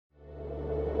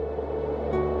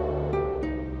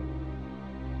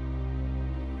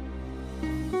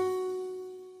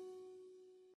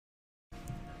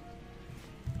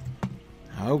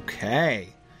Okay.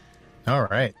 All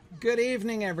right. Good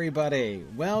evening, everybody.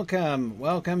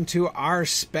 Welcome to our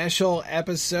special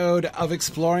episode of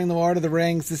Exploring the Lord of the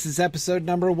Rings. This is episode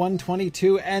number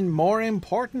 122, and more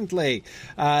importantly,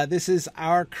 this is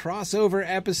our crossover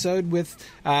episode with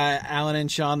Alan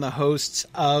and Sean, the hosts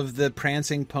of the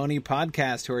Prancing Pony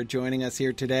podcast, who are joining us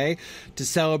here today to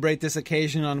celebrate this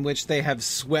occasion on which they have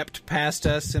swept past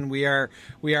us, and we are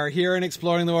here in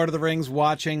Exploring the Lord of the Rings,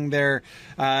 watching their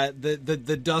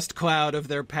the dust cloud of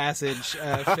their passage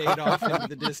fade off into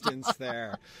the distance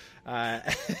there.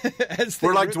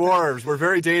 We're like dwarves. We're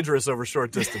very dangerous over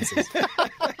short distances.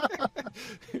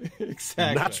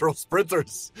 Exactly. Natural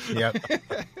sprinters. Yep.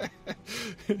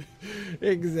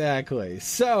 Exactly.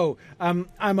 So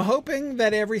I'm hoping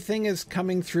that everything is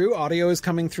coming through. Audio is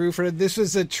coming through. For this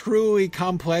is a truly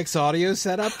complex audio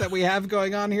setup that we have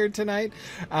going on here tonight.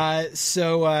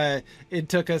 So it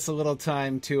took us a little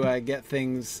time to get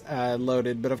things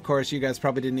loaded. But of course, you guys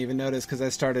probably didn't even notice because I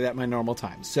started at my normal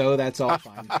time. So that's all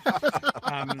fine.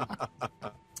 And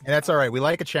that's all right. We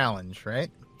like a challenge, right?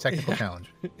 Technical challenge.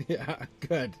 Yeah,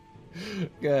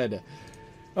 good.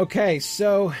 Okay,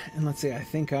 so, and let's see, I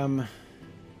think I'm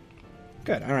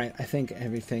good. All right, I think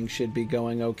everything should be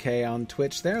going okay on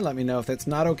Twitch there. Let me know if that's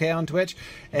not okay on Twitch.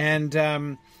 And,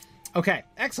 okay,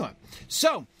 excellent.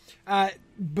 So,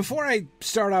 before I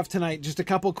start off tonight, just a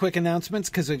couple quick announcements,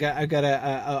 because I got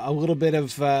a little bit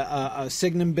of a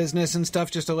Signum business and stuff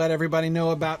just to let everybody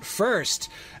know about. First,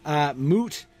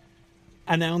 Moot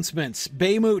announcements.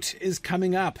 Bay Moot is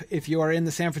coming up. If you are in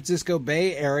the San Francisco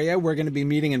Bay Area, we're going to be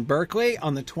meeting in Berkeley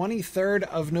on the 23rd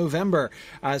of November.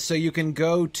 So you can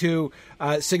go to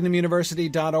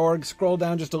signumuniversity.org, scroll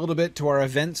down just a little bit to our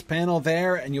events panel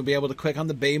there, and you'll be able to click on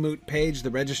the Bay Moot page. The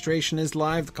registration is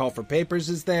live. The call for papers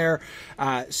is there.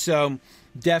 So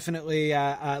definitely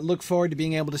look forward to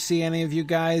being able to see any of you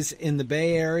guys in the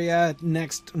Bay Area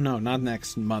not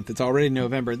next month. It's already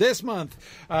November. This month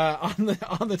on the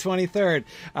 23rd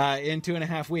in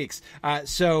 2.5 weeks.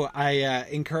 So I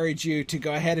encourage you to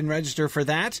go ahead and register for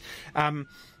that.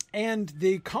 And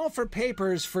the call for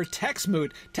papers for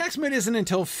TextMoot. TextMoot isn't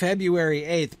until February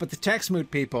 8th, but the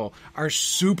TextMoot people are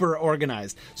super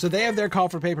organized. So they have their call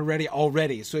for paper ready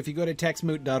already. So if you go to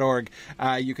textmoot.org,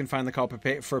 you can find the call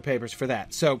for papers for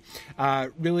that. So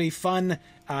really fun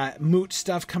Moot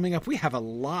stuff coming up. We have a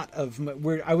lot of...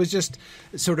 I was just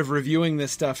sort of reviewing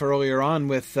this stuff earlier on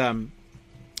with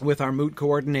our Moot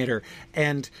coordinator,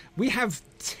 and we have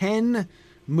 10...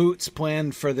 Moots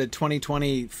planned for the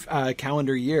 2020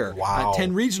 calendar year. Wow.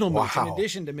 10 regional Moots in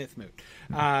addition to Myth Moot.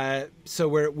 So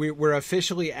we're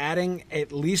officially adding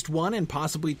at least one and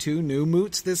possibly two new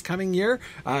Moots this coming year.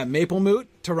 Maple Moot,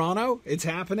 Toronto, it's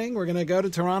happening. We're going to go to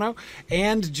Toronto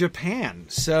and Japan.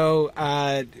 So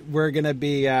we're going to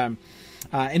be,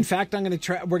 in fact,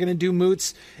 we're going to do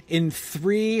Moots in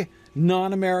 3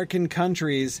 non-American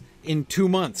countries in 2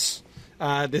 months.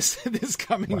 This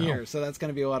coming year, so that's going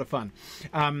to be a lot of fun.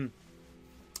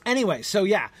 Anyway, so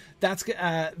yeah, that's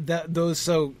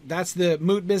that's the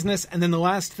Moot business, and then the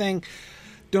last thing.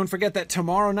 Don't forget that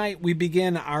tomorrow night we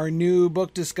begin our new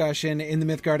book discussion in the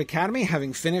Mythgard Academy,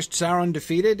 having finished Sauron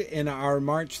Defeated in our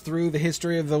march through the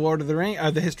history of the Lord of the Ring,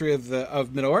 the history of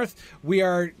Middle-earth. We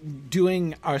are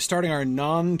starting our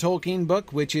non-Tolkien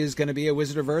book, which is going to be A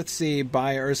Wizard of Earthsea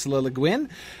by Ursula Le Guin,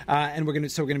 and we're going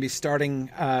to be starting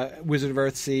Wizard of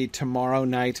Earthsea tomorrow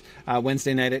night,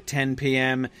 Wednesday night at 10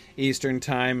 p.m. Eastern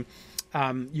Time.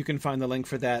 You can find the link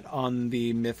for that on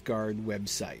the Mythgard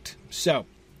website. So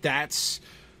that's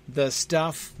the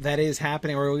stuff that is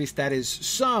happening, or at least that is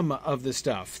some of the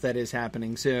stuff that is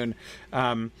happening soon,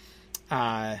 that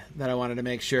I wanted to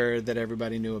make sure that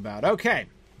everybody knew about. Okay,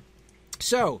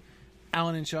 so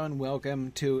Alan and Sean,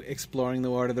 welcome to Exploring the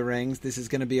Lord of the Rings. This is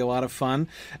going to be a lot of fun.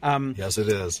 Yes, it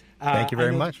is. Thank you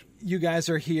very much. You guys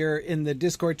are here in the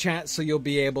Discord chat, so you'll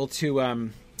be able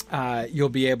to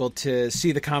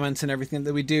see the comments and everything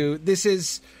that we do. This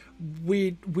is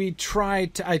I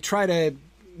try to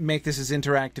make this as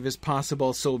interactive as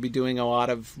possible, so we'll be doing a lot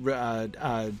of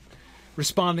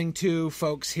responding to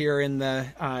folks here in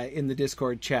the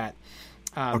Discord chat.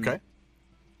 Okay.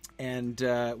 And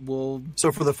we'll...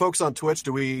 So for the folks on Twitch,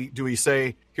 do we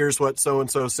say, here's what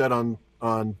so-and-so said on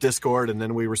Discord, and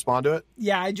then we respond to it?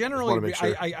 Yeah, I generally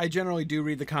sure. I generally do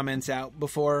read the comments out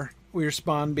before we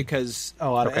respond, because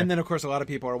and then of course a lot of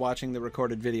people are watching the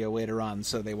recorded video later on,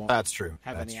 so they won't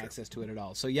have any access to it at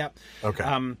all. So yep.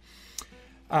 Okay.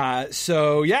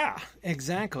 So yeah,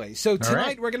 exactly. So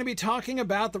tonight we're going to be talking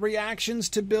about the reactions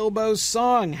to Bilbo's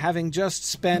song, having just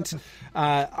spent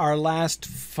our last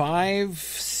 5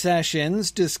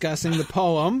 sessions discussing the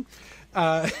poem.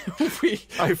 I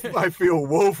feel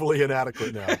woefully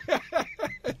inadequate now.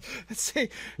 Let's see.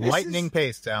 Lightning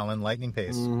pace, Alan. Lightning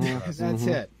pace.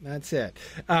 That's it.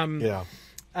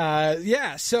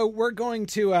 Yeah. So we're going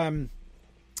to.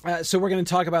 So we're going to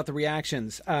talk about the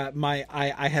reactions.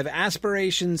 I have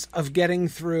aspirations of getting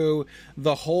through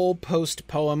the whole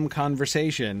post-poem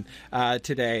conversation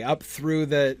today, up through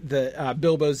the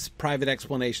Bilbo's private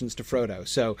explanations to Frodo.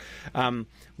 So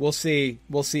we'll see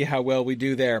how well we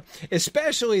do there.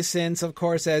 Especially since, of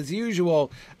course, as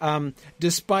usual,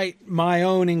 despite my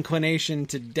own inclination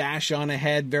to dash on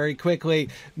ahead very quickly,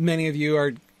 many of you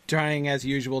are trying, as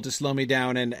usual, to slow me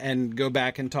down and go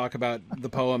back and talk about the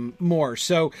poem more.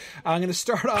 So I'm going to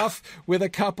start off with a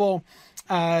couple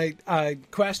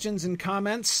questions and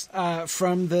comments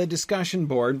from the discussion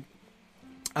board.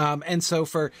 And so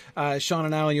for Sean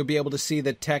and Alan, you'll be able to see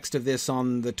the text of this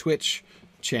on the Twitch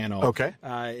channel. Okay.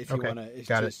 If you want to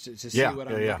just see Yeah, what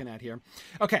I'm looking at here.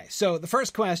 Okay, so the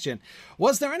first question,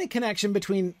 was there any connection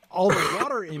between all the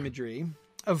water imagery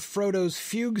of Frodo's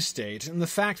fugue state and the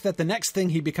fact that the next thing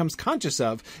he becomes conscious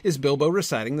of is Bilbo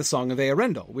reciting the Song of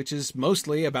Eärendil, which is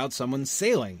mostly about someone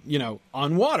sailing,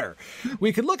 on water?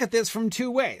 We could look at this from two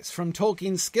ways, from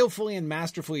Tolkien skillfully and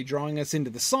masterfully drawing us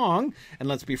into the song, and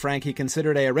let's be frank, he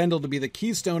considered Eärendil to be the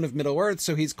keystone of Middle-earth,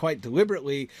 so he's quite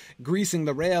deliberately greasing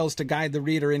the rails to guide the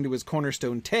reader into his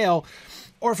cornerstone tale,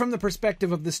 or from the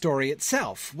perspective of the story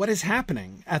itself. What is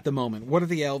happening at the moment? What are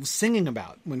the elves singing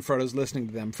about when Frodo's listening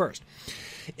to them first?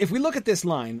 If we look at this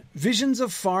line, visions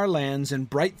of far lands and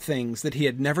bright things that he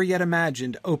had never yet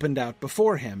imagined opened out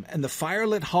before him, and the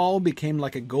firelit hall became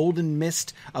like a golden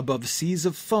mist above seas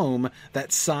of foam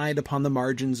that sighed upon the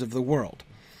margins of the world.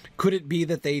 Could it be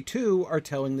that they too are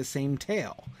telling the same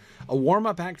tale? A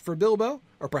warm-up act for Bilbo?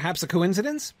 Or perhaps a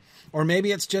coincidence? Or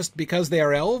maybe it's just because they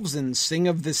are elves and sing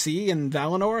of the sea and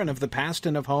Valinor and of the past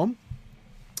and of home?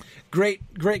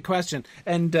 Great question.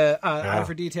 And Eye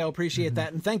for Detail, appreciate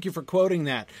that. And thank you for quoting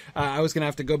that. I was going to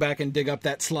have to go back and dig up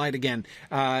that slide again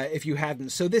if you hadn't.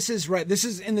 So this is right. This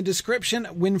is in the description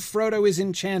when Frodo is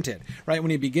enchanted, right?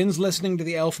 When he begins listening to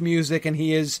the elf music and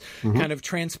he is kind of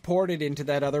transported into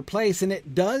that other place. And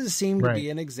it does seem to be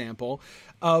an example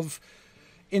of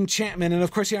enchantment. And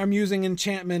of course, I'm using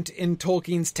enchantment in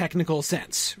Tolkien's technical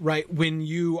sense, right? When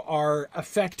you are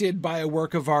affected by a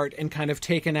work of art and kind of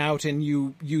taken out and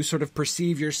you sort of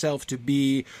perceive yourself to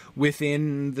be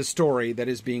within the story that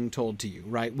is being told to you,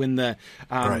 right? When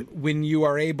when you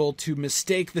are able to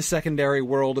mistake the secondary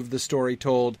world of the story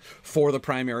told for the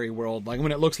primary world, like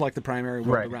when it looks like the primary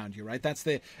world around you, right? That's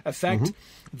the effect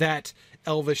that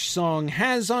Elvish song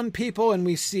has on people, and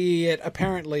we see it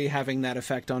apparently having that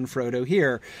effect on Frodo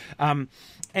here.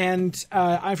 And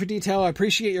Eye for Detail, I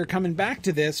appreciate your coming back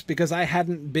to this because I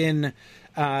hadn't been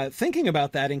thinking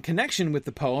about that in connection with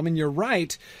the poem, and you're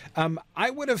right.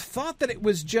 I would have thought that it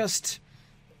was just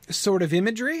sort of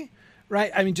imagery,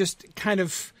 right? I mean, just kind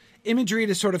of imagery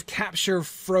to sort of capture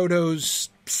Frodo's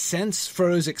sense,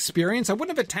 Frodo's experience. I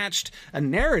wouldn't have attached a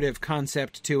narrative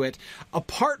concept to it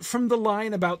apart from the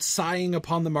line about sighing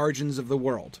upon the margins of the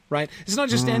world, right? It's not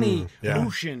just any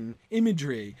ocean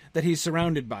imagery that he's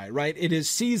surrounded by, right? It is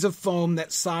seas of foam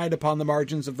that sighed upon the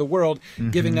margins of the world,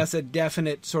 giving us a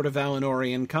definite sort of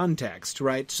Valinorian context,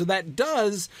 right? So that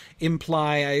does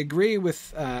imply, I agree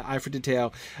with Eye for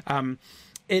Detail,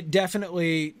 it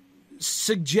definitely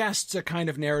suggests a kind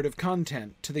of narrative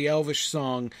content to the Elvish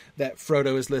song that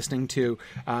Frodo is listening to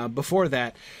before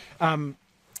that. The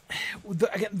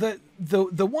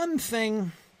one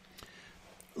thing.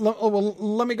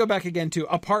 Let me go back again to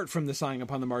apart from the sighing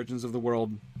upon the margins of the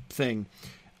world thing.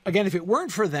 Again, if it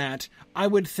weren't for that, I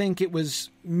would think it was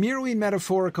merely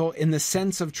metaphorical in the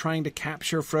sense of trying to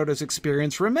capture Frodo's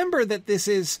experience. Remember that this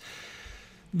is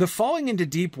the falling into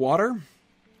deep water.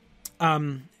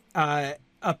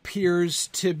 Appears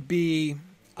to be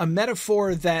a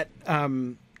metaphor that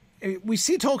we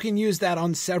see Tolkien use that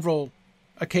on several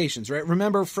occasions, right?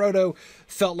 Remember, Frodo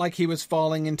felt like he was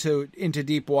falling into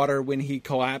deep water when he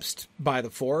collapsed by the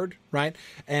ford, right?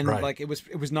 And like it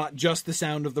was not just the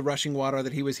sound of the rushing water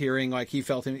that he was hearing, like he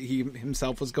felt he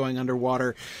himself was going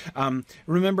underwater.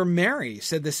 Remember, Merry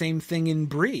said the same thing in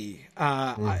Bree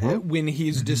when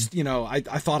he's just, I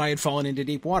thought I had fallen into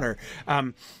deep water.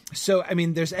 So, I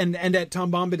mean, there's, and at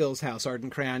Tom Bombadil's house,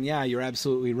 Ardent Crayon, yeah, you're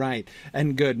absolutely right.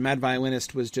 And good, Mad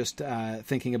Violinist was just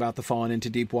thinking about the fallen into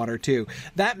deep water too.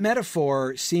 That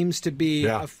metaphor seems to be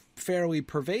a fairly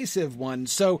pervasive one.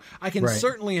 So I can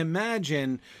certainly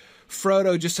imagine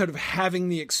Frodo just sort of having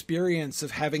the experience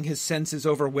of having his senses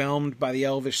overwhelmed by the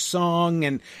Elvish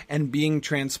song and being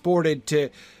transported to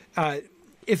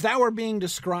if that were being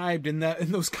described in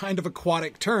those kind of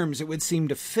aquatic terms, it would seem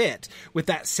to fit with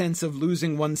that sense of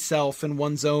losing oneself and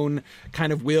one's own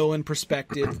kind of will and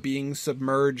perspective being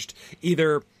submerged,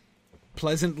 either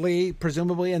pleasantly,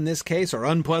 presumably in this case, or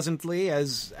unpleasantly,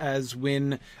 as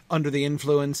when under the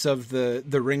influence of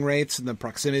the ring wraiths and the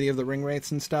proximity of the ring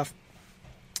wraiths and stuff.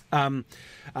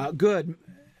 Good.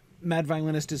 Mad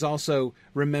Violinist is also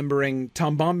remembering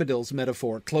Tom Bombadil's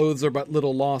metaphor. Clothes are but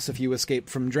little loss if you escape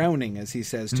from drowning, as he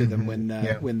says to them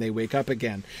when they wake up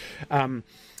again.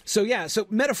 So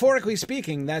metaphorically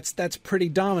speaking, that's pretty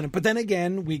dominant. But then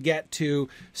again, we get to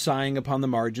sighing upon the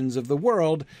margins of the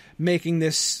world, making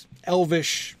this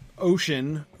elvish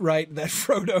ocean, right, that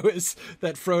Frodo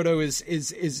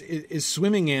is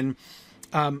swimming in,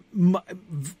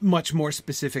 much more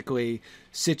specifically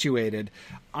situated.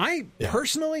 I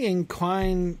personally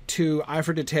incline to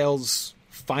Eifert de Tail's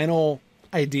final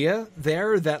idea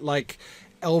there, that like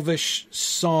elvish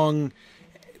song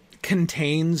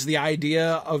contains the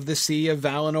idea of the Sea of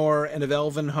Valinor and of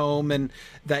Elvenhome, and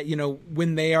that, you know,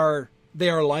 when they are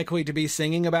likely to be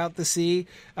singing about the sea.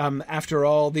 After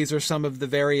all, these are some of the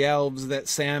very elves that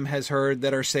Sam has heard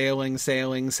that are sailing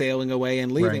away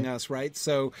and leaving us, right?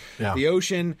 So the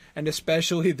ocean, and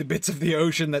especially the bits of the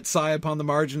ocean that sigh upon the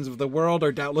margins of the world,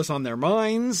 are doubtless on their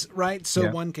minds, right? So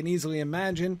one can easily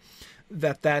imagine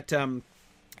that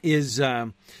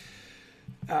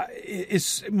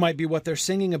might be what they're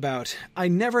singing about. I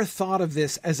never thought of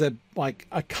this as a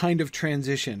kind of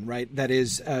transition, right? That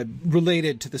is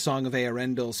related to the Song of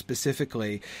Eärendil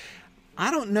specifically. I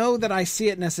don't know that I see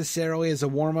it necessarily as a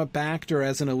warm-up act or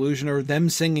as an allusion or them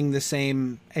singing the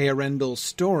same Eärendil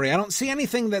story. I don't see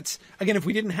anything that's, again, if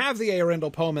we didn't have the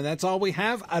Eärendil poem and that's all we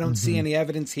have, I don't see any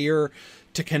evidence here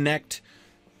to connect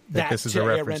that this is to a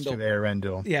reference Eärendil. to the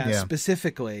Eärendil. Yeah,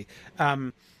 specifically.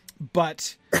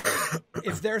 But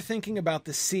if they're thinking about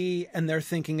the sea and they're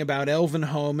thinking about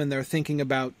Elvenhome and they're thinking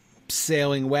about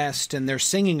sailing west and they're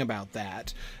singing about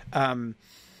that,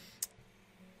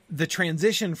 the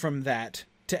transition from that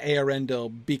to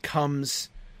Eärendil becomes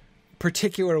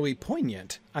particularly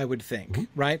poignant, I would think,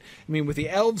 right? I mean, with the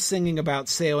elves singing about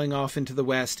sailing off into the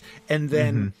west, and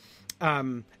then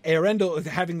Eärendil,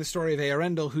 having the story of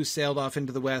Eärendil who sailed off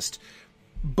into the west,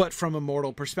 but from a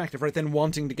mortal perspective, right? Then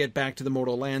wanting to get back to the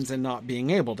mortal lands and not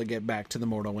being able to get back to the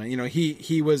mortal land. You know,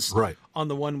 he was on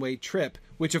the one-way trip,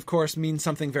 which of course means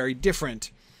something very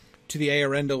different to the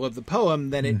Eärendil of the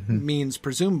poem than it means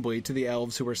presumably to the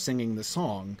elves who are singing the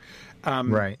song.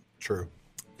 Right. True.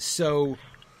 So,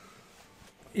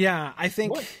 yeah, I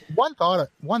think one thought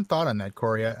on that,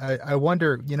 Corey. I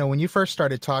wonder, you know, when you first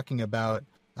started talking about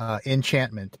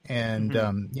enchantment and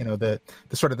you know, the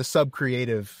sort of the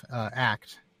sub-creative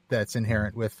act that's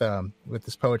inherent with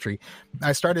this poetry,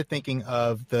 I started thinking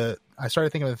of the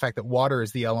fact that water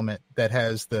is the element that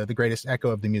has the greatest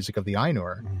echo of the music of the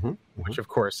Ainur, which of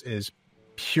course is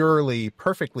purely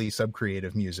perfectly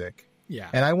sub-creative music. Yeah.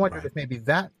 And I wondered if maybe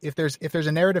if there's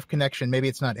a narrative connection, maybe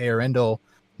it's not Eärendil,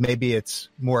 maybe it's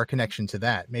more a connection to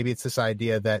that. Maybe it's this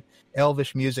idea that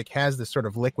elvish music has this sort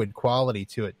of liquid quality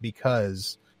to it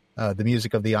because the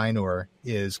music of the Ainur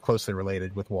is closely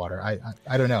related with water.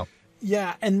 I don't know.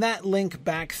 Yeah, and that link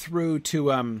back through to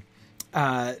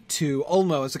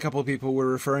Ulmo, as a couple of people were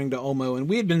referring to Ulmo, and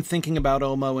we had been thinking about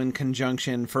Ulmo in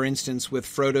conjunction, for instance, with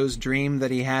Frodo's dream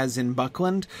that he has in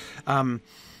Buckland,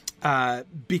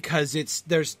 because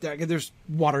there's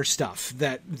water stuff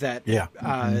that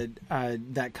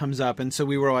comes up, and so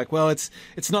we were like, well, it's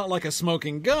not like a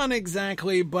smoking gun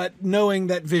exactly, but knowing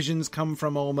that visions come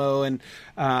from Ulmo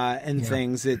and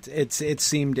things, it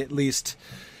seemed at least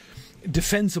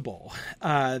defensible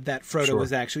that Frodo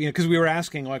was actually, because we were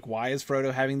asking, like, why is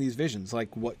Frodo having these visions? Like,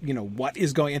 what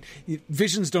is going on?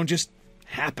 Visions don't just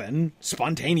happen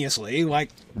spontaneously. Like,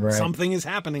 something is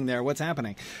happening there. What's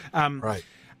happening? Right.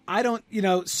 I don't,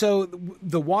 so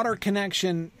the water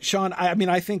connection, Sean,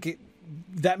 I think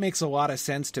that makes a lot of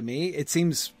sense to me. It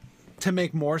seems to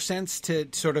make more sense to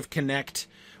sort of connect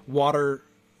water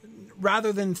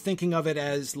rather than thinking of it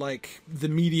as like the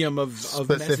medium of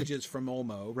messages from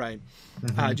Ulmo, right?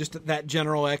 Just that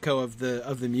general echo of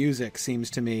the music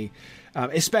seems to me,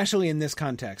 especially in this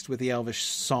context with the Elvish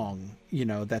song,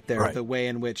 that the way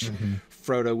in which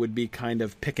Frodo would be kind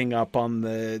of picking up on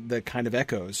the kind of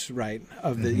echoes, right?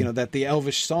 Of the, that the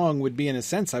Elvish song would be, in a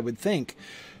sense, I would think,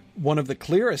 one of the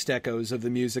clearest echoes of the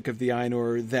music of the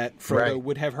Ainur that Frodo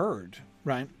would have heard,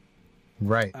 right?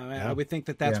 Right. I would think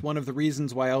that's one of the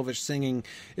reasons why Elvish singing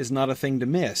is not a thing to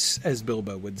miss, as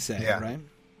Bilbo would say, right?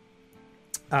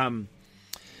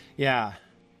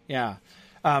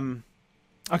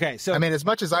 Okay, so I mean, as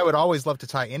much as I would always love to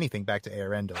tie anything back to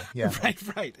Eärendil, yeah.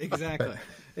 right,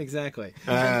 exactly.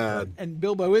 And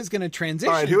Bilbo is going to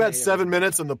transition. All right, who had 7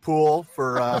 minutes in the pool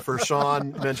for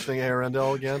Sean mentioning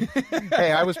Eärendil again?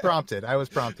 Hey, I was prompted. All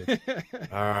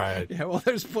right. Yeah, well,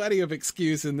 there's plenty of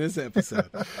excuse in this episode.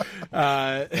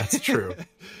 That's true.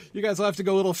 You guys will have to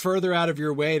go a little further out of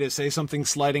your way to say something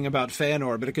slighting about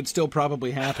Fëanor, but it could still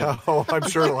probably happen. Oh, I'm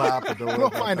sure it'll happen. We'll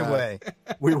find a way.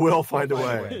 We will find a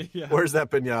way. Yeah. Where's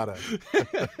that pinata?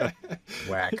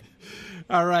 Whack.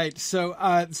 All right, so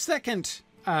second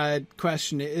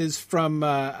question is from,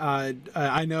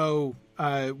 I know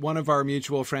one of our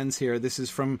mutual friends here. This is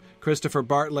from Christopher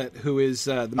Bartlett, who is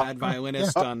the mad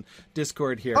violinist on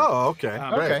Discord here. Oh, okay.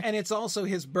 Okay. And it's also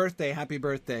his birthday. Happy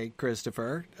birthday,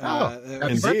 Christopher.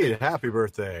 Indeed. Happy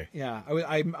birthday. Yeah,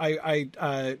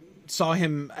 I saw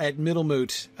him at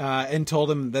Middlemoot and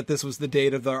told him that this was the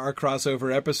date of our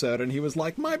crossover episode, and he was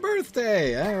like, "My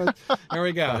birthday!" There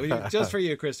we go, just for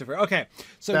you, Christopher. Okay,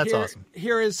 so that's awesome.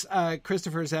 Here is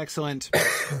Christopher's excellent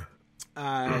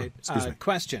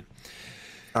question.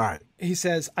 All right. He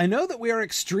says, I know that we are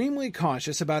extremely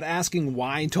cautious about asking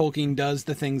why Tolkien does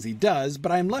the things he does, but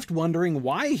I'm left wondering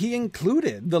why he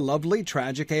included the lovely,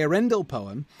 tragic Eärendil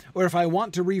poem, or if I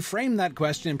want to reframe that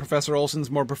question in Professor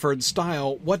Olson's more preferred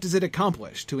style, what does it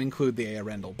accomplish to include the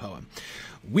Eärendil poem?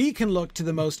 We can look to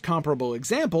the most comparable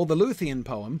example, the Luthien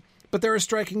poem, but there are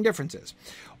striking differences.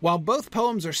 While both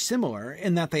poems are similar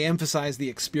in that they emphasize the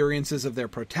experiences of their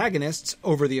protagonists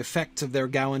over the effects of their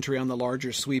gallantry on the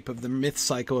larger sweep of the myth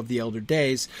cycle of the Elder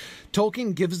Days,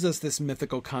 Tolkien gives us this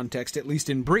mythical context, at least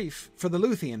in brief, for the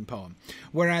Luthien poem,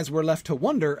 whereas we're left to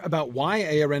wonder about why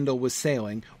Eärendil was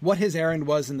sailing, what his errand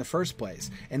was in the first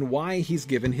place, and why he's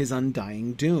given his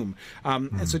undying doom.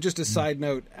 And so just a side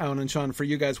note, Alan and Sean, for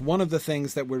you guys, one of the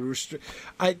things that we're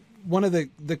one of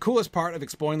the coolest part of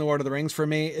exploring the Lord of the Rings for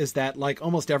me is that, like,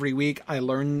 almost every week I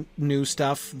learn new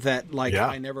stuff that, like,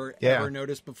 I never ever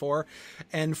noticed before.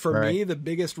 And for me, the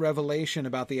biggest revelation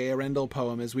about the Eärendil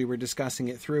poem as we were discussing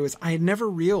it through is I had never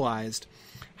realized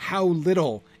how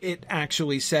little it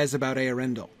actually says about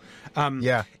Eärendil.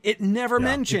 It never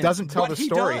mentions. It doesn't tell the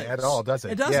story at all, does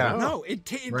it? It doesn't. No,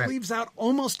 it leaves out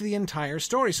almost the entire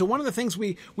story. So one of the things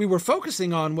we were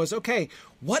focusing on was, okay,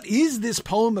 what is this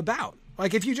poem about?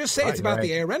 Like, if you just say it's about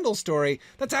the Eärendil story,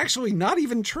 that's actually not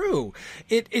even true.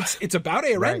 It's about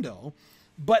Eärendil,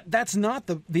 but that's not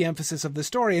the emphasis of the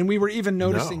story. And we were even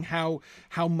noticing how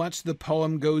much the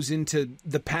poem goes into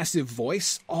the passive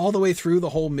voice all the way through the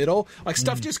whole middle. Like,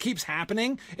 stuff just keeps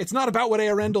happening. It's not about what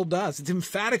Eärendil does. It's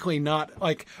emphatically not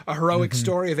like a heroic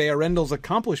story of Eärendil's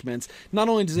accomplishments. Not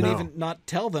only does it even not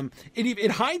tell them,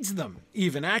 it hides them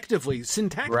even actively,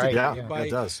 syntactically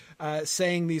by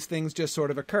saying these things just sort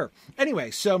of occur.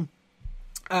 Anyway, so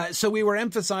we were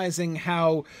emphasizing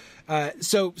how.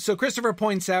 So Christopher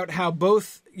points out how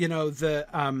both, the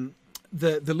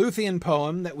Luthien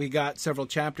poem that we got several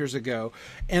chapters ago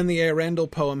and the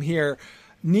Eärendil poem here,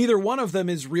 neither one of them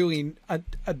is really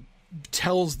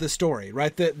tells the story,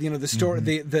 right? The story,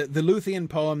 the Luthien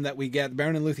poem that we get, the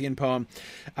Beren and Luthien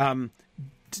poem,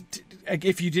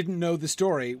 if you didn't know the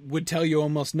story, would tell you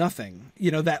almost nothing.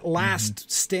 That last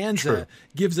stanza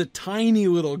gives a tiny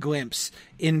little glimpse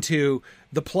into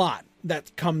the plot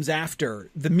that comes after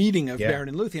the meeting of Beren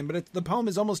and Luthien, but the poem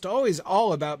is almost always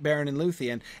all about Beren and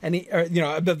Luthien, and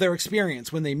about their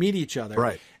experience when they meet each other.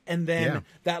 Right. And then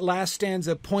that last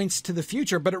stanza points to the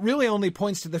future, but it really only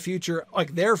points to the future,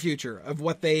 like their future of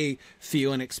what they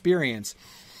feel and experience.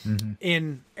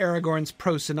 In Aragorn's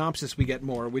prose synopsis, we get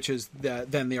more, which is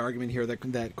then the argument here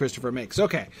that Christopher makes.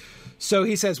 Okay, so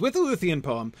he says, with the Luthien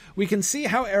poem, we can see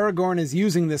how Aragorn is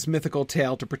using this mythical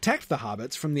tale to protect the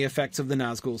hobbits from the effects of the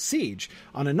Nazgul siege.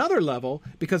 On another level,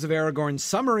 because of Aragorn's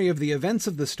summary of the events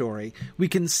of the story, we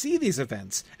can see these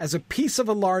events as a piece of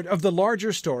the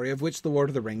larger story of which the Lord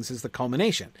of the Rings is the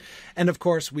culmination. And of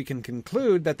course, we can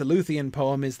conclude that the Luthien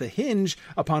poem is the hinge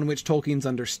upon which Tolkien's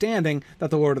understanding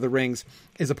that the Lord of the Rings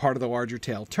is a part of the larger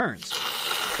tale turns.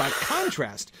 By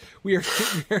contrast, we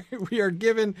are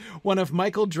given one of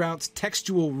Michael Drout's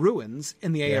textual ruins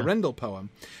in the Eärendil poem,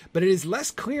 but it is less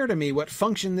clear to me what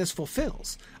function this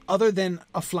fulfills, other than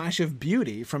a flash of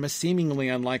beauty from a seemingly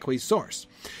unlikely source.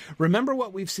 Remember,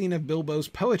 what we've seen of Bilbo's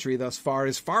poetry thus far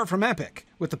is far from epic,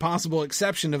 with the possible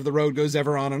exception of The Road Goes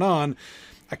Ever On and On.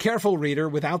 A careful reader,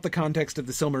 without the context of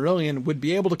the Silmarillion, would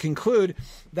be able to conclude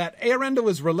that Eärendil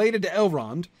is related to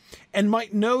Elrond, and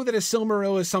might know that a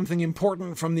Silmaril is something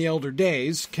important from the Elder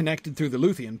Days, connected through the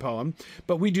Luthien poem,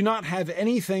 but we do not have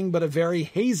anything but a very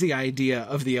hazy idea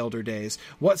of the Elder Days,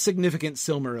 what significance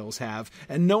Silmarils have,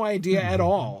 and no idea at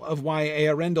all of why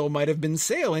Eärendil might have been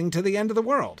sailing to the end of the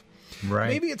world. Right.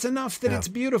 Maybe it's enough that it's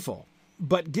beautiful.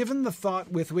 But given the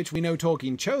thought with which we know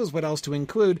Tolkien chose what else to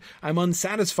include, I'm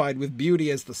unsatisfied with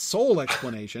beauty as the sole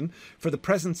explanation for the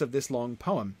presence of this long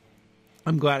poem.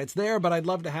 I'm glad it's there, but I'd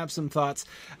love to have some thoughts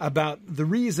about the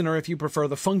reason, or if you prefer,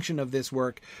 the function of this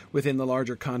work within the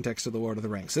larger context of The Lord of the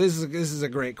Rings. So this is a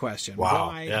great question. Wow,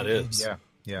 Why, that is.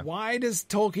 Yeah. Why does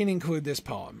Tolkien include this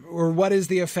poem? Or what is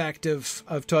the effect of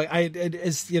Tolkien?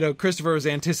 As Christopher was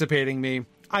anticipating me,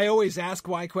 I always ask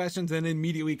why questions and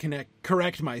immediately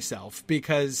correct myself,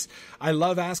 because I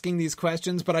love asking these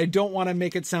questions, but I don't want to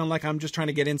make it sound like I'm just trying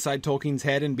to get inside Tolkien's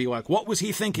head and be like, what was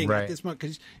he thinking at this moment?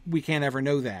 Because we can't ever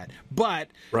know that. But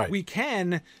we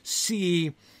can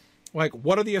see, like,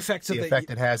 what are the effects of the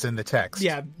effect it has in the text.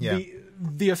 Yeah.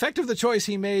 The effect of the choice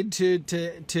he made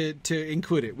to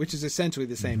include it, which is essentially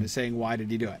the same as saying, why did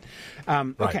he do it?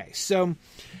 Okay, so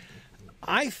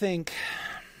I think...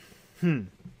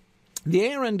 The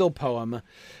Eärendil poem,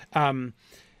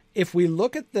 if we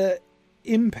look at the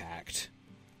impact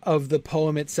of the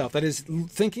poem itself, that is,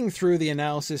 thinking through the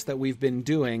analysis that we've been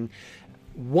doing,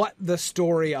 what the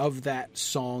story of that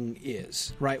song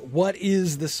is, right? What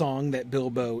is the song that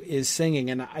Bilbo is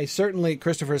singing? And I certainly,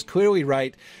 Christopher's clearly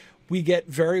right, we get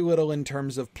very little in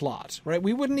terms of plot, right?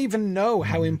 We wouldn't even know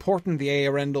how important the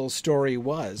Eärendil story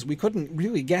was. We couldn't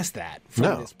really guess that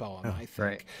from this poem, I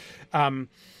think. Right.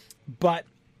 But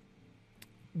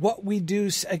what we do,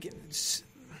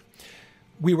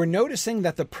 we were noticing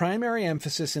that the primary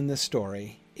emphasis in this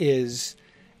story is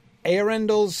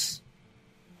Eärendil's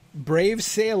brave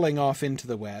sailing off into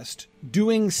the west,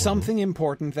 doing something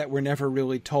important that we're never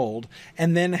really told,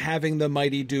 and then having the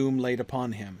mighty doom laid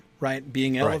upon him, right?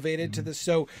 Being elevated to the...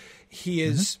 So he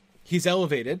is... He's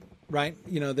elevated, right?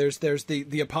 There's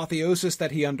the apotheosis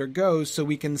that he undergoes, so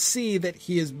we can see that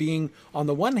he is being, on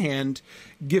the one hand,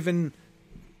 given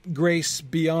grace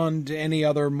beyond any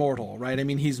other mortal, right? I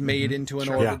mean, he's made into an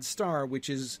orbited star, which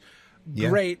is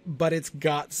great, but it's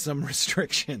got some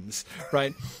restrictions,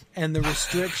 right? And the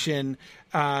restriction...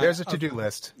 there's a to-do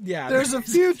list. Yeah. There's a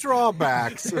few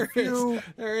drawbacks. There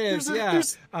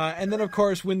is, and then, of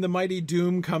course, when the mighty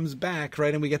doom comes back,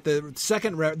 right, and we get the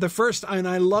second... the first... And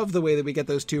I love the way that we get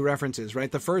those two references,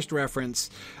 right? The first reference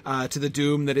to the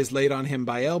doom that is laid on him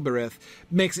by Elbereth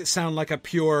makes it sound like a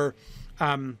pure...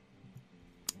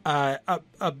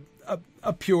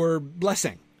 a pure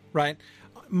blessing, right?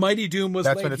 Mighty doom was...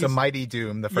 That's when it's a mighty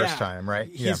doom the first time, right?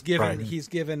 He's given he's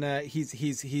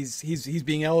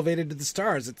being elevated to the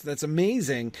stars. That's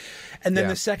amazing. And then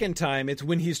the second time, it's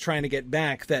when he's trying to get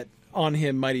back that on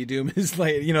him mighty doom is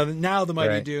laid. Now the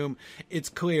mighty doom, it's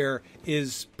clear,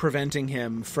 is preventing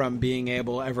him from being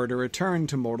able ever to return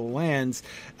to mortal lands.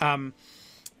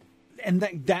 And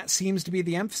that seems to be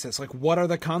the emphasis. Like, what are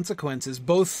the consequences,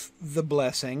 both the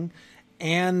blessing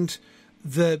and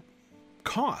the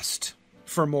cost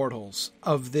for mortals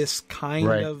of this kind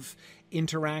of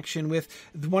interaction with...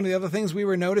 One of the other things we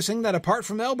were noticing, that apart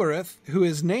from Elbereth, who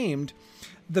is named,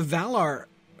 the Valar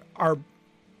are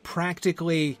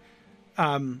practically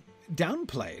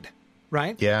downplayed,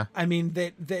 right? Yeah. I mean,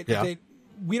 they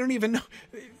we don't even know.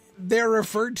 They're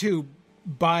referred to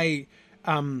by...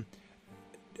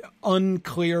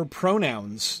 unclear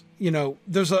pronouns.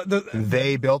 There's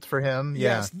they built for him.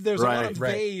 Yes, there's a lot of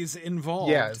theys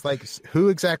involved. Yeah, it's like, who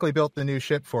exactly built the new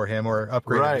ship for him or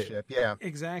upgraded the ship? Yeah,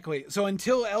 exactly. So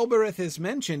until Elbereth is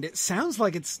mentioned, it sounds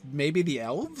like it's maybe the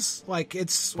elves. Like,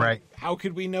 it's how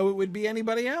could we know it would be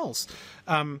anybody else?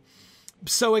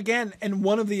 So again, and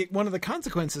one of the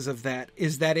consequences of that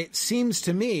is that it seems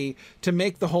to me to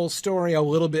make the whole story a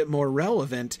little bit more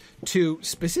relevant to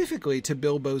specifically to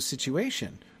Bilbo's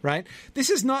situation, right?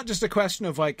 This is not just a question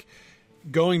of like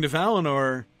going to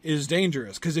Valinor is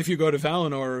dangerous, because if you go to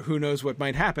Valinor, who knows what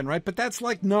might happen, right? But that's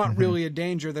like not really a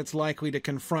danger that's likely to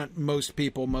confront most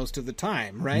people most of the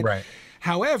time, right? Right.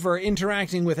 However,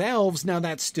 interacting with elves, now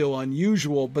that's still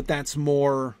unusual, but that's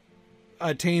more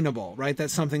attainable, right?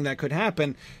 That's something that could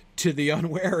happen to the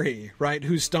unwary, right?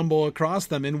 Who stumble across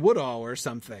them in Woodall or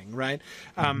something, right?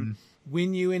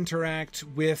 When you interact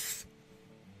with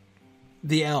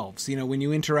the elves, when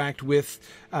you interact with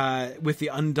the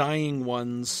undying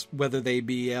ones, whether they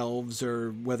be elves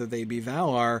or whether they be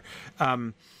Valar,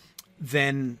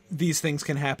 then these things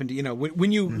can happen to,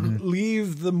 when you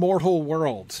leave the mortal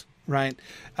world, right?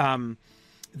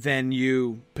 then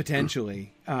you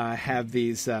potentially have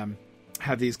these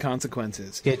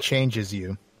consequences. It changes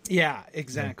you. Yeah,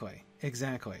 exactly.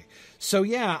 So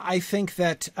yeah, I think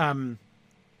that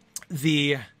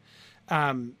the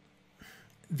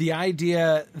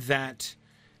idea that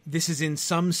this is in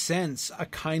some sense a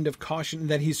kind of caution,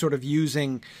 that he's sort of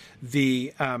using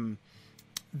the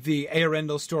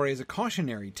Eärendil story as a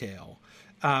cautionary tale,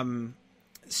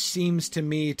 seems to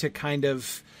me to kind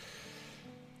of,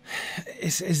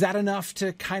 is that enough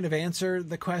to kind of answer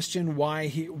the question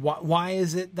why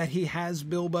is it that he has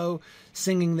Bilbo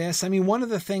singing this? I mean, one of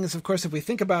the things, of course, if we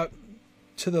think about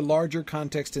to the larger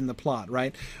context in the plot,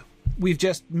 right? We've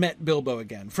just met Bilbo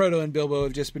again. Frodo and Bilbo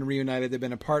have just been reunited. They've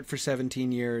been apart for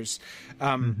 17 years.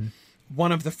 One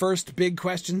of the first big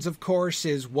questions, of course,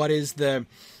 is what is the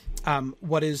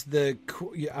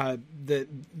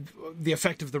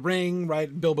effect of the ring,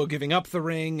 right? Bilbo giving up the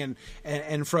ring, and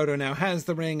Frodo now has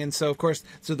the ring, and so of course,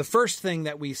 the first thing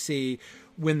that we see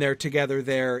when they're together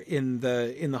there in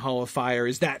the Hall of Fire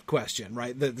is that question,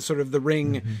 right? The sort of the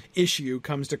ring issue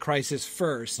comes to crisis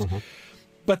first,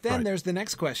 but then there's the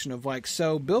next question of like,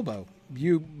 so Bilbo,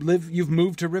 you've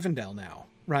moved to Rivendell now,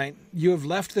 right? You have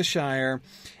left the Shire,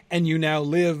 and you now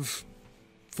live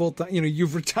full time.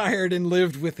 You've retired and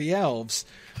lived with the elves.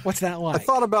 What's that like? I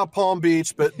thought about Palm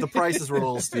Beach, but the prices were a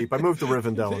little steep. I moved to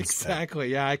Rivendell instead.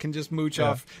 Exactly. Yeah, I can just mooch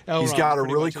off Elrond. He's got a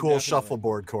really cool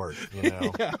shuffleboard court.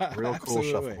 Real cool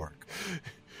absolutely. shuffleboard.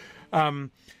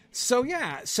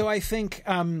 So I think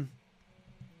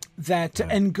that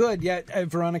and good. Yeah,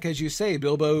 Veronica, as you say,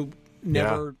 Bilbo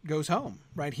never goes home,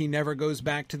 right? He never goes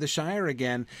back to the Shire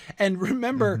again. And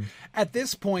remember, at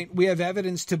this point, we have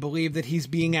evidence to believe that he's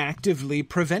being actively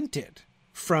prevented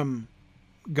from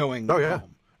going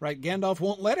home, right? Gandalf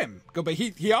won't let him go, but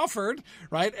he offered,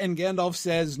 right? And Gandalf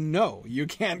says, no, you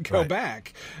can't go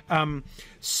back.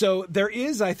 So there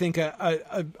is, I think,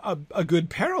 a good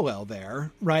parallel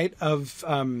there, right? Of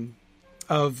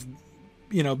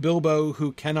Bilbo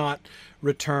who cannot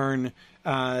return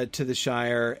to the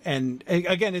Shire, and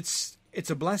again, it's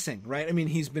a blessing, right? I mean,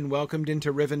 he's been welcomed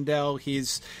into Rivendell.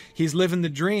 He's living the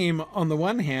dream on the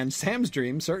one hand, Sam's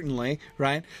dream, certainly,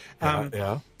 right?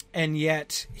 And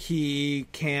yet he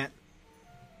can't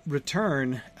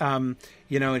return. And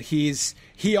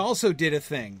he also did a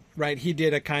thing, right? He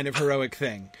did a kind of heroic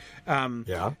thing. But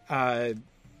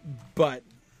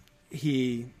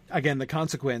the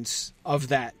consequence of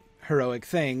that heroic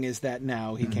thing is that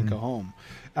now he can't go home.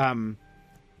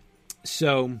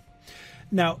 So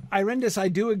now, Eärendil, I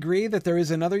do agree that there is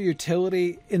another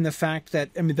utility in the fact that,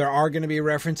 I mean, there are going to be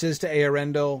references to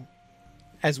Eärendil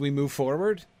as we move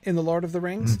forward in The Lord of the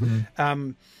Rings. But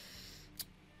and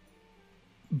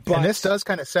this does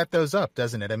kind of set those up,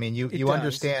 doesn't it? I mean, you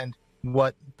understand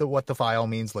what the file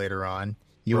means later on.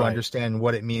 You understand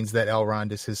what it means that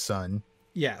Elrond is his son.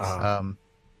 Yes.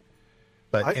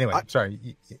 But anyway,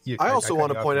 sorry. I also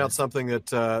want to point out something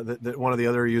that one of the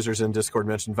other users in Discord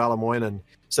mentioned. Valamoinen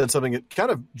said something that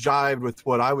kind of jived with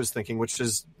what I was thinking, which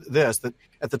is this: that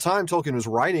at the time Tolkien was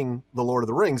writing The Lord of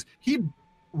the Rings, he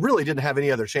really didn't have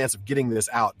any other chance of getting this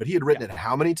out. But he had written it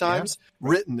how many times?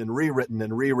 Written and rewritten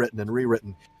and rewritten and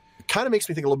rewritten. It kind of makes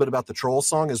me think a little bit about the Troll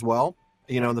song as well.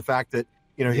 And the fact that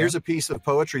here's a piece of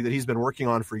poetry that he's been working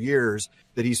on for years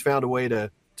that he's found a way to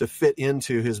fit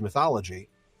into his mythology.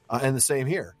 And the same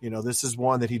here. This is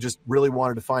one that he just really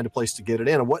wanted to find a place to get it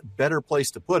in. And what better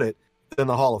place to put it than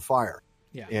the Hall of Fire?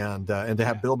 Yeah. And to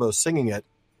have Bilbo singing it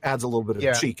adds a little bit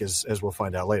of cheek, as we'll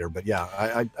find out later. But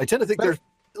I tend to think there's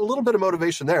a little bit of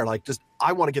motivation there. Like, just,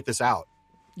 I want to get this out.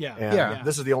 And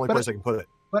this is the only place I can put it.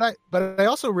 But I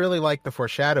also really like the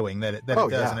foreshadowing that it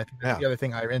does. And I think the other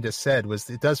thing Eärendil said was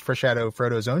it does foreshadow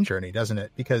Frodo's own journey, doesn't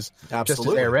it? Because just as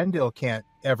Eärendil can't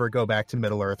ever go back to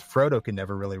Middle-earth, Frodo can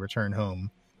never really return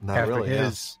home.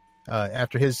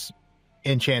 After his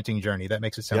enchanting journey. That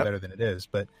makes it sound better than it is,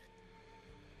 but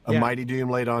a mighty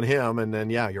doom laid on him, and then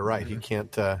you're right. He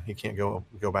can't go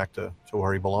back to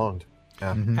where he belonged.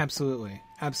 Absolutely.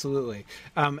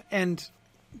 And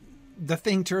the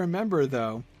thing to remember,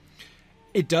 though,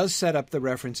 it does set up the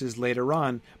references later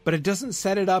on, but it doesn't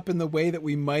set it up in the way that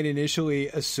we might initially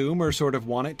assume or sort of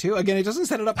want it to. Again, it doesn't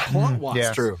set it up plot-wise.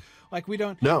 It's true. Like, we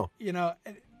don't. No.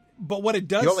 But what it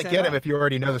does, you only get him if you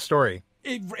already know the story.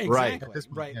 Exactly.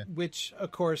 Right. Yeah. Which,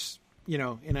 of course, in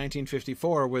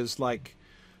 1954 was like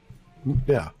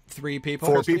 3 people,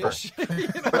 4 people.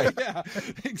 Right. Yeah,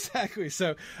 exactly.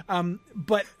 So,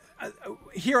 but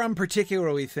here I'm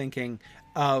particularly thinking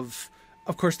of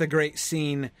course, the great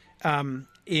scene in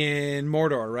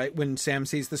Mordor, right, when Sam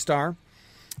sees the star,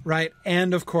 right,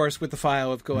 and of course with the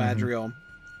File of Galadriel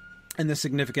and the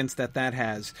significance that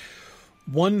has.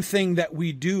 one thing that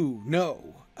we do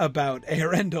know about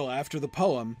Eärendil after the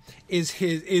poem is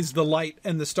the light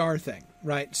and the star thing,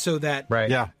 right? So that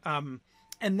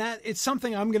and that it's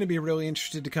something I'm going to be really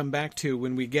interested to come back to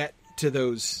when we get to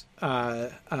those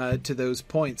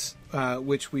points,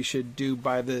 which we should do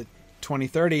by the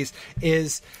 2030s.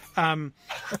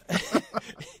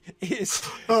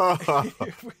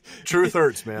 Truth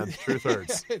hurts, man. Truth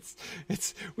hurts.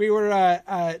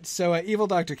 Evil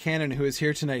Dr. Cannon, who is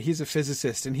here tonight, he's a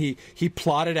physicist, and he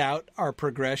plotted out our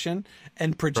progression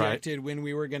and projected when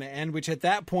we were going to end, which at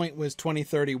that point was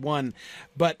 2031.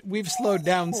 But we've slowed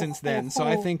down since then, so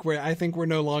I think we're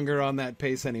no longer on that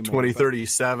pace anymore.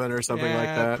 2037 or something like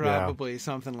that. Probably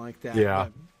something like that. Yeah.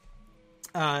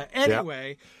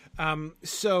 Anyway.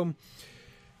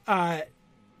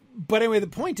 But anyway, the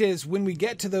point is, when we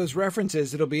get to those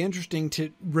references, it'll be interesting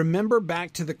to remember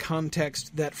back to the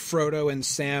context that Frodo and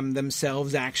Sam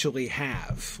themselves actually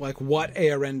have, like what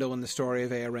Eärendil and the story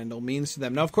of Eärendil means to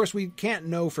them. Now, of course, we can't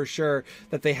know for sure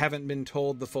that they haven't been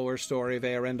told the fuller story of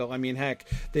Eärendil. I mean, heck,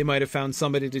 they might have found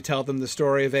somebody to tell them the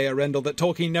story of Eärendil that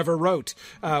Tolkien never wrote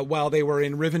while they were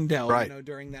in Rivendell,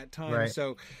 during that time. Right.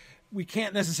 So we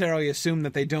can't necessarily assume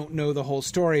that they don't know the whole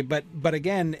story, but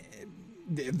again,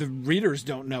 the readers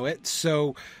don't know it.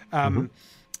 So,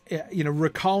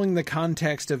 recalling the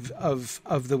context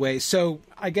of the way. So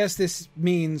I guess this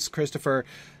means, Christopher,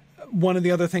 one of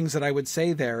the other things that I would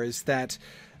say there is that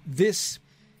it's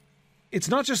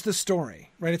not just the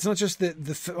story, right? It's not just the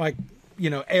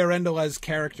Eärendil as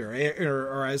character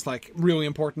or as like really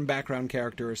important background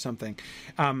character or something.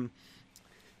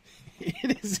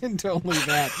 It isn't only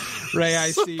that. Ray,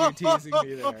 I see you teasing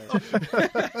me there.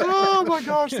 Oh my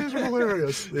gosh, these are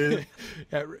hilarious.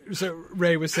 So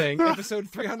Ray was saying, episode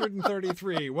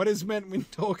 333, what is meant when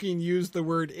Tolkien used the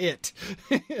word it?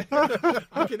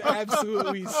 I can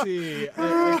absolutely see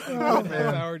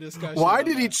our discussion. Why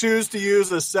did he choose to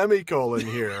use a semicolon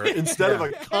here instead of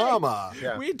a comma?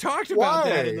 Yeah. We talked about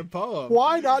that in the poem.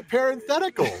 Why not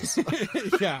parentheticals?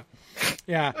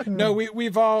 Yeah. No,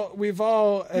 we've all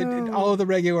of the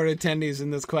regular attendees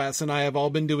in this class and I have all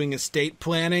been doing estate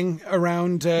planning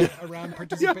around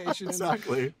participation.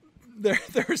 Exactly. There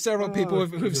are several people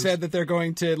who've said that they're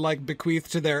going to like bequeath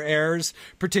to their heirs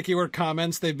particular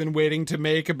comments they've been waiting to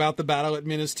make about the battle at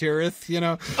Minas Tirith,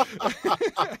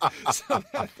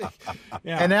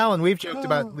 And Alan, we've joked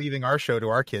about leaving our show to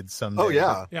our kids someday. Oh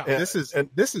yeah. This is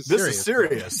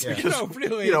serious. Yeah. Because,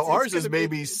 really, ours is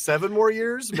maybe 7 more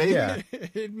years, maybe. Yeah.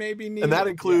 It may be needed. And that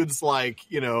includes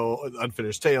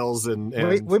Unfinished Tales and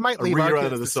we might leave our rerun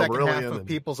kids of the second half of and...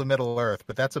 Peoples of Middle Earth,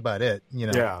 but that's about it.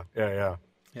 Yeah.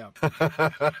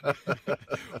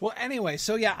 Well, anyway,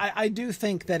 so I do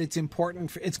think that it's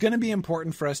important. It's going to be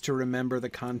important for us to remember the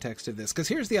context of this, because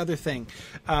here's the other thing.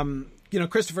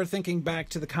 Christopher, thinking back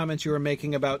to the comments you were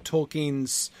making about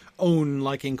Tolkien's own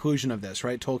inclusion of this,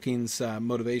 right? Tolkien's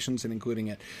motivations in including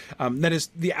it. That is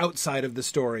the outside of the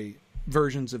story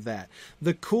versions of that.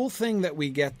 The cool thing that we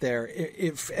get there,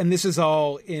 and this is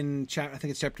all in I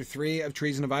think it's chapter 3 of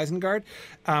Treason of Isengard.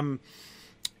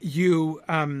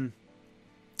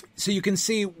 So you can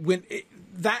see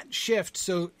that shift.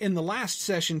 So in the last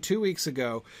session 2 weeks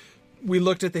ago, we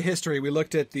looked at the history. We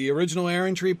looked at the original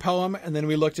Errantry poem, and then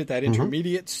we looked at that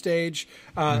intermediate stage,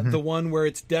 the one where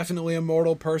it's definitely a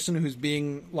mortal person who's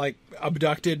being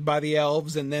abducted by the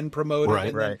elves and then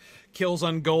promoted then kills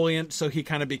Ungoliant, so he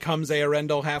kind of becomes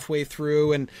Eärendil halfway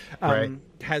through and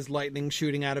has lightning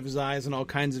shooting out of his eyes and all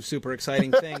kinds of super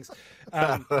exciting things.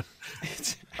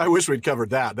 I wish we'd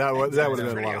covered that. That would have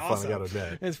been a lot of fun, I gotta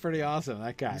admit. It's pretty awesome,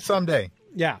 that guy. Someday.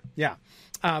 Yeah.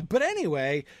 But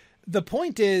anyway, the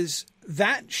point is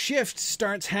that shift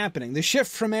starts happening. The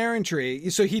shift from Errantry.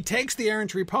 So he takes the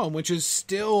Errantry poem, which is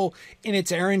still in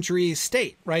its Errantry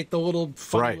state, right? The little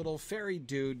funny little fairy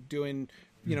dude doing,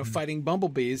 fighting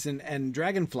bumblebees and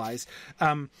dragonflies.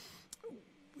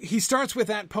 He starts with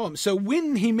that poem. So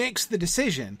when he makes the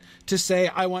decision to say,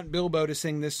 I want Bilbo to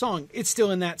sing this song, it's still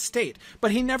in that state.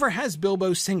 But he never has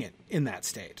Bilbo sing it in that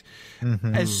state.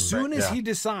 As soon as he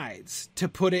decides to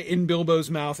put it in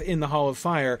Bilbo's mouth in the Hall of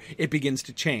Fire, it begins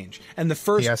to change. And that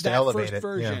first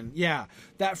version,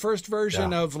 that first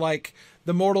version of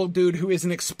the mortal dude who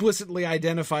isn't explicitly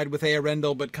identified with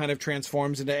Eärendil, but kind of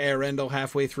transforms into Eärendil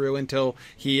halfway through until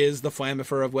he is the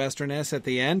Flammifer of Westerness at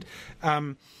the end.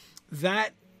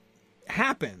 That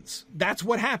happens. That's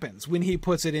what happens when he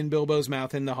puts it in Bilbo's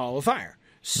mouth in the Hall of Fire.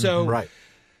 So,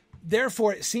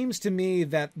 therefore, it seems to me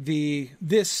that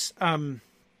and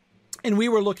we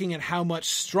were looking at how much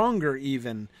stronger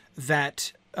even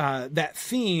that that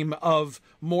theme of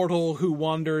mortal who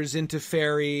wanders into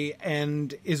fairy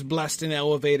and is blessed and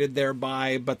elevated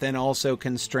thereby, but then also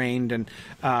constrained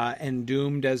and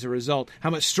doomed as a result. How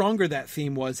much stronger that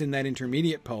theme was in that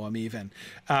intermediate poem, even.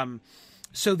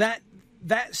 So that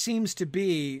seems to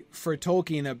be for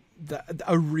Tolkien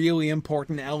a really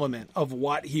important element of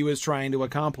what he was trying to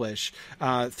accomplish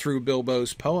through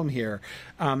Bilbo's poem here.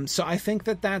 So I think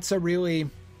that's a really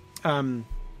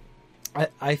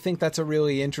I think that's a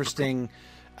really interesting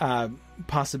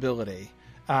possibility.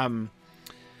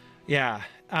 Yeah.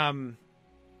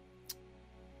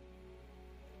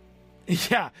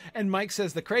 Yeah. And Mike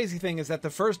says the crazy thing is that the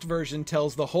first version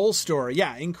tells the whole story.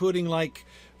 Yeah. Including like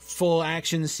full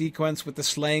action sequence with the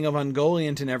slaying of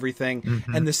Ungoliant and everything.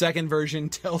 Mm-hmm. And the second version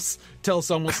tells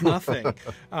almost nothing.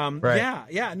 Right.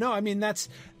 Yeah. No, I mean, that's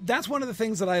one of the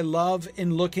things that I love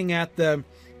in looking at the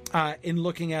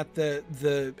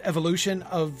evolution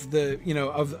of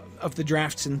the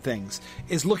drafts and things,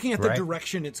 is looking at the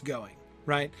direction it's going,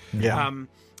 right? Yeah.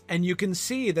 And you can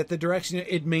see that the direction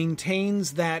it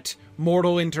maintains that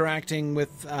mortal interacting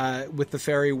with the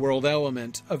fairy world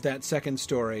element of that second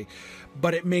story,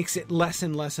 but it makes it less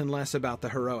and less and less about the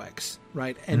heroics,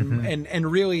 right? And and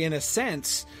really, in a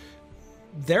sense,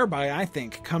 thereby I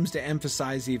think comes to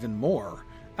emphasize even more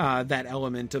that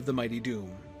element of the mighty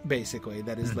doom, basically,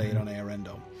 that is laid on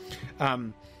Eärendil.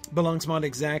 Belangsmont,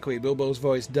 exactly. Bilbo's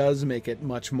voice does make it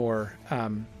much more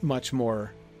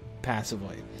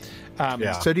passively.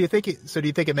 So do you think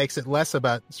it makes it less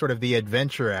about sort of the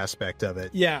adventure aspect of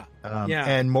it? Yeah.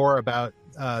 And more about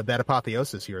that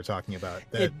apotheosis you were talking about,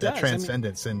 that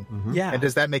transcendence, and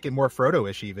does that make it more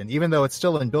Frodo-ish even though it's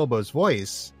still in Bilbo's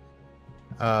voice?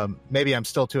 Maybe I'm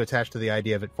still too attached to the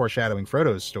idea of it foreshadowing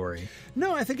Frodo's story.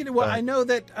 No, I think it. Well, I know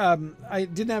that I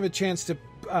didn't have a chance to.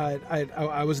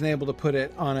 I wasn't able to put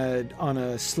it on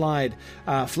a slide.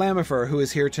 Flammifer, who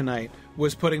is here tonight,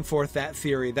 was putting forth that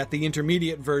theory that the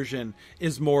intermediate version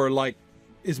is more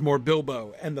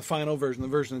Bilbo, and the final version, the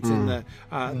version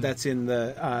that's in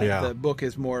the book,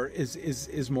 is more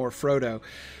Frodo.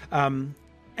 And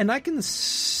I can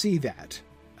see that.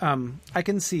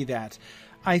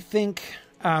 I think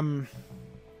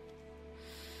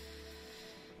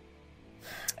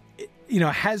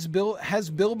has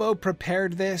Bilbo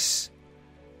prepared this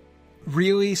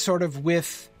really sort of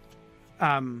with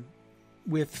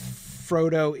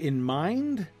Frodo in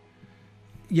mind?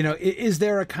 Is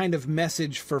there a kind of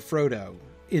message for Frodo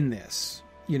in this?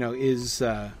 Is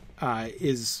the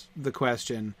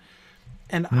question.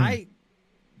 And I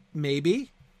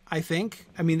think,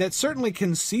 that's certainly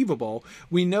conceivable.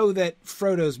 We know that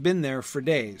Frodo's been there for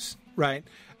days, right?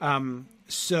 And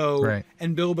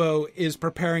Bilbo is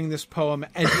preparing this poem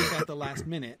as if at the last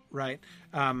minute, right?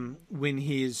 When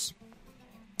he's,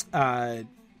 while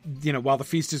the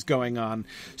feast is going on.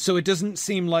 So it doesn't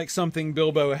seem like something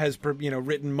Bilbo has,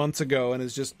 written months ago and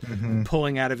is just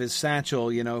pulling out of his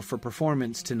satchel, for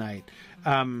performance tonight.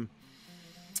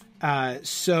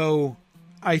 So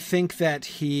I think that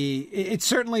it's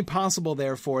certainly possible,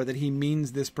 therefore, that he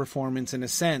means this performance in a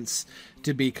sense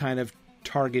to be kind of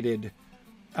targeted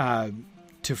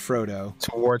to Frodo.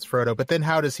 Towards Frodo. But then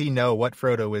how does he know what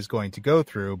Frodo is going to go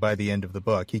through by the end of the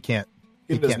book? He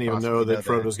doesn't even know that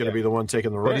Frodo's going to be the one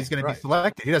taking the ring. He's going to be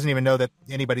selected. He doesn't even know that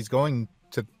anybody's going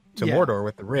to Mordor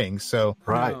with the ring. So,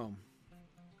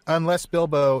 unless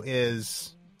Bilbo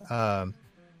is a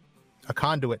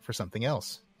conduit for something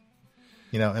else.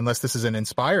 Unless this is an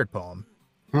inspired poem.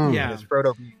 Is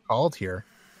Frodo being called here?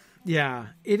 Yeah,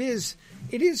 it is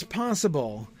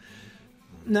possible.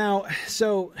 Now,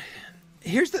 so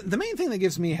here's the main thing that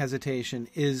gives me hesitation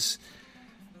is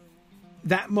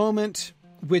that moment,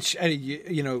 which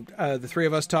the three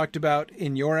of us talked about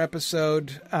in your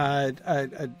episode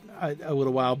a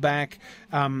little while back,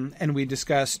 and we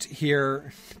discussed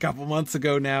here a couple months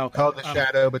ago now. Oh, the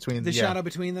shadow between the shadow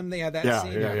between them.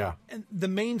 Scene. Yeah. And the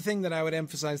main thing that I would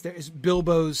emphasize there is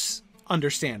Bilbo's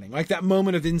understanding, like that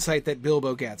moment of insight that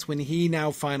Bilbo gets when he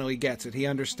now finally gets it. He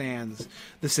understands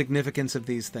the significance of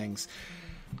these things.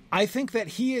 I think that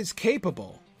he is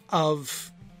capable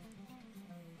of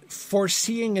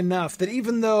foreseeing enough that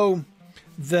even though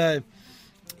the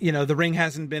ring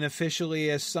hasn't been officially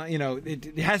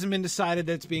it hasn't been decided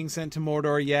that it's being sent to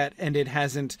Mordor yet, and it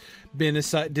hasn't been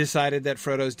decided that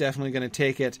Frodo's definitely going to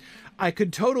take it, I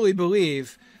could totally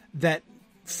believe that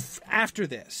after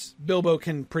this, Bilbo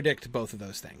can predict both of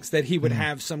those things, that he would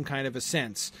have some kind of a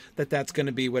sense that that's going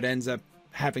to be what ends up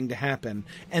having to happen,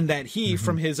 and that he,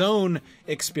 from his own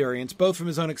experience, both from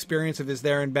his own experience of his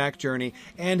there and back journey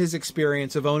and his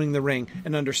experience of owning the ring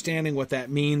and understanding what that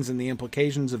means and the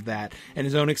implications of that, and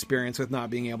his own experience with not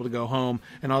being able to go home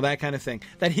and all that kind of thing,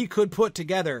 that he could put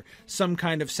together some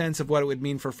kind of sense of what it would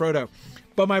mean for Frodo.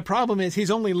 But my problem is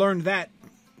he's only learned that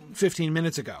 15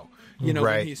 minutes ago, when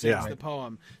he sings the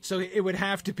poem. So it would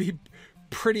have to be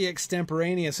pretty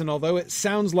extemporaneous. And although it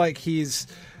sounds like he's,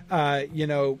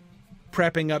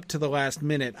 prepping up to the last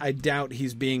minute, I doubt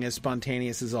he's being as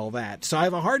spontaneous as all that. So I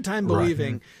have a hard time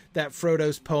believing that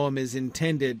Frodo's poem is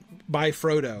intended by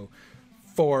Bilbo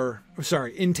for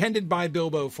Frodo.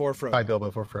 By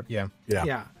Bilbo for Frodo,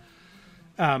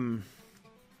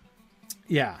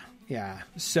 yeah.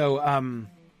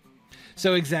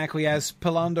 So exactly as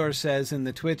Pilandor says in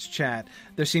the Twitch chat,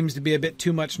 there seems to be a bit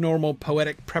too much normal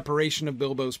poetic preparation of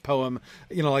Bilbo's poem,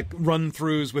 like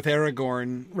run-throughs with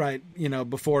Aragorn, right,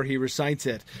 before he recites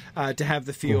it, to have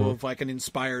the feel of like an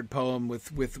inspired poem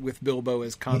with Bilbo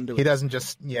as conduit. He doesn't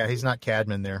just, he's not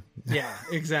Cadman there. Yeah,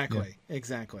 exactly,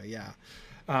 yeah.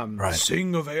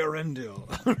 Sing of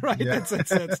Eärendil, right? Yeah.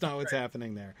 That's not what's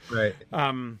happening there. Right.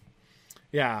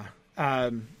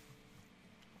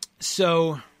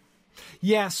 So...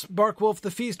 Yes, Barkwolf,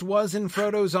 the feast was in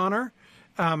Frodo's honor.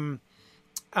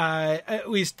 At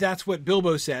least that's what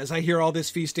Bilbo says. I hear all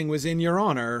this feasting was in your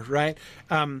honor, right?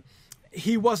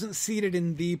 He wasn't seated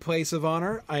in the place of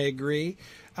honor. I agree.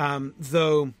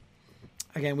 Though,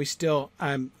 again,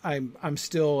 I'm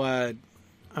still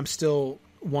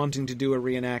wanting to do a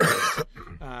reenactment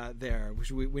there.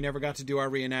 We never got to do our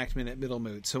reenactment at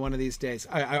Middlemoot. So one of these days,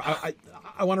 I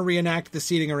want to reenact the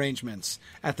seating arrangements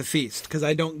at the feast because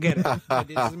I don't get it.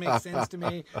 It doesn't make sense to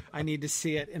me. I need to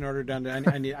see it in order to.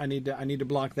 I need to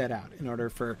block that out in order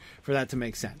for that to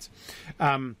make sense.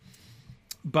 Now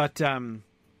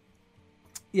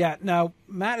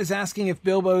Matt is asking if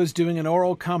Bilbo is doing an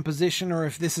oral composition or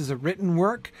if this is a written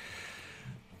work.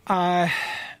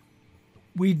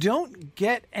 We don't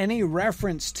get any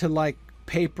reference to like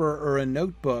paper or a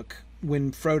notebook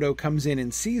when Frodo comes in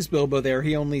and sees Bilbo there.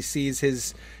 He only sees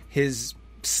his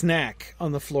snack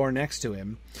on the floor next to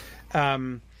him.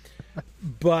 I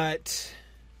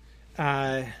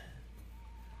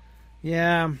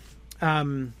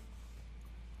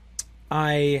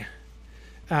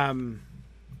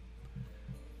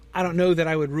don't know that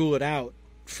I would rule it out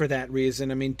for that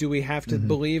reason. I mean, do we have to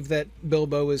believe that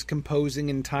Bilbo is composing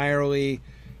entirely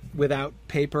without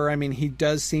paper? I mean, he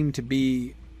does seem to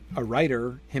be a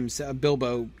writer himself,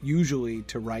 Bilbo, usually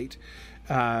to write.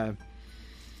 So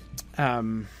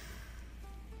I'm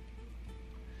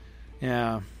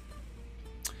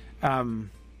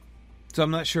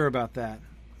not sure about that,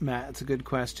 Matt. It's a good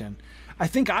question. I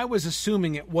think I was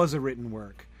assuming it was a written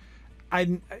work.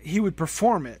 He would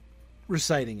perform it,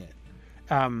 reciting it.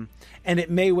 And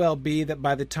it may well be that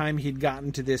by the time he'd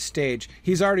gotten to this stage,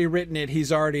 he's already written it,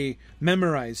 he's already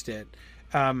memorized it.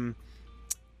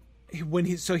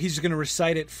 He's going to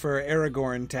recite it for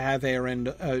Aragorn to have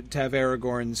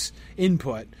Aragorn's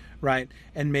input, right,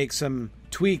 and make some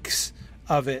tweaks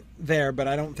of it there. But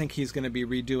I don't think he's going to be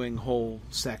redoing whole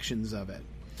sections of it.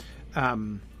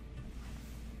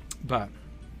 But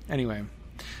anyway,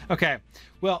 okay.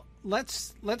 Well,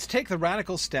 let's take the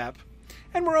radical step.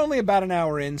 And we're only about an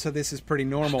hour in, so this is pretty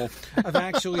normal, of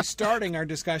actually starting our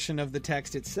discussion of the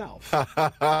text itself.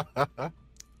 Okay.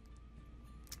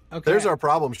 There's our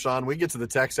problem, Sean. We get to the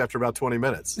text after about 20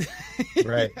 minutes.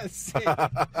 Right. Yes,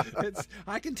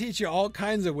 I can teach you all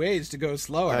kinds of ways to go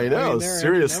slower. I know,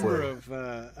 seriously.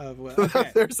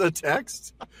 Okay. There's a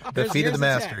text? The feet of the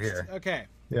master here. Okay.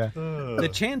 Yeah. The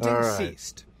chanting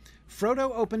ceased.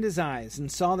 Frodo opened his eyes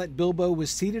and saw that Bilbo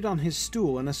was seated on his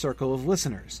stool in a circle of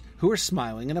listeners, who were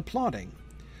smiling and applauding.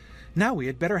 "Now we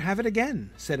had better have it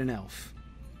again," said an elf.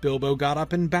 Bilbo got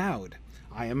up and bowed.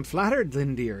 "I am flattered,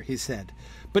 Lindir," he said,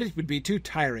 "but it would be too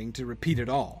tiring to repeat it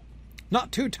all."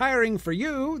 "Not too tiring for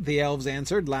you," the elves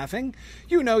answered, laughing.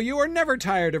 "You know you are never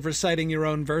tired of reciting your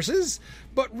own verses.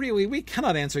 But really, we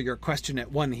cannot answer your question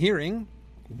at one hearing."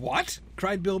 "What?"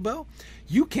 cried Bilbo.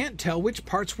 "You can't tell which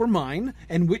parts were mine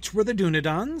and which were the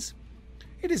Dunedain's?"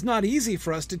 "It is not easy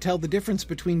for us to tell the difference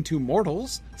between two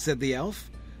mortals," said the elf.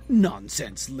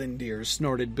 "Nonsense, Lindir,"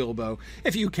 snorted Bilbo.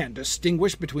 "If you can't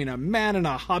distinguish between a man and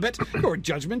a hobbit, your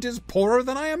judgment is poorer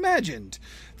than I imagined.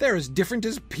 They're as different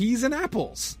as peas and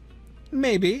apples."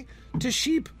 "Maybe. To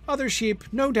sheep, other sheep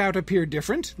no doubt appear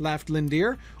different," laughed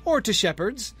Lindir, "or to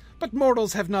shepherds. But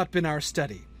mortals have not been our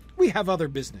study. We have other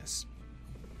business."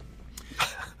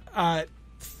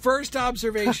 First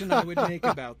observation I would make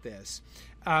about this.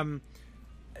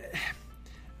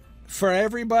 For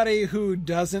everybody who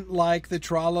doesn't like the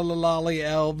Tra-la-la-lolly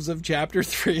elves of Chapter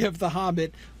 3 of The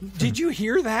Hobbit, did you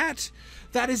hear that?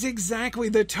 That is exactly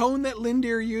the tone that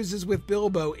Lindir uses with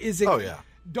Bilbo. Oh, yeah.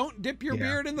 Don't dip your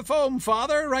beard in the foam,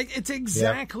 father. Right? It's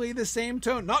exactly the same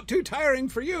tone. Not too tiring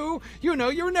for you. You know,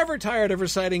 you're never tired of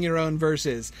reciting your own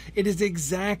verses. It is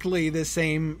exactly the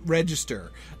same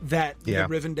register that the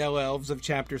Rivendell elves of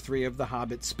Chapter 3 of The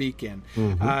Hobbit speak in.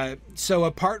 So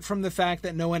apart from the fact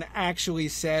that no one actually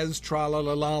says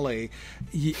tra-la-la-lolly,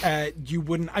 you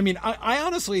wouldn't... I mean, I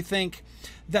honestly think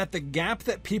that the gap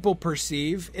that people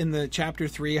perceive in the Chapter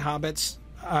 3 Hobbit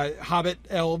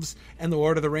elves and the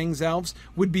Lord of the Rings elves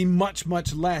would be much,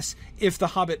 much less if the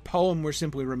Hobbit poem were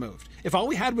simply removed. If all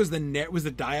we had was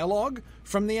the dialogue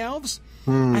from the elves,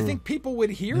 I think people would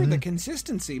hear the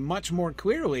consistency much more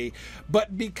clearly.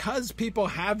 But because people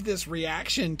have this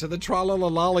reaction to the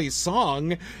Tra-la-la-lolly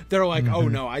song, they're like, oh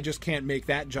no, I just can't make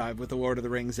that jive with the Lord of the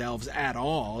Rings elves at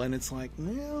all. And it's like,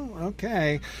 well,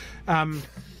 okay.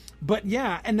 But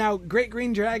yeah, and now Great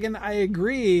Green Dragon, I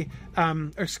agree.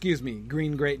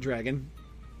 Green Great Dragon.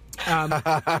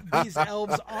 These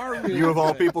elves are really You of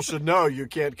all good. people should know you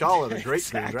can't call it a Great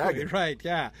Exactly, Green Dragon. Right,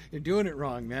 yeah. You're doing it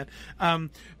wrong, man.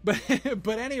 But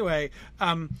anyway,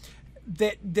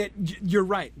 that you're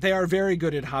right. They are very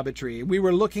good at hobbitry. We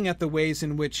were looking at the ways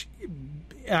in which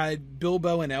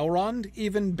Bilbo and Elrond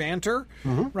even banter,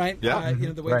 right? Yeah.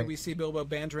 The way that we see Bilbo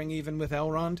bantering even with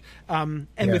Elrond. And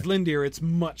with Lindir, it's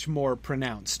much more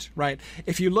pronounced, right?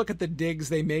 If you look at the digs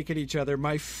they make at each other,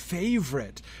 my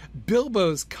favorite,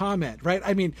 Bilbo's comment, right?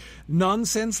 I mean,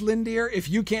 nonsense, Lindir, if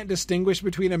you can't distinguish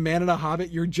between a man and a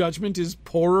hobbit, your judgment is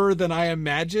poorer than I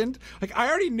imagined. Like, I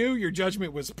already knew your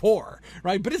judgment was poor,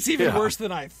 right? But it's even worse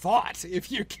than I thought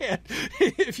if you can't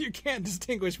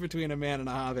distinguish between a man and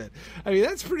a hobbit. I mean,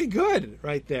 that's pretty good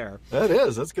right there. That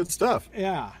is. That's good stuff.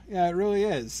 Yeah, it really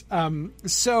is.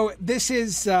 So this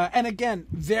is, and again,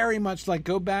 very much like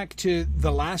go back to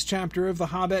the last chapter of The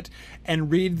Hobbit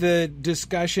and read the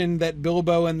discussion that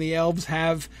Bilbo and the elves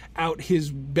have out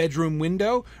his bedroom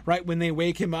window, right, when they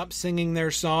wake him up singing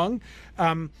their song.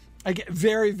 I get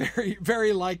very, very,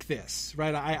 very like this,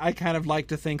 right? I kind of like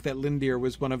to think that Lindir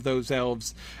was one of those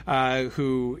elves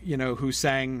who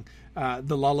sang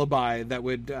the lullaby that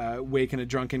would waken a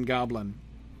drunken goblin.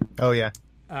 Oh, yeah.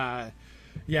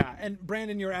 Yeah, and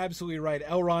Brandon, you're absolutely right.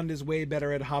 Elrond is way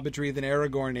better at hobbitry than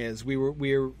Aragorn is.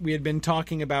 We had been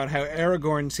talking about how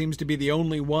Aragorn seems to be the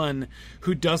only one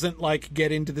who doesn't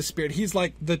get into the spirit. He's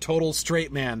like the total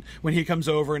straight man when he comes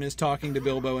over and is talking to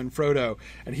Bilbo and Frodo,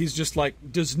 and he's just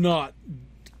does not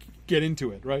get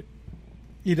into it, right?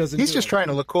 He doesn't. He's just trying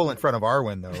to look cool in front of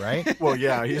Arwen, though, right? Well,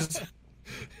 yeah, he's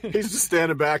just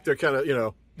standing back there, kind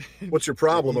of, what's your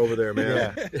problem over there,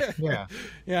 man?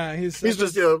 Yeah. He's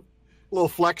just a little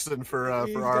flexing for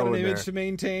he's Arwen got an image there. to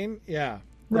maintain. Yeah.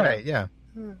 Right. Yeah.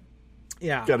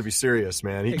 Yeah. Got to be serious,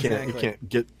 man. He can't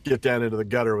get down into the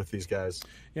gutter with these guys.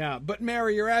 Yeah, but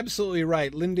Mary, you're absolutely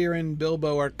right. Lindir and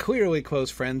Bilbo are clearly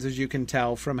close friends, as you can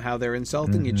tell from how they're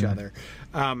insulting each other.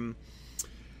 Now,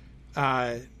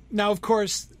 of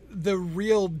course, the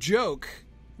real joke,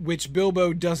 which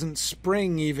Bilbo doesn't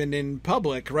spring even in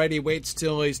public, right? He waits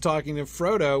till he's talking to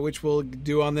Frodo, which we'll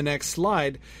do on the next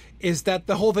slide, is that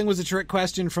the whole thing was a trick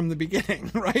question from the beginning,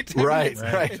 right? Right.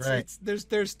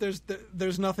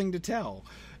 There's nothing to tell.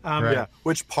 Yeah.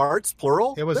 Which parts,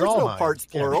 plural? It was There's all no mine. parts,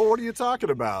 plural. What are you talking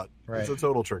about? Right. It's a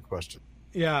total trick question.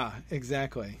 Yeah,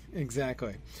 exactly.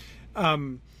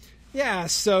 Yeah,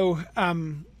 so...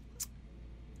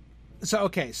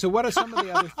 So what are some of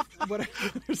the other...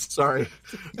 Sorry.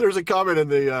 There's a comment in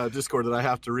the Discord that I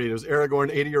have to read. It was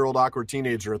Aragorn, 80-year-old awkward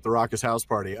teenager at the Raucous house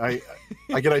party. I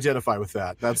can identify with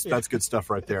that. That's good stuff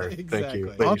right there. Exactly. Thank you.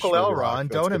 Lady Uncle Schroeder Elrond, Rock.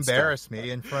 That's don't good embarrass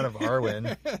me in front of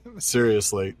Arwen. stuff.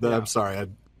 Seriously. I'm sorry.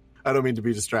 I don't mean to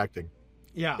be distracting.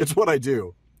 Yeah. It's what I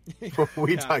do.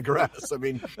 We digress. I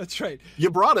mean, That's right.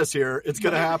 you brought us here. It's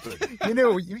going to happen. You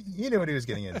knew what he was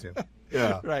getting into.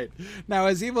 Yeah. Right. Now,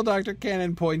 as Evil Dr.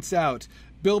 Cannon points out,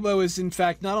 Bilbo is in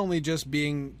fact not only just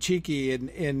being cheeky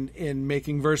in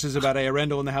making verses about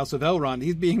Eärendil in the House of Elrond,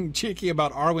 he's being cheeky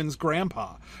about Arwen's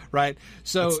grandpa, right?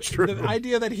 So the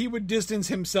idea that he would distance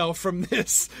himself from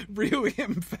this really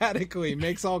emphatically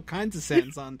makes all kinds of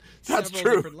sense on several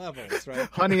different levels, right?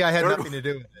 Honey, I had nothing to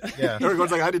do with it. Yeah.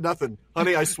 Aragorn's like, I did nothing.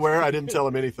 Honey, I swear I didn't tell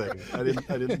him anything. I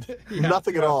didn't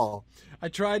nothing at all. I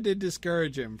tried to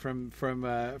discourage him from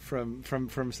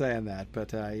saying that,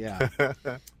 but yeah.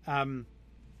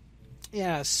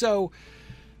 Yeah, so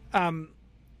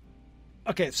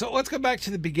okay, so let's go back to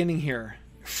the beginning here.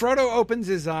 Frodo opens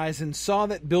his eyes and saw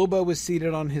that Bilbo was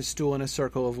seated on his stool in a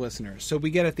circle of listeners. So we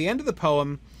get at the end of the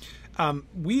poem,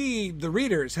 We, the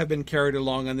readers, have been carried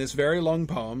along on this very long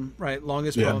poem, right?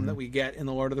 Longest poem that we get in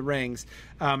The Lord of the Rings.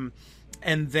 And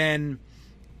then,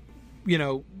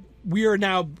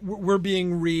 we're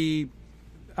being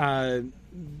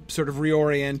sort of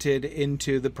reoriented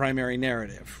into the primary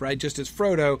narrative, right? Just as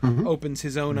Frodo opens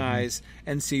his own eyes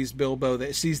and sees Bilbo,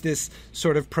 that sees this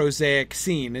sort of prosaic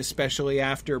scene, especially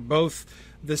after both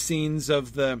the scenes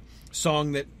of the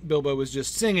song that Bilbo was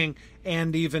just singing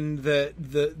and even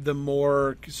the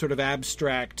more sort of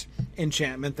abstract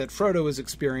enchantment that Frodo was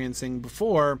experiencing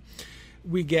before.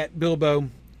 We get Bilbo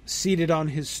seated on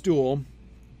his stool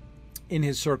in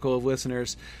his circle of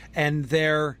listeners, and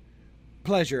their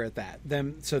pleasure at that.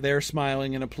 So they're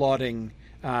smiling and applauding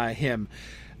him.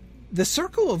 The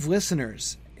circle of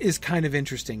listeners is kind of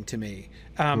interesting to me.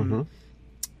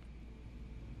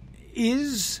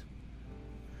 Is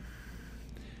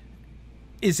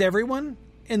everyone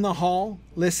in the hall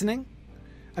listening?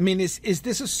 I mean, is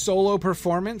this a solo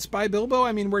performance by Bilbo?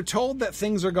 I mean, we're told that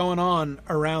things are going on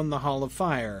around the Hall of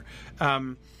Fire.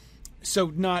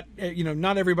 So not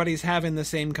everybody's having the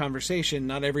same conversation.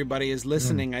 Not everybody is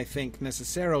listening, I think,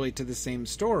 necessarily to the same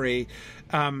story.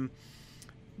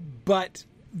 But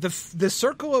the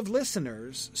circle of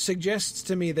listeners suggests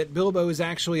to me that Bilbo is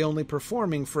actually only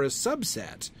performing for a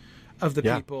subset of the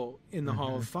people in the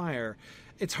Hall of Fire.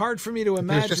 It's hard for me to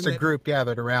imagine. There's just a group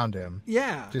gathered around him.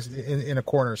 Yeah. Just in a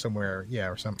corner somewhere. Yeah,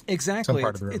 or some. Exactly. Some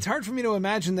part of the room. It's hard for me to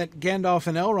imagine that Gandalf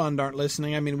and Elrond aren't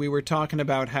listening. I mean, we were talking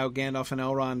about how Gandalf and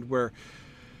Elrond were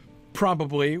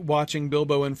probably watching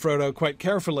Bilbo and Frodo quite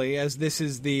carefully, as this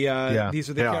is these are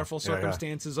the careful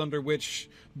circumstances under which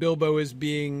Bilbo is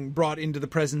being brought into the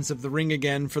presence of the ring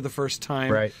again for the first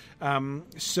time. Right.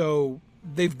 So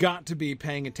they've got to be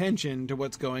paying attention to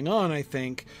what's going on, I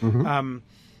think.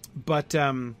 But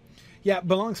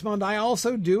Balancmond, I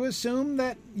also do assume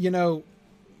that,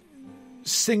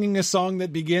 singing a song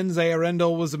that begins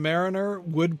Eärendil was a mariner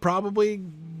would probably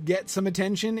get some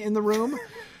attention in the room.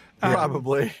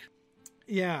 Probably.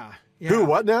 Yeah. Who,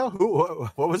 what now?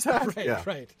 What was that?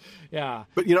 Right. Yeah.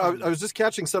 But, I was just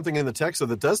catching something in the text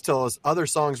that does tell us other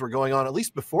songs were going on, at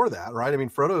least before that, right? I mean,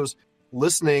 Frodo's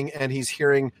listening and he's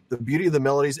hearing the beauty of the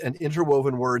melodies and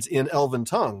interwoven words in elven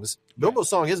tongues. Bilbo's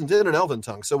song isn't in an elven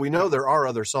tongue, so we know there are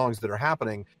other songs that are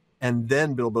happening, and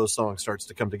then Bilbo's song starts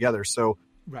to come together. So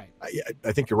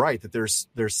I think you're right that there's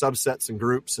subsets and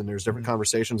groups and there's different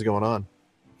conversations going on.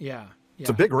 Yeah. It's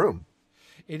a big room.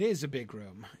 It is a big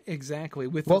room. Exactly.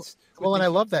 And I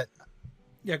love that.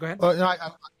 Yeah, go ahead. Well, no,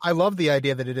 I love the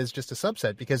idea that it is just a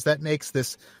subset, because that makes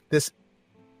this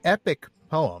epic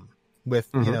poem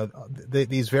with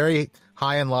these very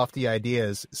high and lofty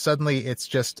ideas. Suddenly it's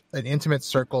just an intimate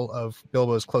circle of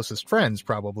Bilbo's closest friends,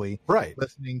 probably, right,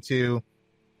 listening to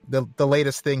the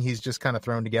latest thing he's just kind of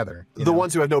thrown together. The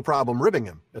ones who have no problem ribbing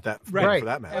him at that for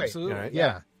that matter. Absolutely. Right?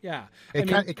 Yeah.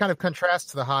 It kind of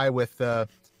contrasts the high with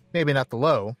maybe not the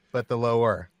low, but the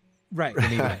lower. Right.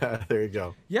 There you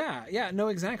go. Yeah. No,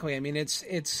 exactly. I mean,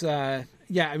 it's I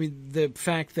mean, the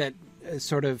fact that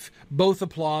sort of both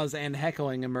applause and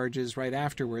heckling emerges right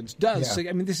afterwards does.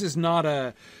 I mean, this is not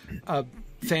a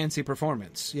fancy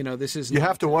performance. This is. You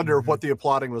have to wonder what the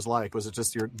applauding was like. Was it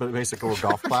just your basic little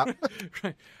golf clap?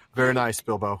 Right. Very nice,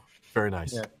 Bilbo. Very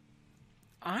nice. Yeah.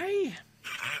 I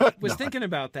was thinking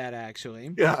about that,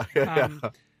 actually. Yeah.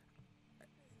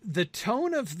 The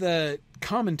tone of the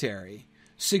commentary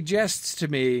suggests to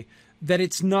me that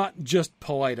it's not just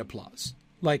polite applause.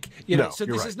 Like, so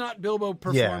this is not Bilbo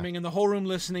performing and the whole room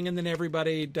listening, and then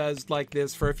everybody does like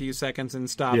this for a few seconds and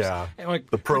stops. Yeah. And like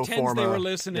the pro pretends forma, they were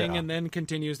listening and then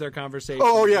continues their conversation.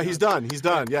 Oh, yeah, he's done. He's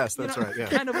done. Yes, that's right. Yeah.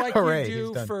 Kind of like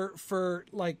you do for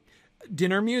like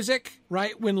dinner music,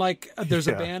 right? When there's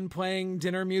a band playing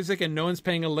dinner music and no one's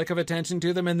paying a lick of attention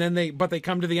to them, and then they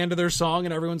come to the end of their song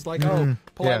and everyone's like, oh,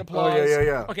 polite applause. Oh,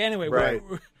 yeah. Okay, anyway, right.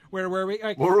 Where were we?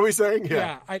 What were we saying?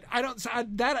 Yeah. I don't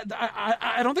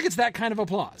think it's that kind of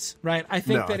applause, right? I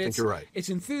think think you're right. It's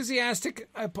enthusiastic.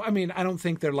 I mean, I don't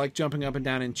think they're like jumping up and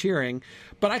down and cheering,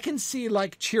 but I can see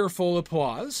like cheerful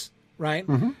applause, right?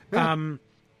 Mm-hmm.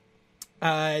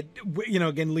 Yeah.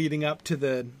 Again, leading up to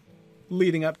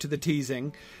the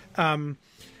teasing.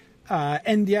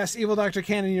 And yes, Evil Dr.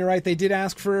 Cannon, you're right. They did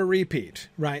ask for a repeat,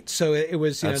 right? So it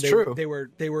was, That's true.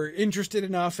 They were interested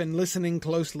enough and listening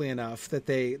closely enough that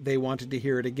they wanted to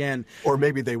hear it again. Or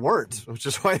maybe they weren't, which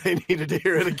is why they needed to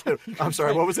hear it again. I'm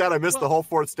sorry. What was that? I missed the whole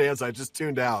fourth stanza. I just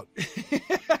tuned out.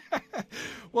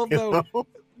 Well,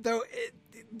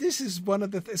 this is one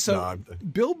of the things. So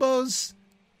Bilbo's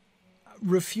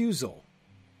refusal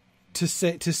to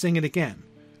sing it again.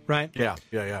 right? Yeah.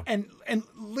 And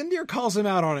Lindir calls him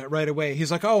out on it right away.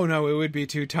 He's like, "Oh no, it would be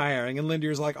too tiring." And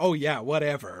Lindir's like, "Oh yeah,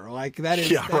 whatever." Like that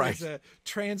is a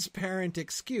transparent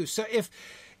excuse. So if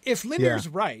Lindir's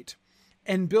right,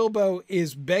 and Bilbo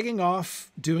is begging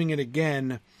off doing it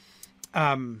again,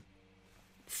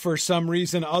 for some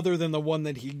reason other than the one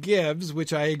that he gives,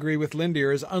 which I agree with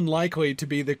Lindir is unlikely to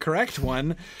be the correct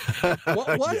one.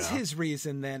 What was his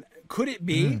reason then? Could it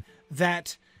be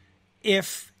that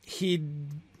if he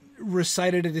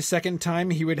recited it a second time,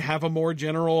 he would have a more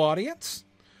general audience?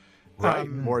 Right,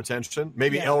 more attention.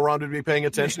 Maybe Elrond would be paying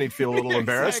attention. He'd feel a little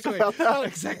embarrassed about that.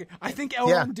 Exactly. I think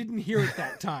Elrond didn't hear it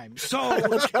that time. So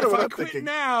if I quit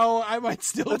now, I might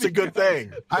still. That's a good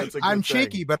thing. I'm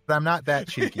cheeky, but I'm not that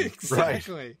cheeky.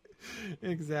 Exactly. Right.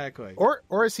 Exactly.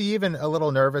 Or is he even a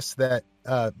little nervous that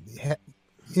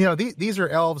these are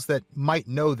elves that might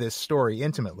know this story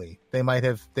intimately. They might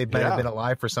have been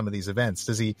alive for some of these events.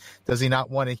 Does he not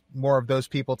want more of those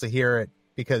people to hear it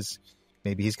because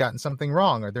maybe he's gotten something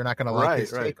wrong, or they're not going to like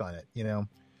his take on it,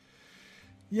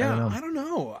 Yeah, I don't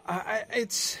know.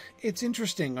 It's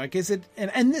interesting. Like, is it?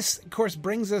 And this, of course,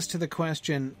 brings us to the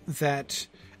question that,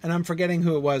 and I'm forgetting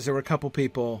who it was. There were a couple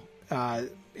people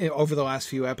over the last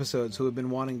few episodes who have been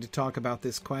wanting to talk about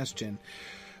this question.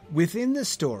 Within the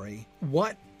story,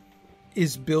 what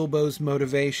is Bilbo's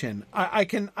motivation? I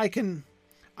can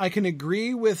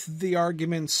agree with the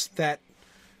arguments that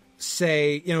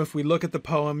say, if we look at the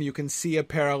poem, you can see a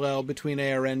parallel between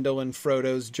Eärendil and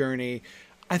Frodo's journey.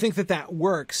 I think that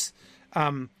works.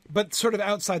 But sort of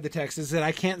outside the text is that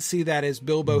I can't see that as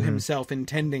Bilbo himself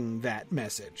intending that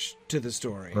message to the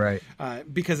story. Right.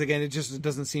 Because again, it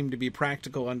doesn't seem to be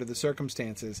practical under the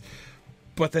circumstances.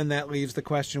 But then that leaves the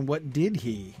question, what did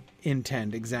he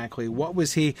intend exactly? What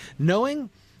was he, knowing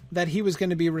that he was going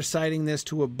to be reciting this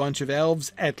to a bunch of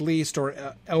elves at least,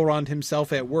 or Elrond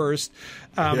himself at worst?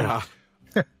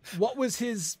 What was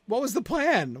the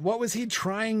plan? What was he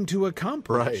trying to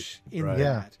accomplish in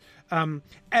that?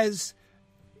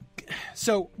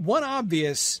 So one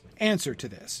obvious answer to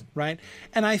this, right?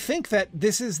 And I think that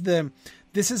this is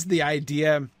the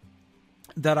idea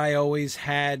that I always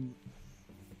had,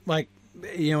 like,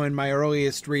 in my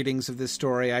earliest readings of this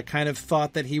story. I kind of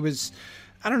thought that he was,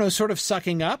 I don't know, sort of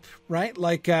sucking up, right?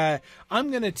 Like,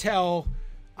 I'm going to tell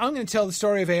the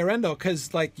story of Eärendil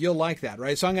because, like, you'll like that,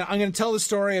 right? So I'm going to tell the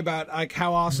story about, like,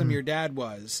 how awesome your dad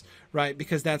was, right?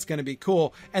 Because that's going to be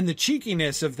cool. And the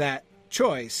cheekiness of that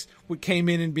choice came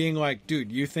in and being like,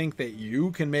 dude, you think that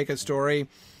you can make a story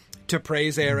to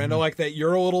praise Eärendil, like that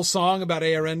your little song about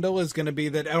Eärendil is going to be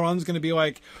that Elrond's going to be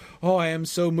like, oh, I am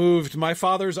so moved. My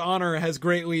father's honor has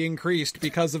greatly increased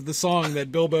because of the song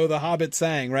that Bilbo the Hobbit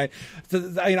sang, right?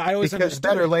 I always understood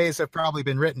better lays have probably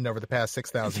been written over the past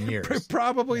 6,000 years.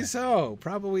 Probably so.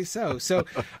 So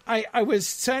I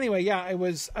was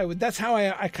that's how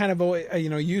I kind of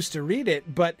used to read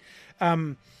it, but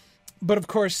of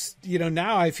course,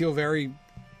 now I feel very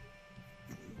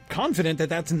confident that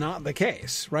that's not the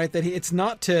case, right? That it's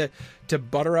not to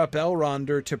butter up Elrond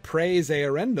or to praise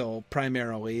Eärendil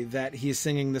primarily that he's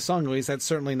singing the song. At least that's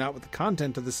certainly not what the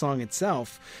content of the song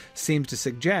itself seems to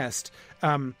suggest.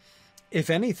 If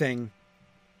anything,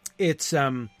 it's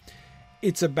about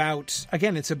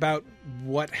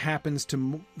what happens to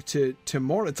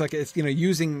Mordor. It's like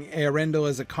using Eärendil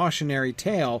as a cautionary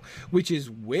tale, which is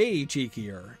way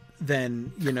cheekier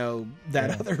than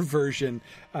that other version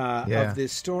of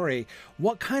this story.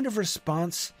 What kind of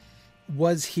response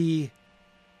was he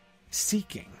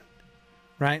seeking,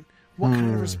 right? What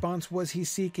kind of response was he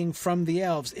seeking from the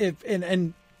elves?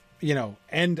 And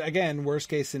again, worst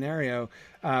case scenario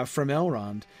from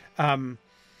Elrond.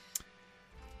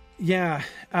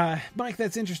 Mike,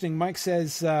 that's interesting. Mike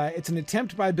says it's an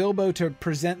attempt by Bilbo to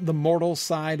present the mortal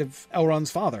side of Elrond's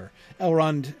father.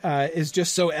 Elrond is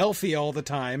just so elfy all the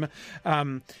time.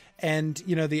 And,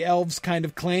 the elves kind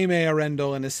of claim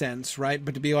Eärendil in a sense, right?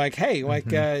 But to be like, hey, like,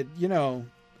 Eärendil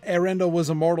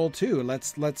was immortal too.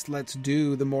 Let's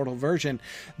do the mortal version.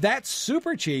 That's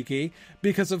super cheeky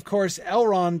because, of course,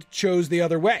 Elrond chose the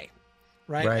other way.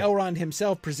 Right? Elrond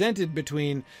himself presented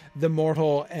between the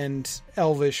mortal and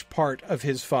elvish part of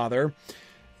his father,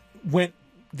 went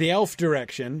the elf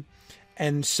direction.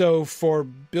 And so for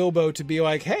Bilbo to be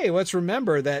like, hey, let's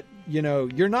remember that,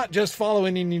 you're not just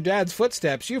following in your dad's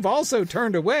footsteps. You've also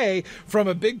turned away from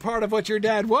a big part of what your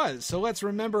dad was. So let's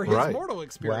remember his mortal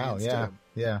experience. Wow.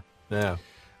 Yeah.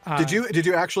 Did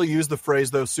you actually use the phrase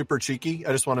though, super cheeky?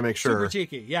 I just want to make sure. Super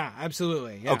cheeky, yeah,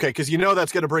 absolutely. Yeah. Okay, because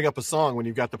that's going to bring up a song when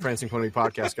you've got the Prancing Pony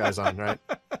podcast guys on, right?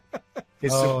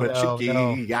 It's super cheeky.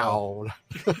 No.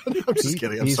 I'm just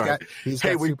kidding. I'm sorry. He's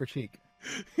got super cheek.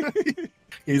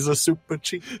 He's a super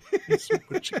cheeky.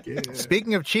 Super cheeky. Yeah.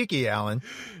 Speaking of cheeky, Alan.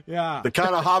 Yeah. The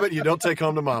kind of hobbit you don't take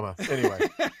home to mama. Anyway.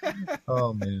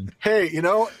 Oh, man. Hey,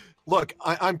 look,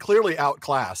 I'm clearly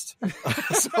outclassed.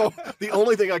 So the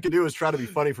only thing I can do is try to be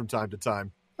funny from time to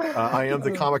time. I am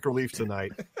the comic relief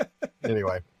tonight.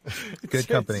 Anyway. Good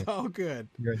company. It's all good.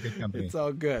 You're in good company. It's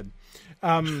all good.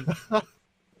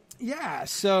 Yeah.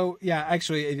 So, yeah,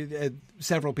 actually,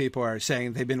 several people are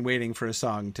saying they've been waiting for a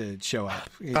song to show up.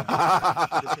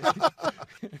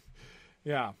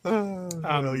 Yeah.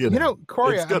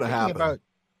 Corey, it's gonna happen.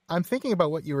 I'm thinking about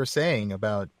what you were saying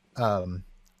about, oh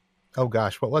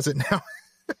gosh, what was it now?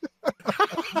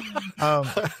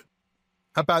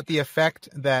 About the effect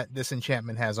that this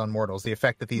enchantment has on mortals, the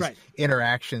effect that these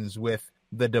interactions with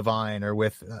the divine or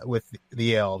with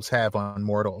the elves have on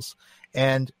mortals.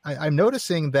 And I'm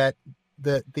noticing that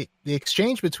the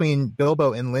exchange between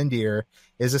Bilbo and Lindir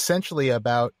is essentially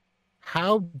about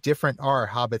how different are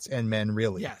hobbits and men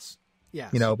really. Yes.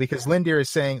 Because Lindir is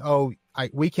saying,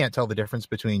 we can't tell the difference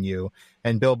between you.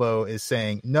 And Bilbo is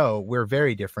saying, no, we're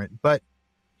very different. But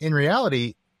in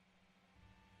reality,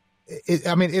 is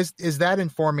that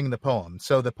informing the poem?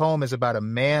 So the poem is about a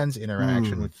man's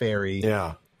interaction with fairy.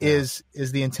 Yeah. Is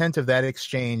the intent of that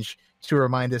exchange to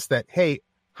remind us that, hey,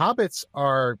 hobbits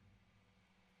are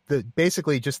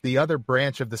basically just the other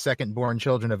branch of the second-born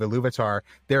children of Iluvatar.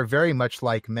 They're very much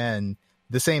like men.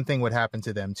 The same thing would happen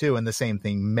to them too, and the same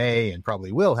thing may and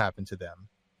probably will happen to them.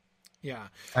 Yeah.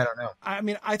 I don't know. I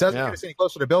mean, it doesn't get us any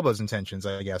closer to Bilbo's intentions,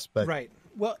 I guess. But right.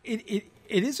 Well, it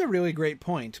is a really great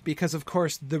point because, of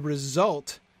course, the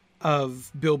result of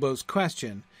Bilbo's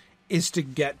question is to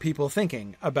get people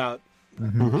thinking about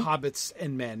hobbits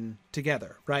and men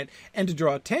together, right? And to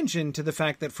draw attention to the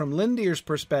fact that from Lindir's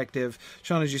perspective,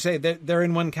 Sean, as you say, they're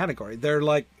in one category. They're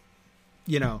like,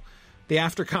 the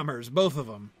aftercomers, both of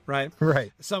them, right?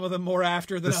 Right. Some of them more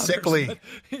after than others. Sickly.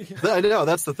 I know,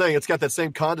 that's the thing. It's got that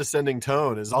same condescending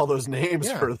tone as all those names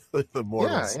for the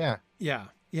mortals.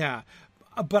 Yeah.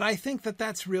 But I think that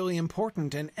that's really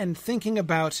important. And thinking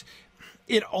about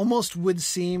it almost would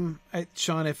seem,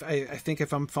 Sean, if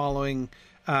I'm following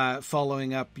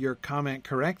up your comment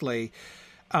correctly,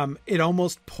 it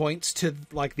almost points to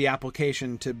like the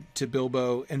application to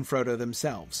Bilbo and Frodo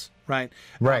themselves, right?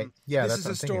 Right. Yeah. This is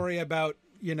a story about,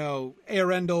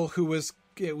 Earendel, who was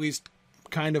at least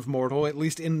kind of mortal, at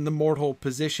least in the mortal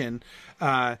position,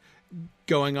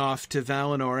 going off to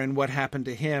Valinor and what happened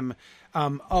to him.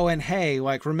 And hey,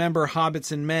 like, remember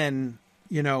hobbits and men,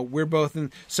 we're both in.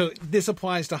 So this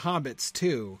applies to hobbits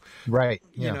too. Right.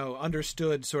 Yeah.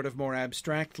 Understood sort of more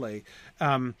abstractly.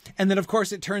 And then, of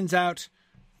course, it turns out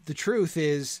the truth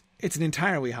is it's an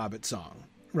entirely hobbit song.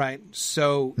 Right.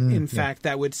 So, in fact,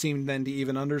 that would seem then to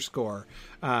even underscore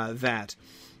that.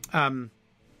 I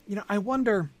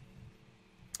wonder,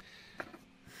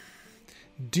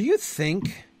 do you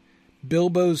think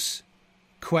Bilbo's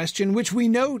question, which we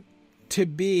know to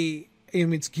be,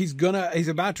 he's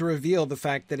about to reveal the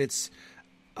fact that it's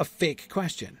a fake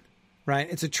question, right?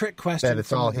 It's a trick question that it's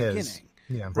from all the his.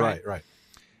 beginning. Yeah. Right.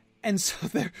 And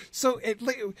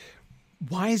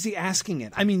why is he asking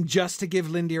it? I mean, just to give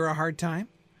Lindir a hard time,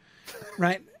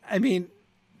 right? I mean,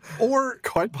 or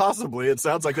quite possibly. It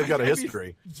sounds like they've got a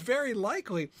history. It's very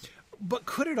likely, but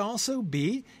could it also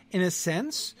be, in a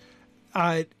sense,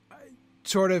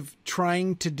 sort of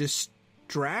trying to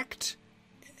distract?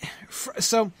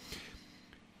 So,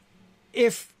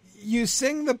 if you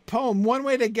sing the poem, one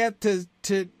way to get to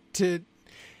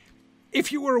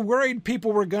if you were worried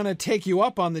people were going to take you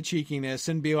up on the cheekiness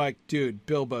and be like, dude,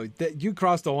 Bilbo, you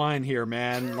crossed the line here,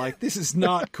 man. Like, this is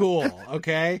not cool.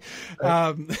 Okay.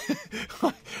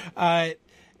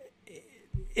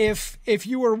 If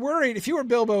you were worried, if you were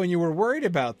Bilbo and you were worried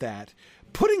about that,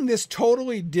 putting this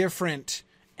totally different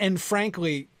and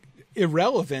frankly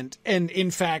irrelevant and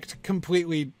in fact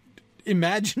completely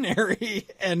imaginary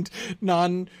and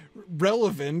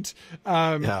non-relevant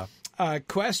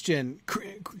question,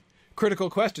 critical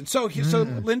question. So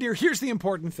Lindir, here's the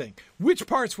important thing. Which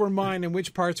parts were mine and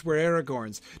which parts were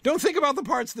Aragorn's? Don't think about the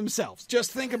parts themselves.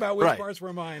 Just think about which parts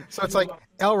were mine. So it's like,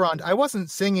 Elrond, I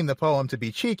wasn't singing the poem to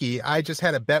be cheeky. I just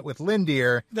had a bet with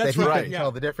Lindir that he couldn't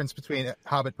tell the difference between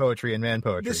Hobbit poetry and man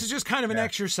poetry. This is just kind of an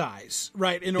exercise,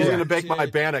 right? He's going to bake my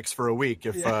Bannocks for a week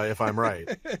if I'm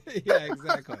right. Yeah,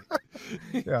 exactly.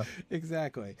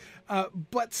 Exactly.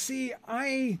 But see,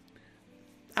 I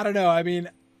don't know. I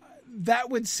mean, that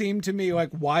would seem to me like,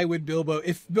 why would Bilbo,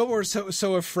 if Bilbo were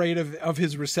so afraid of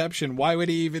his reception, why would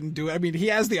he even do it? I mean, he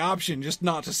has the option just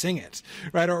not to sing it,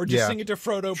 right? Or just sing it to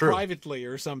Frodo privately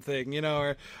or something,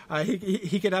 or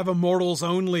he could have a mortals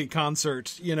only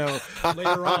concert,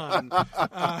 later on,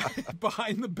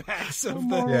 behind the backs of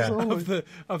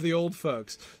the old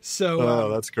folks. So,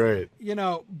 that's great.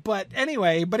 But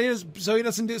anyway, it is, so he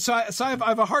doesn't do, so I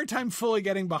have a hard time fully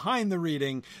getting behind the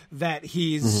reading that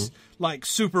he's like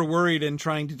super worried and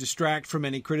trying to distract from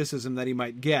any criticism that he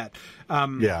might get.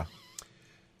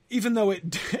 Even though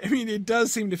it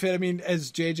does seem to fit. I mean,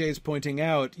 as JJ's pointing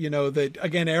out, that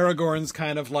again, Aragorn's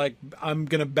kind of like, I'm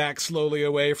going to back slowly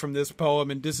away from this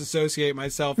poem and disassociate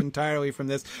myself entirely from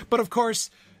this. But of course,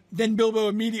 then Bilbo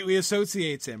immediately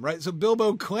associates him, right? So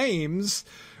Bilbo claims,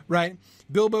 right?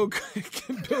 Bilbo claims.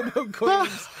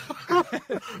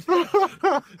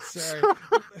 Sorry.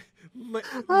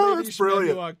 That's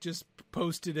brilliant. Schmedluak just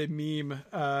posted a meme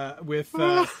with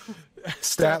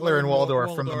Statler and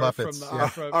Waldorf from the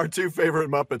Muppets. Our two favorite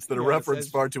Muppets that are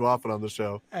referenced far too often on the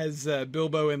show. As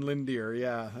Bilbo and Lindir.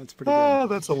 Yeah, that's pretty good. Oh,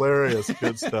 that's hilarious.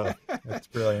 Good stuff. That's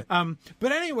brilliant.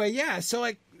 But anyway, so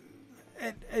like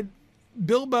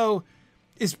Bilbo...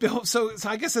 Is Bill so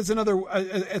I guess it's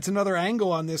another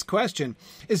angle on this question.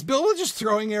 Is Bilbo just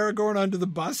throwing Aragorn under the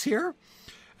bus here?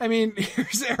 I mean,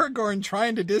 here's Aragorn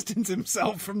trying to distance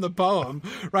himself from the poem,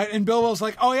 right? And Bilbo's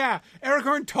like, "Oh yeah,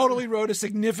 Aragorn totally wrote a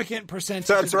significant percentage."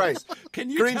 That's right.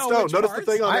 Can you Green tell Stone? which Notice parts?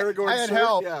 the thing on Aragorn's I had sword?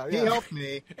 help. Yeah. He helped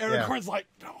me. Aragorn's like,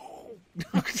 "No."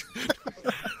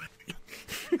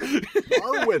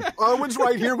 Arwen's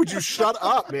right here. Would you shut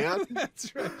up, man?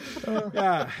 That's right.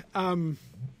 Yeah.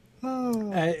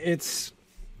 It's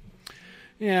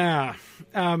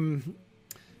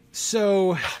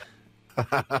so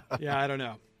I don't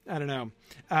know.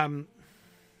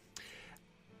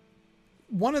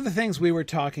 One of the things we were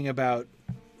talking about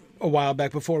a while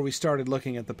back before we started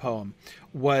looking at the poem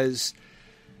was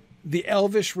the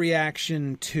Elvish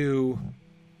reaction to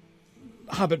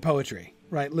Hobbit poetry,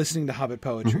 right? Listening to Hobbit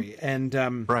poetry. And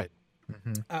right.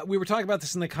 We were talking about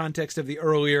this in the context of the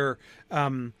earlier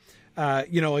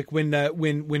like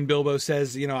when Bilbo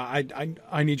says,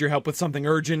 I need your help with something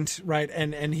urgent, right?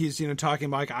 And he's, talking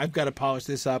about like, I've got to polish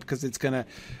this up because it's gonna,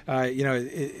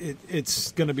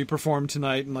 it's gonna be performed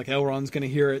tonight, and like Elrond's gonna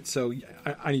hear it. So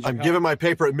I need. I'm giving my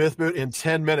paper at Mythmoot in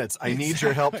 10 minutes. I need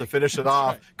your help to finish it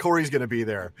off. Right. Corey's gonna be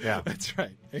there. Yeah, that's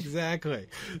right, exactly.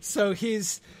 So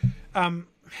he's.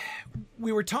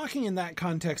 We were talking in that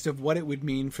context of what it would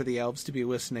mean for the elves to be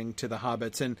listening to the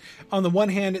hobbits. And on the one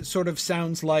hand, it sort of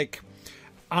sounds like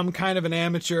I'm kind of an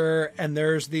amateur and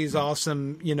there's these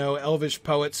awesome, elvish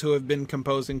poets who have been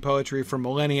composing poetry for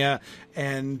millennia.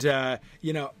 And,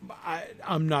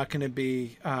 I'm not going to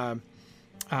be,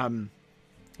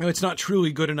 it's not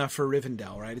truly good enough for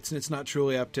Rivendell, right? It's not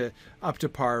truly up to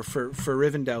par for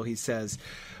Rivendell, he says.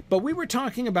 But we were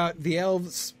talking about the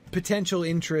elves' potential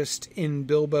interest in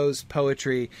Bilbo's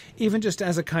poetry, even just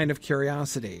as a kind of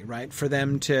curiosity, right? For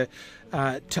them to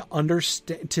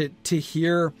understand, to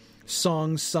hear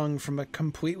songs sung from a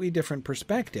completely different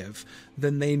perspective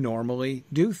than they normally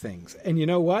do things. And you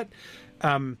know what?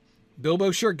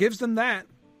 Bilbo sure gives them that.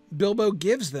 Bilbo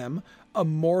gives them a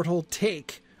mortal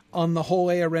take on the whole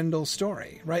Eärendil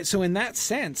story, right? So in that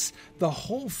sense, the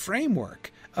whole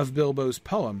framework of Bilbo's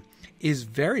poem is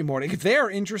very mortal. If they are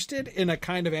interested in a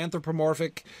kind of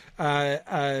anthropological, from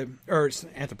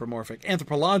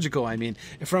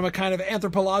a kind of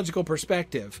anthropological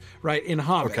perspective, right, in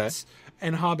hobbits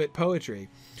and hobbit poetry,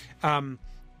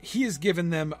 he has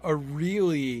given them a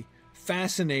really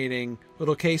fascinating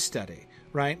little case study,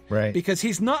 right? Right. Because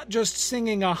he's not just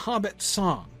singing a hobbit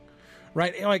song,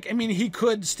 right? Like, I mean, he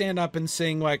could stand up and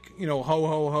sing like, ho,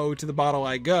 ho, ho, to the bottle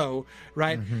I go,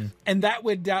 right? Mm-hmm. And that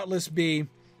would doubtless be,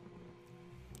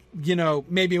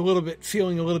 maybe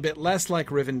feeling a little bit less like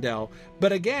Rivendell.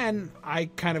 But again, I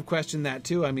kind of question that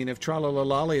too. I mean, if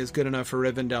Tra-la-la-lolly is good enough for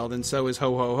Rivendell, then so is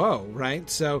Ho, ho, ho, right?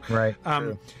 So, right.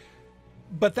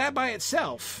 But that by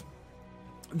itself,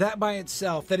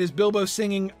 that is Bilbo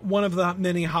singing one of the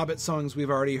many Hobbit songs we've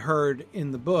already heard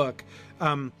in the book,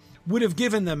 would have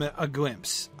given them a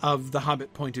glimpse of the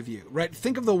Hobbit point of view, right?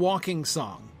 Think of the walking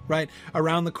song, right?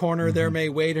 Around the corner there may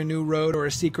wait a new road or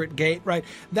a secret gate, right?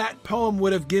 That poem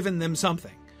would have given them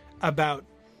something about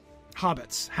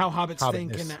hobbits, how hobbits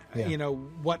think, and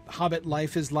what hobbit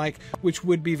life is like, which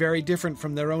would be very different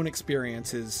from their own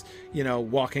experiences,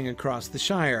 walking across the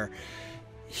Shire.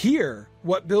 Here,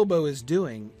 what Bilbo is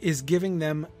doing is giving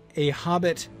them a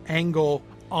hobbit angle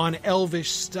on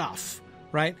elvish stuff,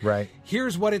 right? Right.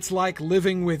 Here's what it's like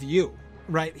living with you,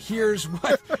 right? Here's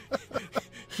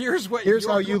here's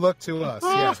how you look to us.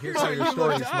 Yeah, here's how your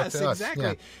stories look to us.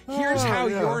 Exactly. Yeah. Here's how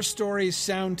your stories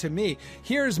sound to me.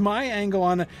 Here's my angle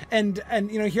on it. And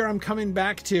here I'm coming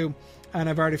back to, and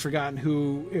I've already forgotten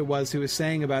who it was who was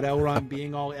saying about Elrond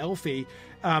being all elfy.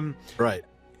 Right.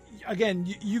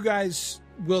 Again, you guys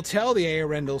will tell the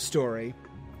Eärendil story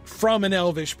from an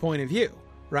elvish point of view,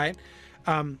 right?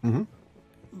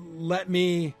 Let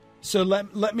me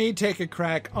take a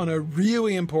crack on a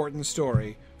really important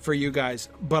story for you guys,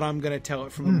 but I'm going to tell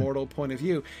it from a mortal point of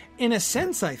view. In a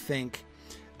sense, I think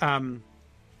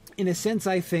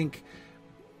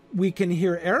we can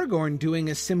hear Aragorn doing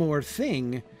a similar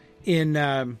thing in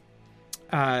the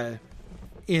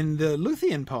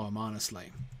Luthien poem,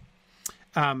 honestly.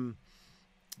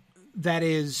 That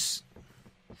is,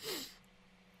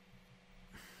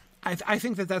 I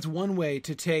think that's one way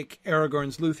to take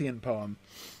Aragorn's Luthien poem,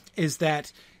 is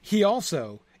that he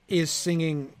also is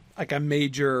singing like a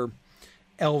major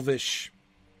elvish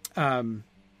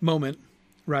moment,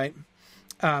 right?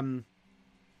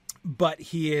 But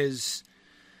he is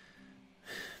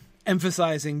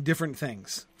emphasizing different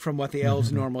things from what the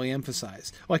elves normally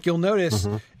emphasize. Like you'll notice,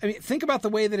 I mean, think about the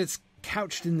way that it's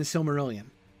couched in the Silmarillion,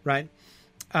 right?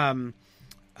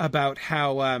 About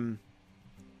how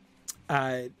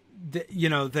that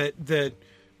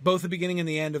both the beginning and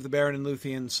the end of the Beren and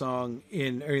Luthien song the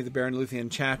Beren and Luthien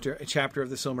chapter of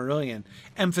the Silmarillion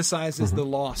emphasizes the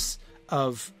loss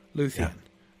of Luthien,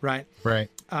 right? Right.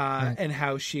 And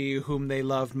how she whom they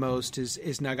loved most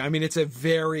is now gone. I mean, it's a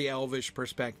very elvish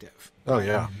perspective. Oh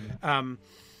yeah.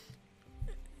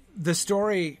 The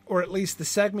story, or at least the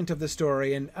segment of the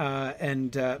story, and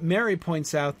Mary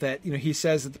points out that he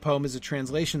says that the poem is a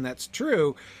translation. That's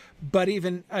true, but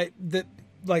even the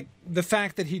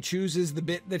fact that he chooses the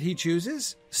bit that he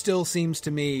chooses still seems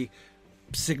to me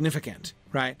significant,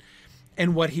 right?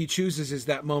 And what he chooses is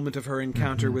that moment of her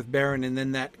encounter with Beren, and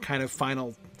then that kind of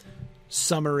final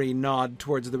summary nod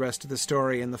towards the rest of the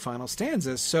story in the final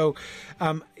stanzas. So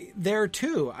there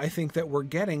too, I think that we're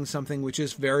getting something which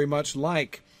is very much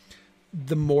like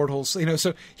the mortals.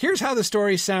 So here's how the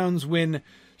story sounds when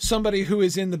somebody who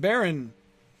is in the Beren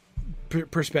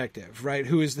perspective, right?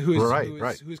 Who's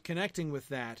connecting with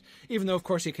that, even though of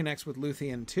course he connects with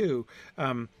Luthien too,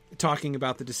 talking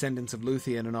about the descendants of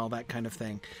Luthien and all that kind of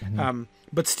thing.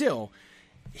 But still,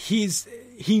 he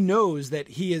knows that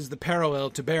he is the parallel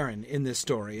to Beren in this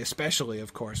story, especially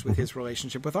of course with his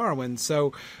relationship with Arwen.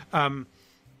 So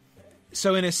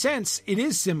in a sense, it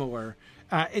is similar.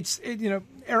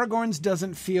 Aragorn's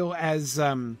doesn't feel as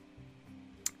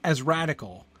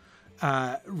radical.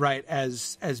 Right,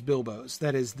 as Bilbo's.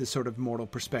 That is the sort of mortal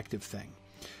perspective thing.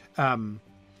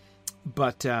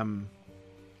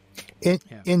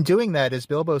 In doing that, is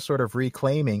Bilbo sort of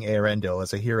reclaiming Eärendil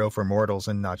as a hero for mortals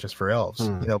and not just for elves?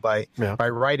 By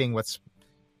writing what's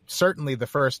certainly the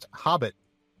first Hobbit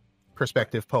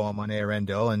perspective poem on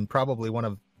Eärendil, and probably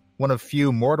one of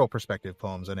few mortal perspective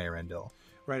poems on Eärendil.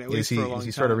 Right, at least for a long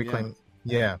time. Sort of reclaiming?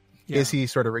 Yeah. Is he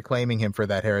sort of reclaiming him for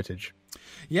that heritage?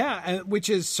 Yeah, which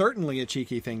is certainly a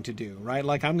cheeky thing to do, right?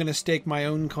 Like, I'm going to stake my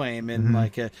own claim, and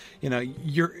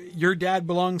your dad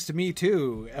belongs to me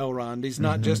too, Elrond. He's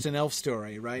not just an elf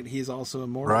story, right? He's also a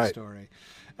mortal story.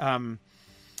 And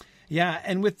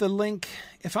with the link,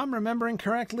 if I'm remembering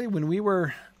correctly, when we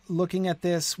were looking at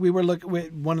this,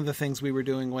 one of the things we were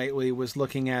doing lately was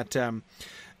looking at the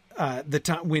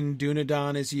time when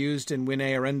Dunedain is used and when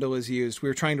Eärendil is used. We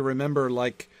were trying to remember,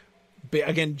 like,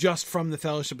 again, just from the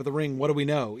Fellowship of the Ring, what do we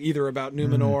know? Either about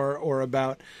Numenor or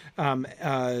about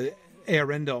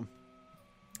Eärendil.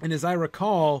 And as I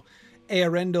recall,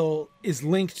 Eärendil is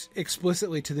linked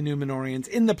explicitly to the Númenóreans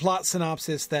in the plot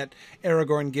synopsis that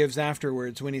Aragorn gives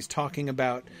afterwards when he's talking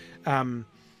about when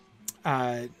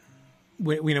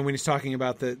he's talking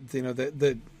about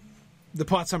the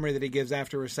plot summary that he gives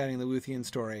after reciting the Luthien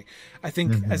story. I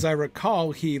think, as I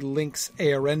recall, he links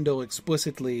Eärendil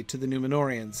explicitly to the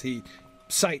Númenóreans. He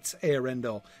cites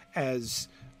Eärendil as,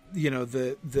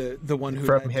 the one who...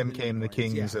 From him came the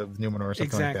kings of Númenor, or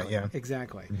something like that, yeah.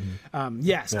 Exactly.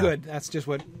 Good. That's just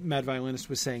what Mad Violinist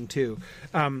was saying, too.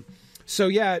 Aragorn,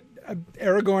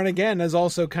 again, is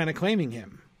also kind of claiming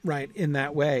him, right, in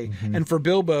that way. And for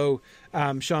Bilbo,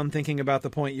 Sean, thinking about the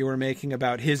point you were making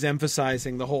about his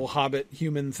emphasizing the whole Hobbit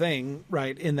human thing,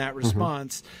 right, in that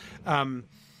response, to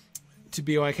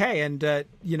be like, hey, and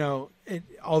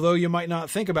although you might not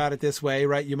think about it this way,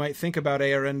 right, you might think about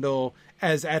Eärendil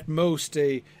as at most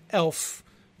a elf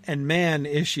and man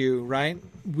issue, right?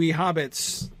 We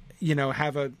hobbits,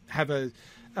 have a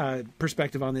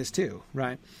perspective on this too,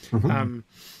 right?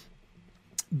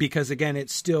 Because again,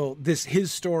 it's still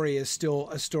his story is still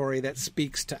a story that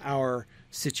speaks to our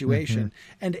situation.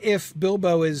 And if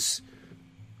Bilbo is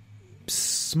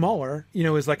smaller,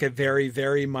 is like a very,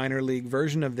 very minor league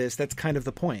version of this, that's kind of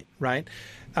the point, right?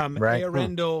 Right.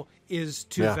 Eärendil is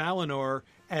to Valinor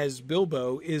as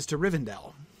Bilbo is to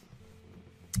Rivendell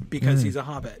because he's a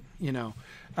hobbit,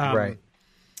 Right.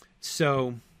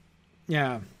 So,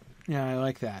 yeah, I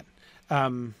like that.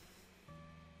 And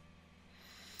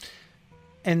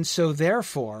so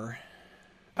therefore,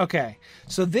 okay,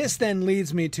 so this then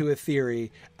leads me to a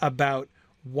theory about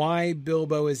why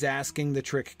Bilbo is asking the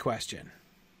trick question.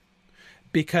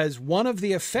 Because one of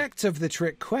the effects of the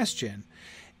trick question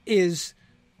is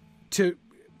to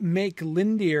make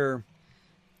Lindir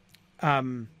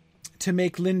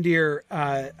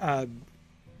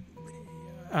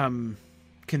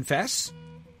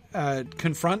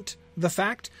confront the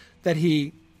fact that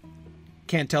he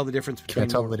can't tell the difference between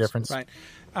mortals, right?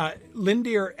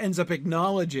 Lindir ends up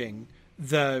acknowledging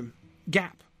the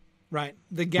gap, right?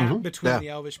 The gap between the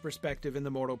elvish perspective and the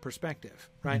mortal perspective,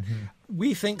 right?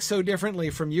 We think so differently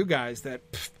from you guys that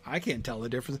I can't tell the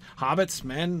difference. Hobbits,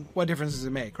 man, what difference does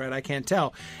it make, right? I can't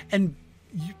tell. And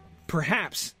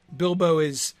perhaps Bilbo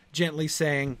is gently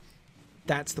saying,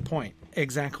 that's the point.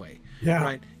 Exactly. Yeah.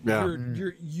 Right. Yeah.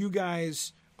 You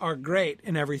guys are great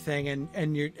and everything,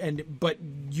 but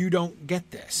you don't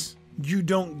get this. You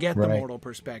don't get the mortal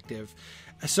perspective.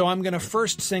 So I'm going to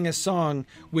first sing a song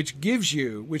which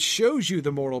shows you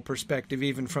the mortal perspective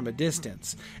even from a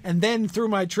distance. And then through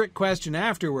my trick question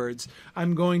afterwards,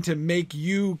 I'm going to make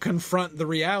you confront the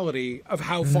reality of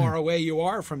how far away you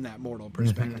are from that mortal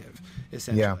perspective,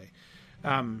 essentially.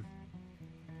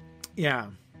 Yeah.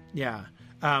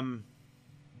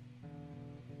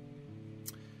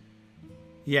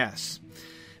 Yes.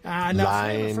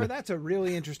 Now, that's a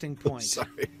really interesting point.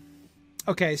 Sorry.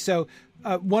 Okay, so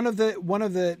Alan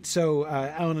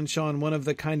and Sean, one of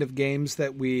the kind of games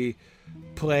that we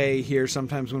play here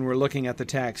sometimes when we're looking at the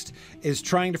text is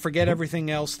trying to forget everything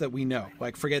else that we know.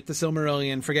 Like forget the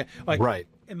Silmarillion,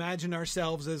 imagine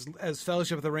ourselves as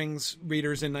Fellowship of the Rings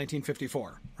readers in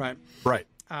 1954, right? Right.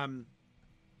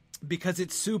 Because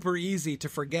it's super easy to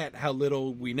forget how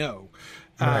little we know.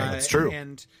 That's true.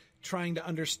 And trying to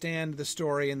understand the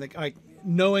story and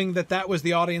knowing that was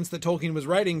the audience that Tolkien was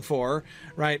writing for,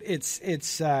 right? It's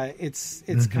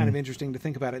kind of interesting to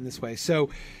think about it in this way.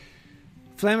 So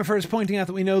Flammifer is pointing out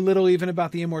that we know little even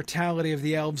about the immortality of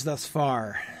the elves thus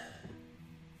far.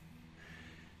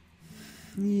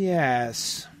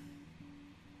 Yes.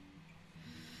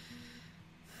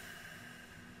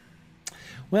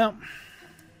 Well,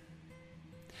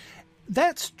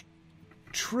 that's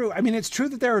true. I mean, it's true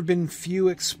that there have been few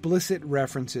explicit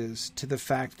references to the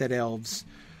fact that elves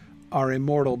are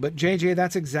immortal, but JJ,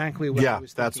 that's exactly what I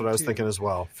was thinking. Yeah, that's what I was thinking as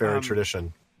well. Fairy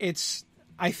tradition.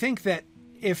 I think that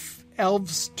if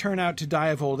elves turn out to die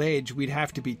of old age, we'd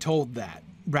have to be told that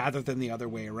rather than the other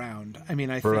way around. I mean,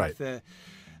 I think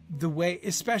the way,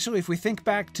 especially if we think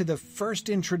back to the first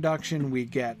introduction we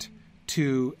get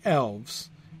to elves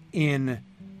in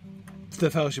the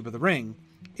Fellowship of the Ring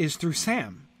is through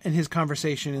Sam and his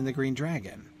conversation in the Green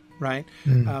Dragon, right?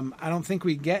 I don't think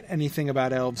we get anything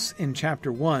about elves in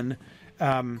chapter 1,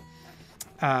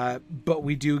 but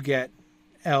we do get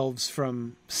elves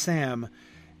from Sam.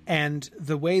 And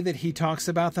the way that he talks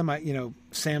about them,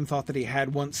 Sam thought that he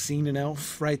had once seen an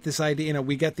elf, right? This idea,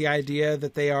 we get the idea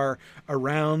that they are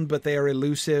around, but they are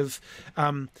elusive.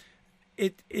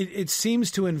 It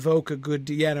seems to invoke a good,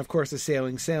 and of course the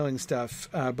sailing stuff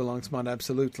belongs to Mond,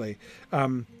 absolutely.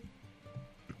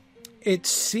 It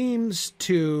seems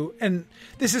to, and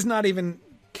this is not even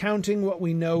counting what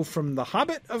we know from The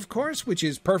Hobbit, of course, which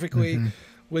is perfectly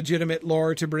legitimate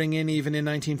lore to bring in even in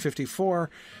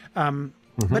 1954.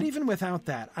 But even without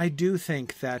that, I do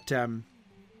think that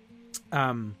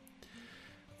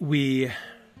we've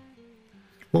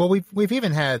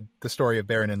even had the story of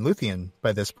Beren and Luthien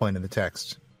by this point in the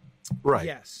text, right?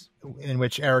 Yes, in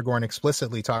which Aragorn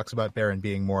explicitly talks about Beren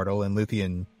being mortal and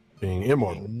Luthien being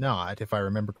immortal. Not, if I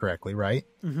remember correctly, right?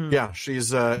 Yeah,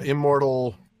 she's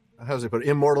immortal. How does he put it?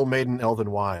 Immortal maiden, elven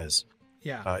wise.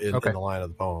 Yeah, in the line of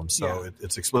the poem, so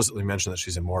it's explicitly mentioned that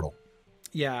she's immortal.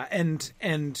 Yeah, and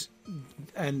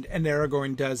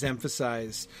Aragorn does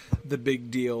emphasize the big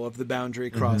deal of the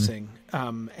boundary crossing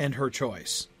and her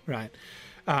choice, right?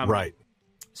 Right.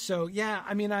 So yeah,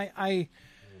 I mean, I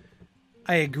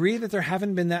agree that there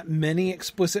haven't been that many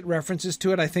explicit references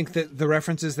to it. I think that the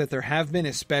references that there have been,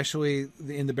 especially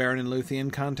in the Beren and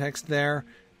Luthien context, there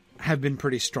have been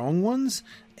pretty strong ones.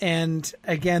 And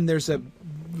again, there's a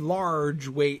large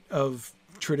weight of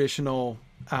traditional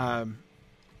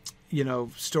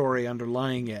story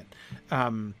underlying it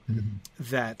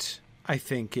that I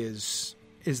think is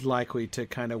is likely to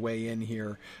kind of weigh in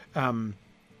here.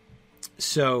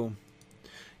 So,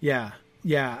 yeah,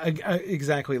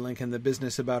 exactly, Lincoln. The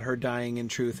business about her dying in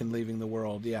truth and leaving the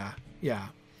world. Yeah.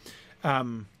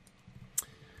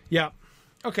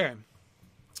 Okay.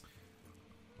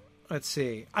 Let's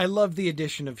see. I love the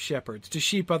addition of shepherds. To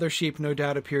sheep, other sheep no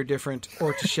doubt appear different,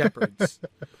 or to shepherds.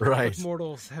 Right. But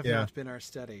mortals have not been our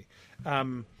study.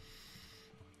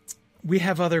 We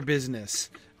have other business,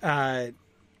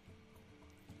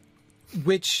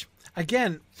 which,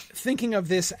 again, thinking of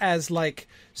this as like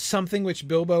something which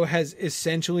Bilbo has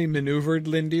essentially maneuvered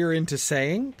Lindir into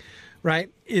saying,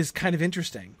 right, is kind of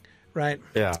interesting, right?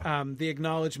 Yeah. The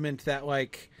acknowledgement that,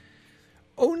 like,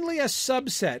 only a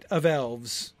subset of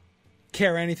elves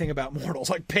care anything about mortals,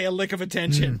 like pay a lick of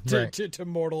attention to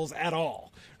mortals at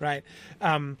all, right?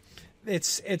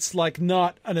 It's like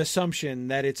not an assumption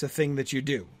that it's a thing that you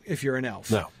do if you're an elf.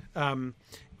 No.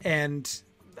 And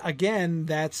again,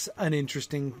 that's an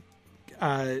interesting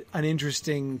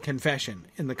confession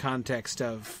in the context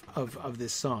of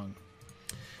this song.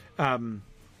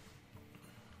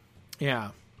 Yeah.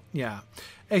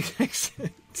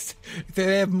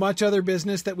 They have much other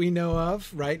business that we know of,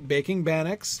 right? Baking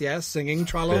bannocks, yes, singing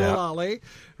tra-la-la-lolly,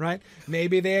 right?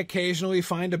 Maybe they occasionally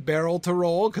find a barrel to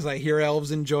roll, because I hear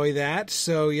elves enjoy that.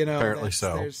 So, apparently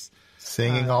so.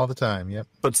 Singing all the time, yep.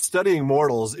 But studying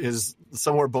mortals is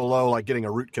somewhere below, like, getting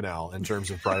a root canal in terms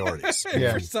of priorities.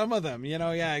 For some of them,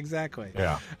 yeah, exactly.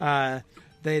 Yeah.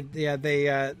 They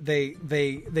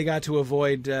got to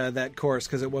avoid that course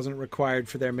because it wasn't required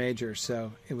for their major,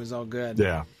 so it was all good.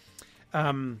 Yeah.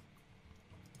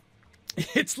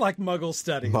 It's like Muggle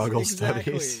studies.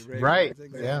 Studies. Right.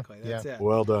 Exactly. That's it.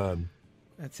 Well done.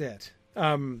 That's it.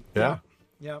 Yeah.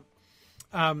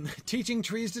 Teaching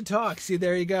trees to talk. See,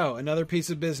 there you go. Another piece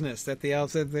of business that the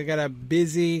elves said. They got a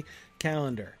busy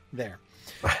calendar there.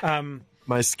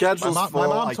 My schedule's full. My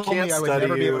mom told me I would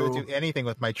never be able you. to do anything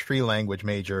with my tree language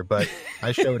major, but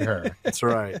I showed her. That's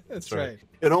right. That's right.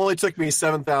 It only took me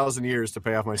 7,000 years to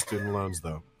pay off my student loans,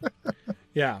 though.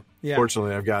 Yeah.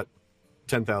 Fortunately, I've got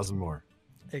 10,000 more.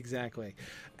 Exactly.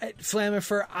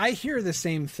 Flamifer, I hear the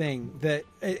same thing, that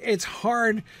it's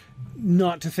hard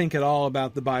not to think at all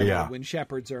about the Bible when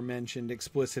shepherds are mentioned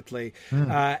explicitly.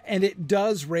 And it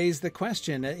does raise the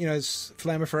question, as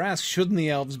Flamifer asks, shouldn't the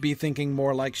elves be thinking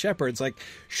more like shepherds? Like,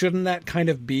 shouldn't that kind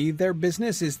of be their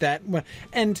business? Is that what?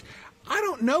 And I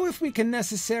don't know if we can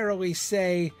necessarily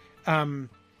say, I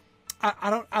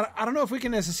don't know if we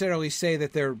can necessarily say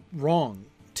that they're wrong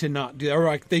to not do, or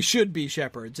like they should be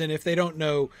shepherds, and if they don't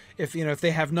know, if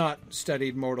they have not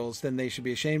studied mortals, then they should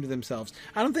be ashamed of themselves.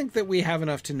 I don't think that we have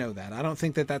enough to know that. I don't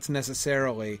think that that's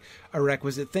necessarily a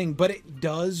requisite thing, but it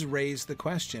does raise the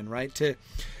question, right?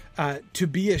 To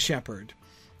be a shepherd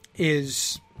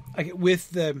is, like,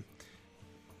 with the,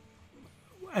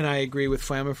 and I agree with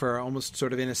Flamifer, almost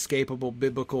sort of inescapable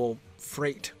biblical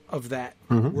freight of that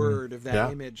word, of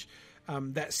that image.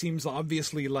 That seems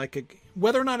obviously like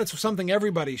whether or not it's something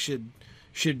everybody should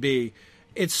be,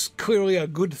 it's clearly a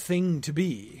good thing to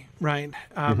be, right?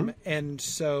 And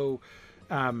so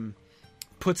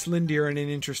puts Lindir in an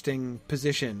interesting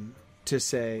position to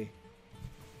say,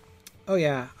 "Oh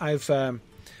yeah, I've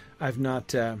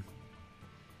not.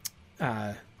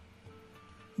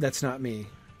 That's not me.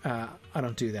 I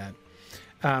don't do that."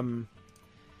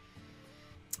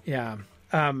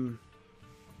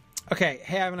 Okay,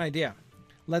 hey, I have an idea.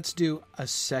 Let's do a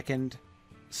second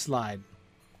slide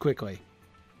quickly.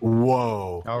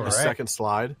 Whoa. All right. A second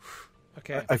slide?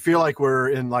 Okay. I feel like we're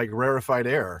in, like, rarefied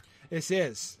air. This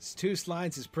is. It's 2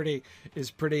 slides is pretty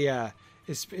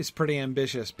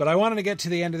ambitious, but I wanted to get to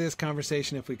the end of this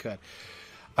conversation if we could.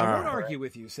 I won't argue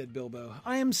with you, said Bilbo.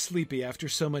 I am sleepy after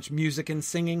so much music and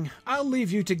singing. I'll leave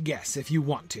you to guess if you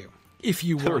want to. If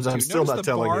you want to. I'm still Notice not the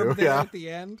telling barb you. there Yeah. at the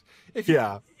end. If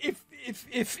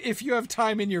you have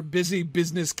time in your busy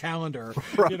business calendar,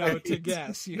 to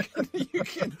guess, you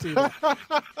can do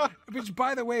that. Which,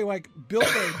 by the way, like,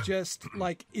 Bilbo just,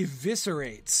 like,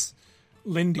 eviscerates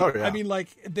Lindir. Oh, yeah. I mean, like,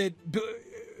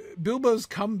 Bilbo's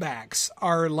comebacks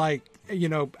are, like,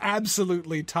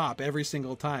 absolutely top every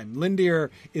single time. Lindir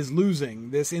is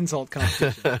losing this insult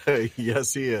competition.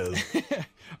 Yes, he is.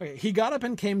 Okay, he got up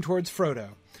and came towards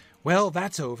Frodo. Well,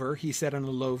 that's over, he said in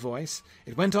a low voice.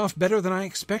 It went off better than I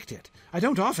expected. I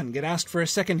don't often get asked for a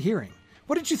second hearing.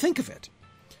 What did you think of it?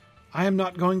 I am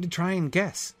not going to try and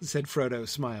guess, said Frodo,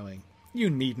 smiling.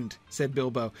 You needn't, said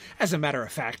Bilbo. As a matter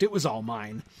of fact, it was all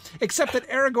mine. Except that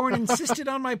Aragorn insisted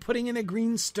on my putting in a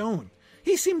green stone.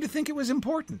 He seemed to think it was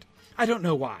important. I don't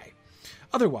know why.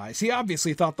 Otherwise, he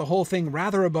obviously thought the whole thing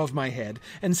rather above my head,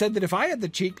 and said that if I had the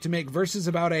cheek to make verses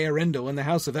about Eärendil in the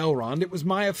House of Elrond, it was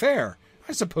my affair.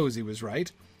 I suppose he was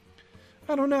right.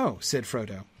 I don't know, said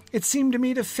Frodo. It seemed to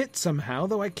me to fit somehow,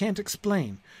 though I can't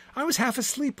explain. I was half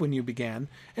asleep when you began,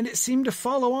 and it seemed to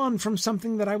follow on from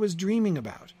something that I was dreaming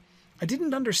about. I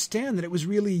didn't understand that it was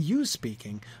really you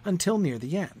speaking until near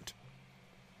the end.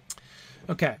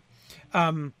 Okay.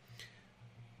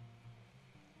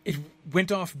 It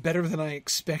went off better than I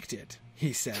expected,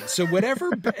 he said. So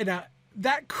whatever...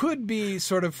 that could be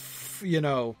sort of,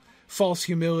 false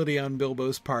humility on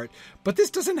Bilbo's part, but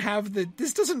this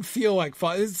doesn't feel like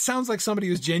it sounds like somebody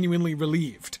who's genuinely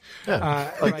relieved.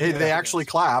 Hey, they actually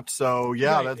clapped, so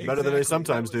yeah, that's better than they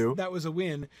sometimes do. That was a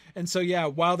win. And so yeah,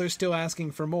 while they're still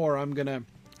asking for more, I'm gonna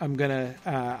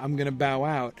bow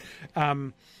out.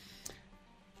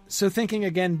 So thinking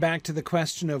again back to the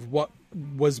question of what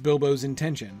was Bilbo's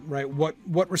intention, right?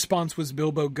 What response was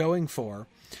Bilbo going for?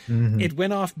 Mm-hmm. It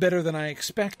went off better than I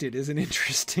expected is an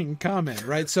interesting comment,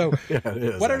 right? So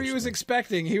whatever he was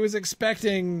expecting, he was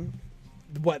expecting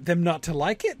them not to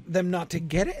like it, them not to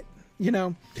get it,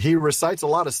 He recites a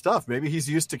lot of stuff. Maybe he's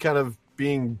used to kind of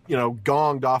being,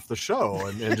 gonged off the show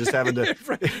and just having to...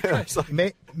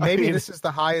 right. Maybe this is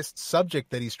the highest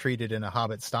subject that he's treated in a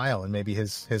Hobbit style, and maybe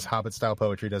his Hobbit style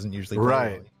poetry doesn't usually go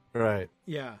right.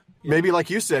 Yeah. Maybe, like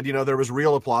you said, there was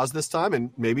real applause this time, and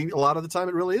maybe a lot of the time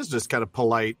it really is just kind of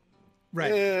polite.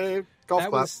 Right. Golf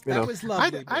clap. That was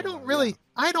lovely. I don't really.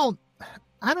 I don't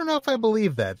know if I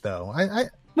believe that though. I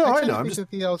know. I'm just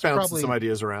bouncing some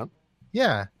ideas around.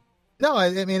 Yeah. No,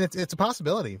 I mean it's a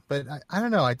possibility, but I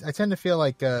don't know. I tend to feel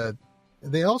like the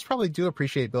elves probably do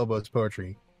appreciate Bilbo's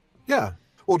poetry. Yeah.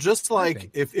 Well, just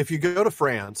like if you go to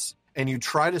France and you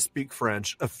try to speak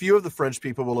French, a few of the French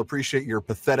people will appreciate your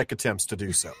pathetic attempts to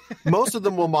do so. Most of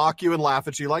them will mock you and laugh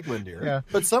at you like Lindir. Yeah.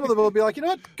 But some of them will be like,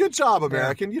 good job,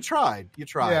 American. Yeah. You tried.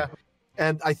 Yeah.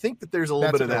 And I think that there's a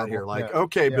little bit of that here. Like,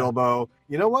 okay, Bilbo,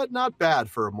 you know what? Not bad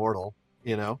for a mortal,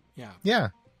 Yeah.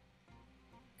 Yeah.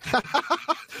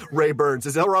 Ray Burns,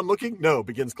 is Elrond looking? No,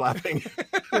 begins clapping.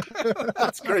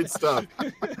 That's great stuff.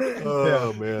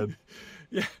 Oh, man.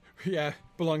 Yeah.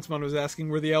 Belongsman was asking,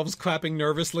 were the elves clapping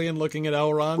nervously and looking at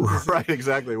Elrond? Right,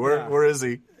 exactly. Where is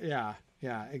he? Yeah,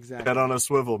 exactly. Head on a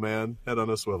swivel, man. Head on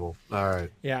a swivel. All right.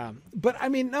 Yeah. But,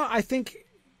 I think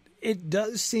it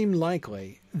does seem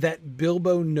likely that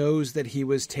Bilbo knows that he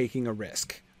was taking a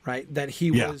risk, right? That he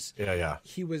was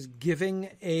giving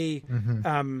a,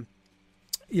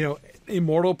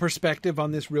 immortal perspective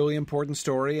on this really important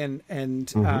story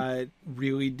and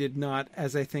really did not,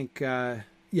 as I think,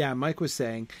 Mike was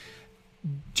saying,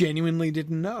 genuinely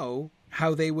didn't know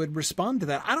how they would respond to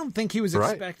that. I don't think he was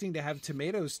expecting to have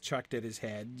tomatoes chucked at his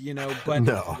head, but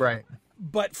no. Right.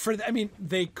 But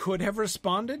they could have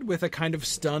responded with a kind of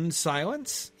stunned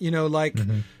silence, like,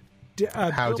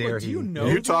 how Bilbo, dare do he? you know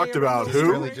You talked about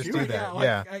who? Really just do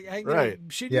that.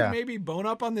 Should you maybe bone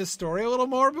up on this story a little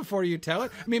more before you tell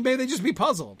it? Maybe they just be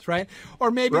puzzled, right?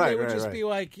 Or maybe they would just be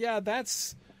like, yeah,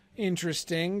 that's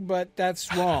interesting, but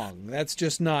that's wrong. That's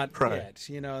just not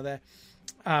it.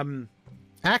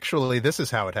 Actually, this is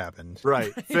how it happened.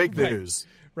 Right. Fake news.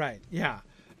 Right. Yeah.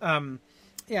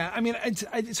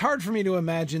 It's hard for me to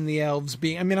imagine the elves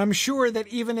being... I'm sure that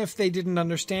even if they didn't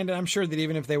understand it, I'm sure that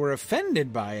even if they were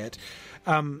offended by it,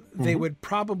 they would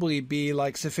probably be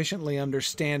sufficiently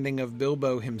understanding of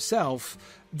Bilbo himself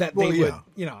that they would,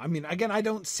 again, I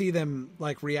don't see them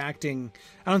reacting.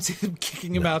 I don't see them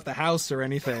kicking him out the house or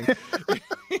anything.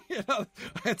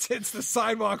 It's the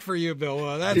sidewalk for you,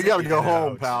 Bilbo. You got to go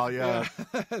home, pal. Yeah.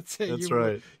 That's it. That's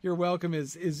right. Your welcome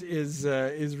is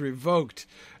revoked.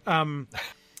 But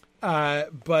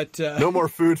no more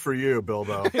food for you,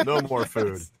 Bilbo. No more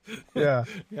food. Yeah.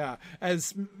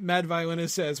 As Mad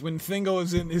Violinist says, when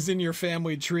Thingol is in your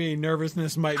family tree,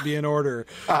 nervousness might be in order.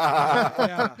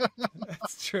 Yeah,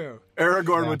 that's true.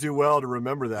 Aragorn would do well to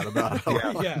remember that about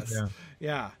him. Yes.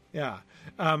 Yeah.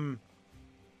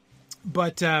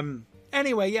 But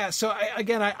anyway, yeah. So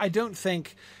I don't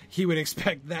think he would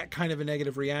expect that kind of a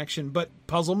negative reaction, but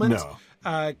puzzlement,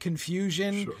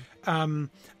 confusion. Sure.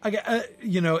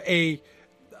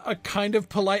 A kind of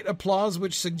polite applause,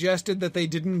 which suggested that they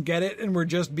didn't get it and were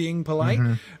just being polite,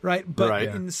 right? But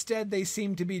instead, they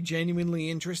seem to be genuinely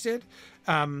interested,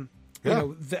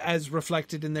 as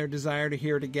reflected in their desire to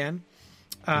hear it again.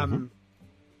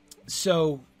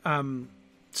 So I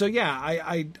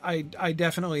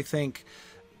definitely think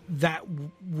that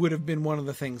would have been one of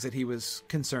the things that he was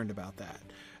concerned about. That,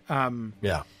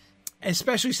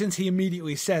 especially since he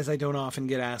immediately says, I don't often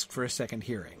get asked for a second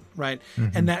hearing, right?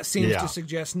 And that seems to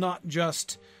suggest not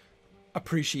just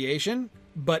appreciation,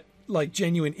 but like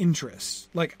genuine interest.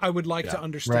 Like, I would like to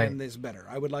understand Right. this better.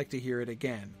 I would like to hear it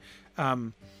again.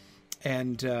 And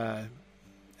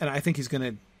I think he's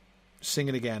going to sing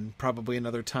it again, probably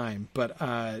another time. But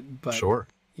Sure.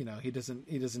 you know, he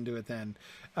doesn't do it then.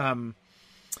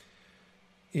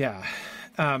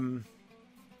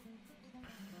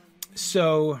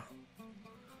 So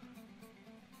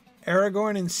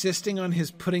Aragorn insisting on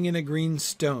his putting in a green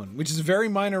stone, which is a very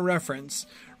minor reference,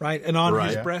 right? And on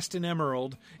his breast in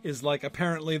emerald is like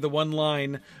apparently the one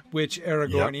line which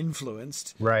Aragorn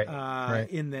influenced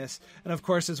in this. And of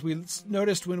course, as we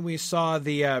noticed when we saw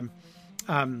the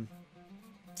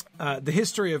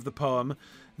history of the poem,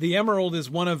 the emerald is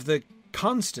one of the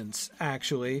constants,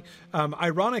 actually.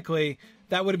 Ironically,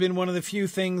 that would have been one of the few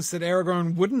things that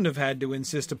Aragorn wouldn't have had to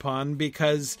insist upon,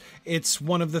 because it's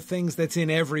one of the things that's in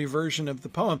every version of the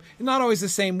poem. Not always the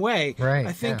same way. Right,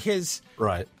 I think his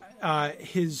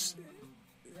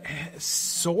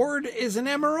sword is an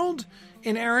emerald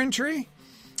in Errantry,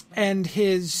 and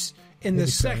in the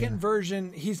second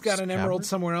version, he's got an emerald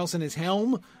somewhere else in his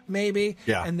helm, maybe.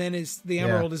 Yeah. And then the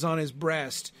emerald is on his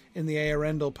breast in the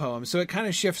Eärendil poem. So it kind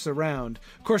of shifts around.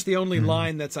 Of course, the only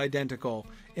line that's identical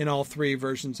in all three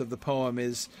versions of the poem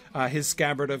is his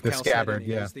scabbard of Chalcedony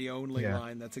is the only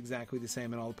line that's exactly the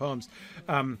same in all the poems.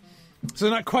 So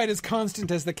not quite as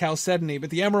constant as the Chalcedony, but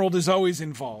the emerald is always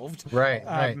involved.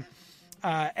 Right.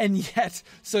 And yet,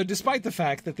 so despite the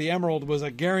fact that the emerald was a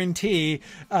guarantee,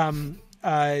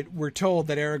 we're told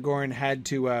that Aragorn had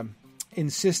to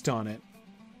insist on it.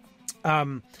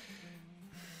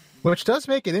 Which does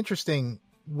make it interesting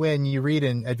when you read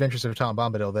in Adventures of Tom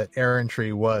Bombadil that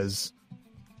Errantry was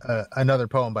another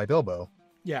poem by Bilbo.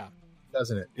 Yeah.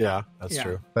 Doesn't it? Yeah, that's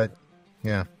true. But,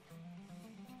 yeah.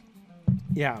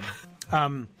 Yeah.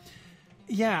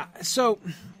 So,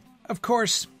 of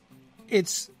course,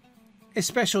 it's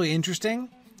especially interesting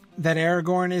that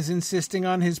Aragorn is insisting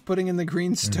on his putting in the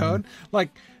green stone. Like,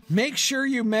 make sure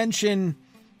you mention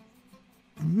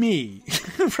me,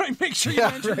 right? Make sure you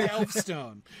mention the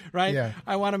Elfstone, right? Yeah.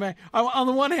 I want to on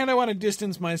the one hand, I want to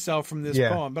distance myself from this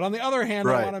poem, but on the other hand,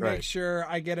 I want to make sure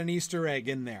I get an Easter egg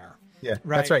in there. Yeah,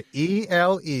 that's right.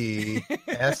 ELESSAR.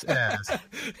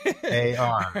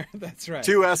 That's right.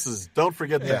 2 S's. Don't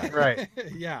forget that. Right.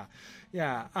 Yeah.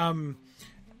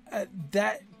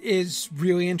 That is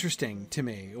really interesting to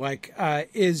me. Like,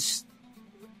 is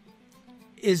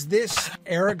this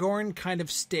Aragorn kind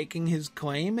of staking his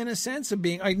claim in a sense of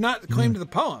being like not claim to the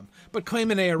poem, but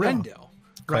claim in Eärendil?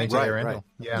 Claim to Eärendil.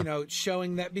 Yeah. You know,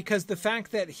 showing that because the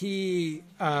fact that he,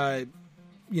 that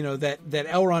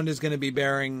Elrond is going to be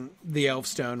bearing the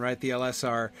Elfstone, right, the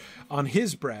LSR on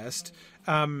his breast,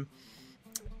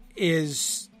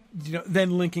 is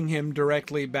then linking him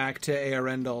directly back to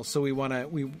Eärendil. So we want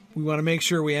to make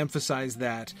sure we emphasize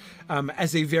that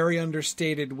as a very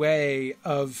understated way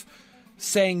of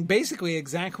saying basically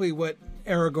exactly what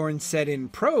Aragorn said in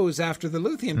prose after the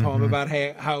Luthien poem about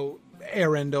how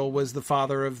Eärendil was the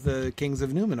father of the kings of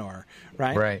Numenor,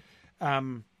 right? Right.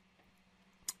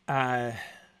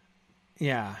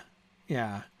 Yeah.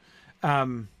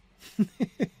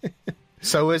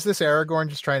 So is this Aragorn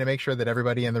just trying to make sure that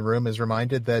everybody in the room is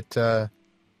reminded that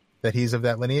he's of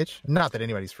that lineage? Not that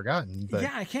anybody's forgotten, but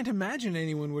yeah, I can't imagine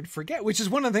anyone would forget, which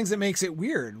is one of the things that makes it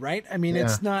weird, right? I mean,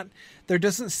 it's not, there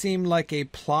doesn't seem like a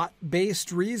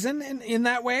plot-based reason in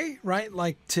that way, right?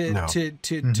 Like to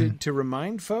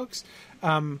remind folks.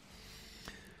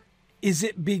 Is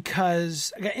it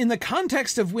because in the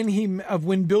context of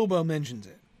when Bilbo mentions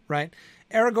it, right?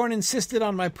 Aragorn insisted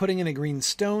on my putting in a green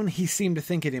stone. He seemed to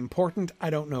think it important. I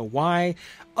don't know why.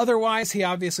 Otherwise, he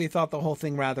obviously thought the whole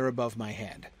thing rather above my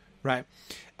head, right?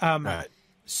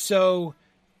 So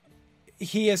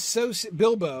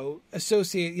Bilbo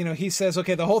associate, he says,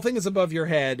 okay, the whole thing is above your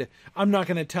head. I'm not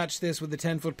going to touch this with the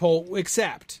 10-foot pole,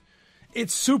 except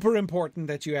it's super important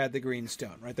that you add the green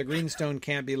stone, right? The green stone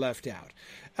can't be left out.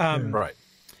 Right.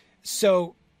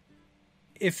 So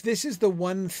if this is the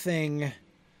one thing,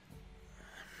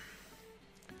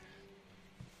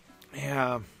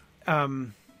 because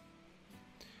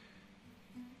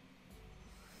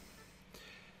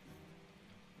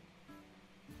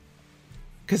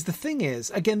the thing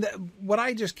is, again, what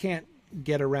I just can't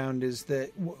get around is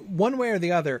that one way or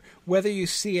the other, whether you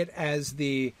see it as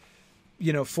the,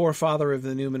 forefather of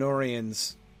the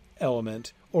Númenóreans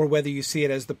element, or whether you see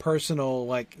it as the personal,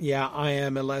 like, I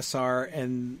am Elessar,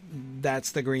 and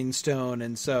that's the green stone,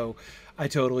 and so I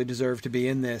totally deserve to be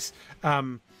in this.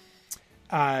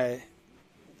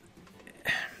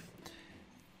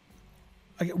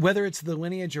 Whether it's the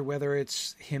lineage or whether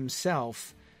it's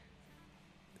himself,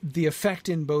 the effect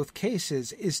in both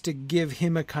cases is to give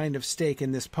him a kind of stake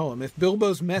in this poem. If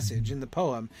Bilbo's message in the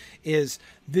poem is,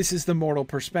 this is the mortal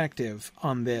perspective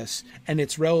on this, and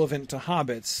it's relevant to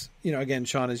hobbits, again,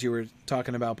 Sean, as you were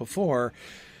talking about before,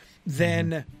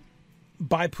 then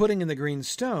by putting in the green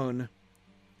stone,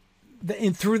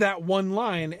 through that one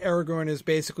line, Aragorn is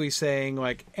basically saying,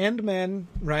 like, and men,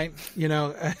 right?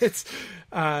 It's...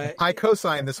 I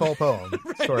co-sign this whole poem,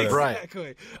 sort of.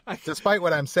 Exactly. Despite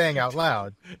what I'm saying out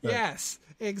loud. But. Yes,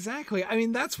 exactly. I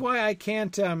mean, that's why I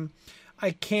can't,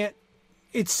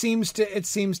 it seems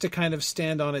to kind of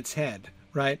stand on its head,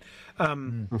 right?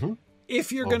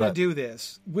 If you're going to do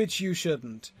this, which you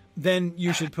shouldn't, then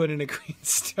you should put in a green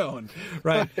stone,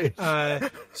 right?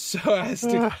 So as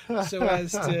to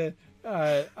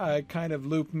kind of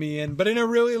loop me in, but in a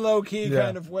really low key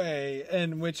kind of way,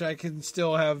 in which I can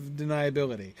still have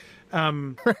deniability.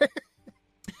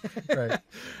 Right.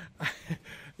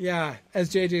 Yeah, as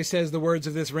JJ says, the words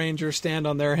of this ranger stand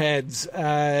on their heads,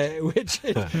 which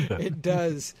it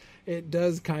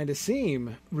does kind of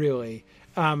seem, really.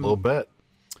 A little bit.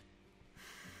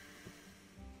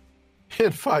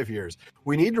 In 5 years.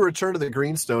 We need to return to the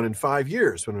Greenstone in 5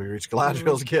 years when we reach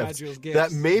Galadriel's gifts.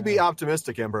 That may be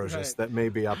optimistic, Ambrosius. Right. That may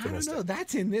be optimistic. I don't know.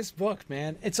 That's in this book,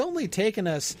 man. It's only taken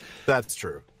us... That's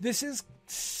true. This is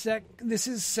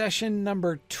session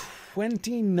number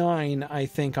 29, I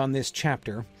think, on this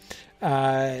chapter.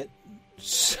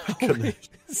 So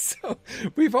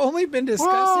we've only been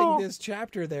discussing this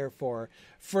chapter, therefore,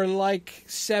 for like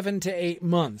 7 to 8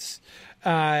 months.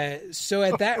 So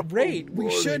at that rate, we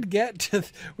should get to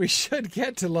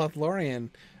Lothlorien.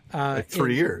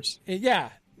 3 years.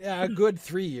 A good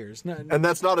 3 years. No, and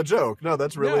that's not a joke. No,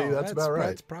 that's about right.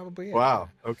 That's probably it. Wow.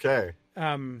 Okay.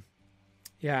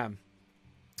 Yeah.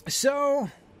 So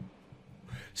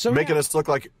making us look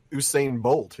like Usain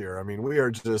Bolt here. I mean, we are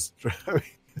just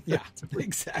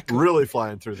exactly really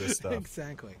flying through this stuff.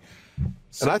 Exactly.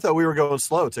 And I thought we were going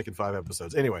slow, taking 5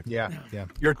 episodes. Anyway. Yeah.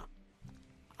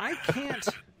 I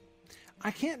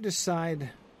can't decide.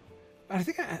 I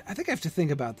think I have to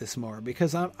think about this more,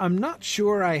 because I'm not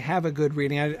sure I have a good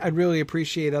reading. I'd really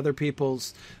appreciate other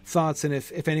people's thoughts, and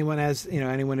if anyone has,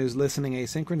 anyone who's listening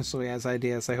asynchronously has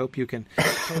ideas, I hope you can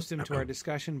post them to our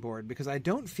discussion board, because I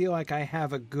don't feel like I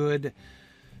have a good,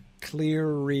 clear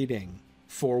reading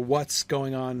for what's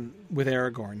going on with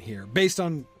Aragorn here. Based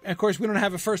on, of course, we don't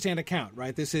have a first-hand account,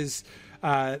 right? This is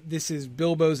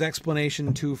Bilbo's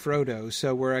explanation to Frodo,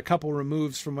 so we're a couple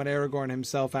removes from what Aragorn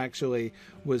himself actually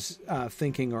was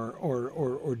thinking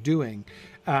or doing.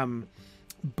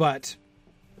 But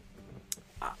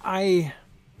I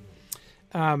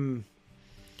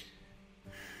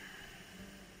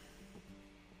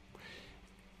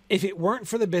if it weren't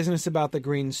for the business about the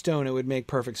green stone, it would make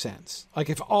perfect sense. Like,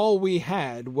 if all we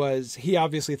had was, he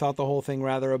obviously thought the whole thing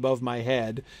rather above my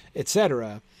head,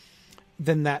 etc.,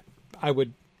 then that I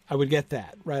would get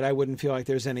that, right? I wouldn't feel like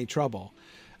there's any trouble.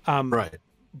 Right.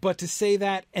 But to say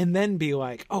that and then be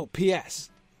like, oh, P.S.,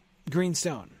 green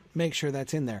stone, make sure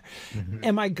that's in there. Mm-hmm.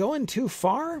 Am I going too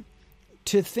far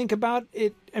to think about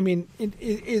it? I mean,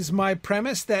 is my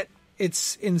premise that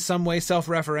it's in some way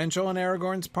self-referential on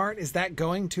Aragorn's part? Is that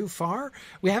going too far?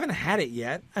 We haven't had it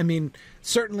yet. I mean,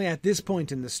 certainly at this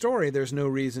point in the story, there's no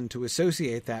reason to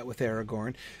associate that with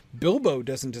Aragorn. Bilbo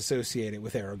doesn't associate it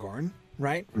with Aragorn,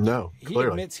 right? No, clearly. He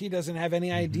admits he doesn't have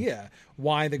any idea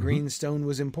why the green stone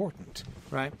was important,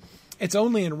 right? It's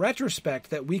only in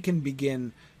retrospect that we can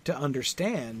begin to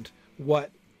understand what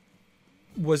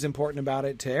was important about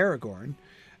it to Aragorn.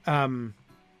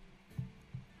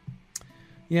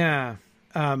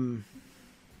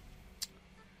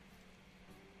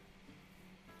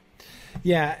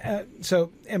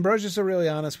 So Ambrosius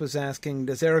Aurelianus was asking,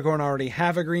 does Aragorn already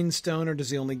have a green stone, or does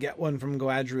he only get one from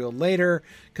Galadriel later?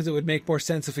 Because it would make more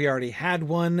sense if he already had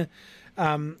one.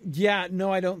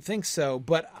 No, I don't think so.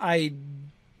 But I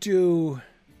do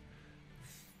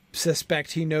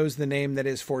suspect he knows the name that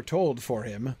is foretold for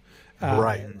him.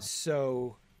 Right.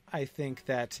 So I think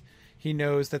that he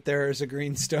knows that there is a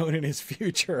green stone in his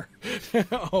future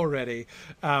already.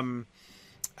 Arden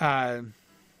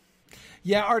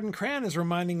Cran is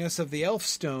reminding us of the elf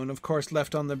stone, of course,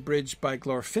 left on the bridge by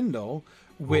Glorfindel,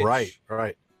 which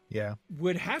right. Yeah,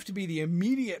 would have to be the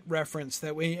immediate reference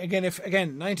that we, again,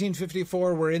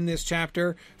 1954, we're in this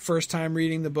chapter, first time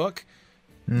reading the book,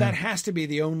 that has to be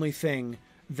the only thing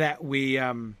that we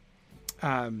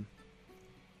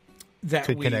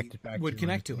would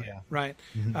connect to it, right?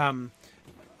 Mm-hmm.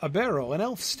 A barrel, an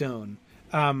elf stone.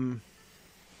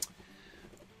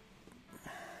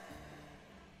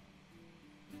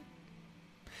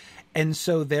 And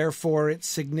so therefore it's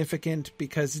significant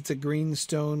because it's a green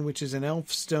stone, which is an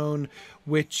elf stone,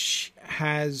 which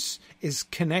is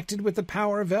connected with the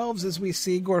power of elves, as we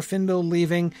see Glorfindel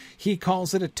leaving. He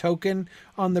calls it a token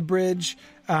on the bridge.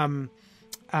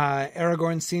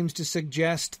 Aragorn seems to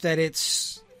suggest that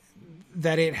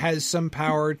it has some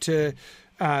power to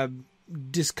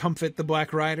discomfit the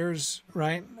Black Riders,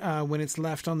 right? When it's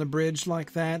left on the bridge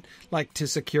like that, like to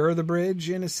secure the bridge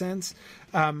in a sense.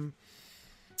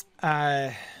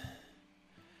 And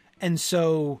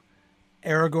so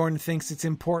Aragorn thinks it's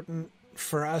important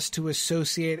for us to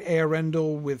associate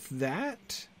Eärendil with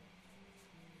that.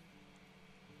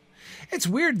 It's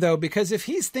weird, though, because if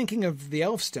he's thinking of the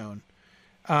Elfstone,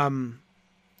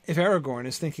 if Aragorn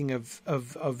is thinking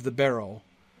of the barrel,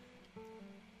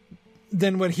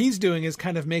 then what he's doing is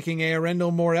kind of making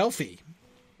Eärendil more elfy.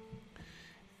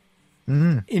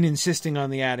 In insisting on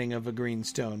the adding of a green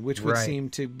stone, which would seem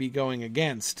to be going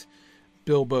against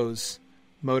Bilbo's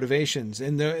motivations.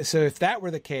 And so if that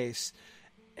were the case,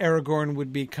 Aragorn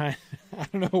would be kind of, I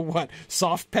don't know what,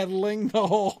 soft pedaling the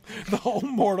whole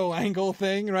mortal angle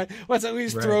thing, right? Let's at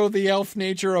least throw the elf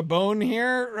nature a bone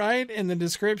here, right, in the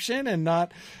description, and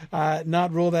not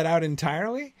rule that out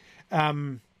entirely.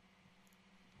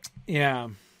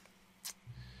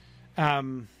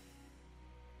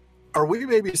 Are we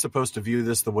maybe supposed to view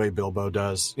this the way Bilbo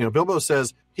does? You know, Bilbo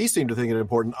says he seemed to think it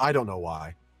important. I don't know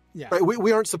why. Yeah. Right?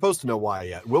 We aren't supposed to know why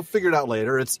yet. We'll figure it out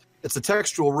later. It's a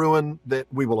textual ruin that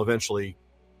we will eventually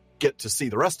get to see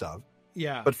the rest of.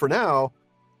 Yeah. But for now,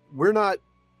 we're not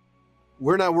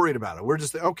worried about it. We're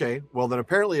just, okay, well, then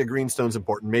apparently a green stone's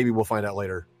important. Maybe we'll find out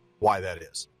later why that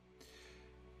is.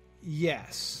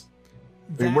 Yes.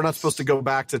 I mean, we're not supposed to go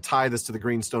back to tie this to the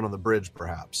green stone on the bridge,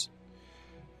 perhaps.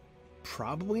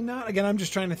 Probably not. Again, I'm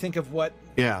just trying to think of what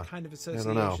kind of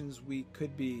associations we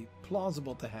could be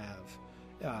plausible to have.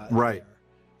 Right.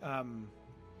 Or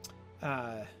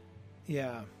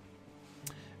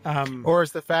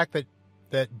is the fact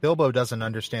that Bilbo doesn't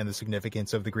understand the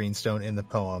significance of the green stone in the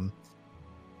poem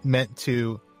meant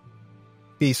to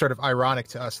be sort of ironic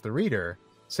to us, the reader,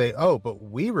 say, oh, but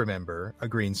we remember a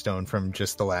green stone from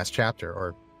just the last chapter,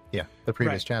 or the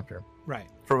previous chapter. Right.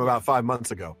 From about 5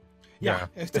 months ago. Yeah.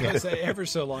 It's ever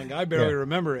so long. I barely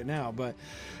remember it now, but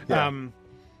And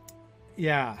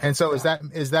so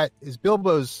is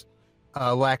Bilbo's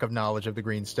lack of knowledge of the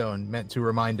green stone meant to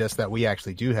remind us that we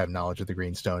actually do have knowledge of the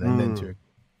green stone, and then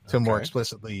to more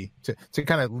explicitly to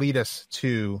kind of lead us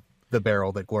to the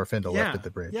barrel that Glorfindel left at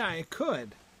the bridge? Yeah, it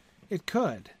could.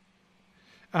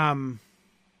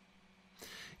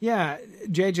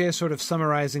 JJ is sort of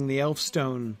summarizing the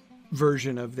Elfstone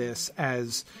version of this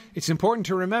as it's important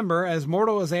to remember, as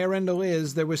mortal as Eärendil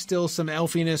is, there was still some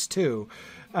elfiness too.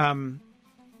 And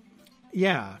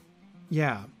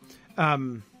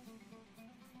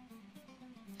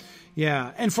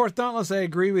Fourth Dauntless, I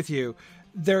agree with you.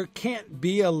 There can't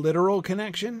be a literal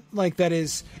connection. Like, that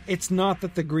is, it's not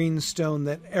that the green stone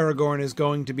that Aragorn is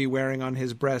going to be wearing on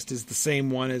his breast is the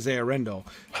same one as Eärendil.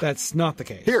 That's not the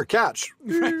case. Here, catch.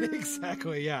 Right,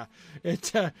 exactly, yeah.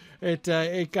 It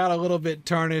got a little bit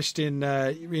tarnished in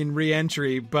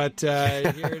re-entry, but here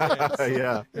it is.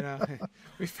 Yeah. You know,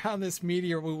 we found this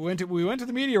meteor. We went to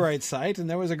the meteorite site, and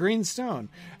there was a green stone.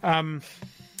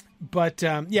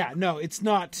 It's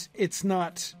not.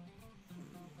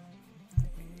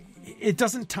 It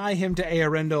doesn't tie him to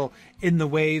Eärendil in the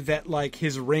way that, like,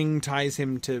 his ring ties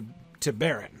him to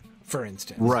Beren, for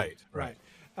instance. Right.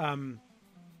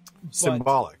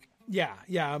 Symbolic.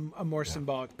 A more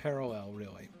symbolic parallel,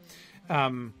 really.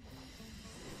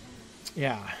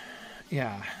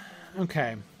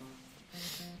 Okay.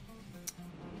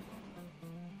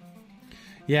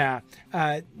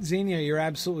 Xenia, you're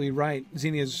absolutely right.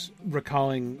 Xenia's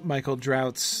recalling Michael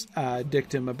Drout's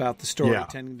dictum about the story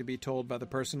tending to be told by the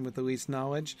person with the least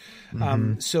knowledge.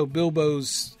 So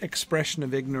Bilbo's expression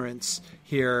of ignorance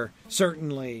here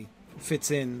certainly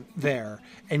fits in there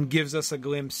and gives us a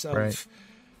glimpse of...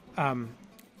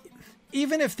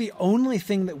 even if the only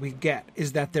thing that we get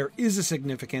is that there is a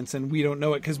significance and we don't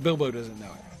know it because Bilbo doesn't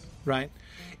know it, right?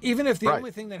 Even if the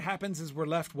only thing that happens is we're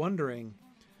left wondering...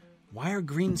 why are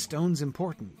green stones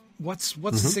important? What's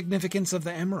the significance of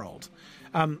the emerald?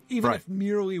 Even if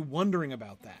merely wondering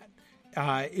about that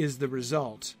is the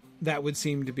result, that would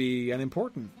seem to be an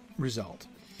important result.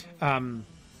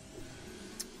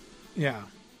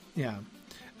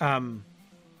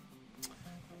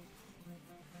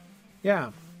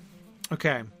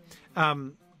 Okay.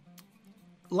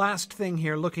 Last thing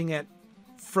here, looking at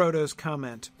Frodo's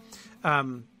comment.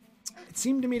 It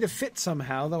seemed to me to fit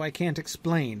somehow, though I can't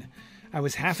explain. I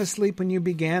was half asleep when you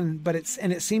began, but it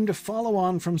seemed to follow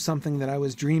on from something that I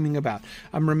was dreaming about.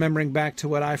 I'm remembering back to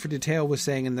what Eye for Detail was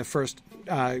saying in the first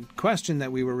question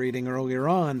that we were reading earlier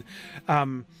on,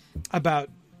 about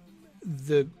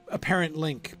the apparent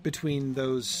link between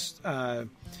those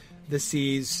the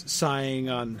seas sighing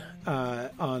on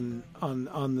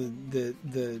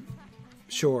the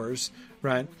shores,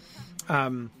 right?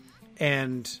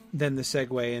 And then the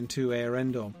segue into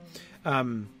Eärendil.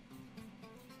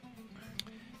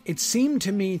 It seemed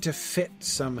to me to fit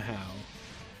somehow.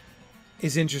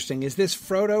 Is interesting. Is this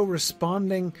Frodo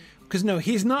responding? Because no,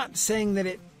 he's not saying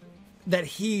that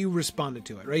he responded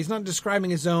to it, right? He's not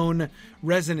describing his own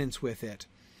resonance with it.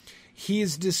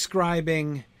 He's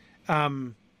describing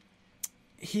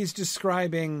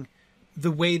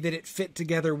the way that it fit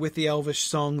together with the Elvish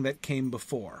song that came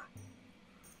before,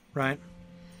 right?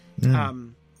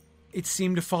 It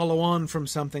seemed to follow on from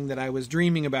something that I was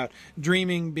dreaming about.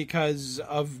 Dreaming because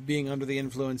of being under the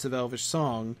influence of Elvish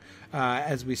song,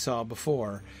 as we saw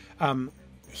before.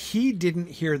 He didn't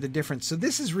hear the difference. So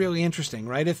this is really interesting,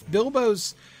 right? If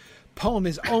Bilbo's poem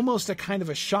is almost a kind of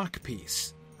a shock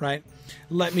piece, right?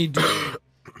 Let me do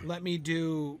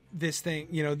this thing,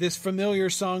 this familiar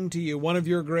song to you, one of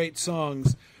your great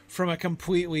songs, from a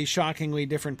completely shockingly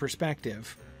different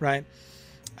perspective, right?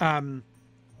 And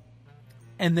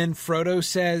then Frodo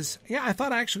says, yeah, I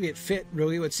thought actually it fit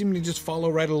really. It seemed to just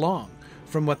follow right along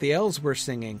from what the elves were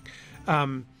singing.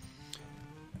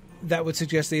 That would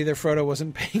suggest that either Frodo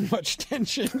wasn't paying much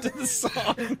attention to the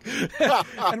song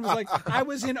and was like, I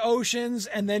was in oceans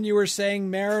and then you were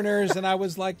saying mariners and I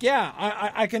was like, yeah,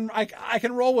 I can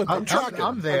roll with it.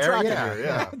 I'm there.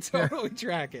 Yeah. Totally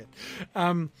track it.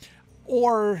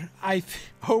 Or I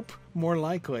hope more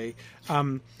likely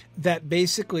that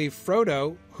basically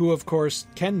Frodo, who of course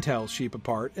can tell sheep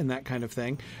apart and that kind of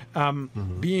thing,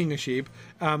 being a sheep,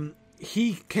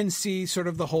 he can see sort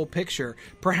of the whole picture.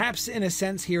 Perhaps in a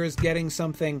sense here is getting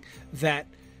something that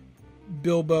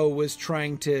Bilbo was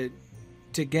trying to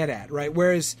get at, right?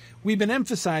 Whereas we've been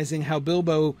emphasizing how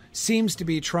Bilbo seems to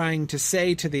be trying to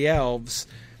say to the elves,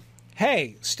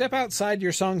 hey, step outside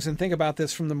your songs and think about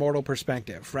this from the mortal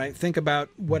perspective, right? Think about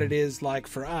what it is like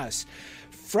for us.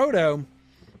 Frodo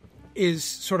is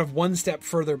sort of one step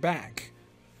further back,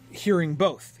 hearing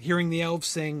both, hearing the elves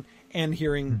sing and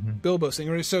hearing Bilbo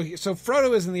sing. So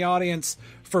Frodo is in the audience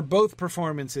for both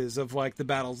performances of like the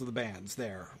battles of the bands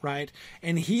there, right?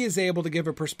 And he is able to give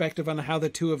a perspective on how the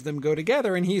two of them go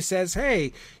together. And he says,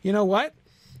 hey, you know what?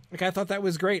 Like, I thought that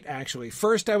was great, actually.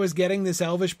 First, I was getting this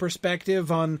elvish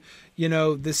perspective on,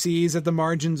 the seas at the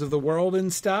margins of the world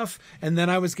and stuff. And then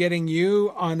I was getting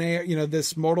you on,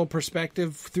 this mortal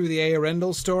perspective through the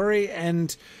Eärendil story.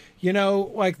 And,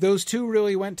 like those two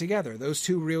really went together. Those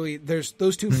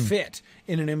two fit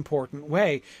in an important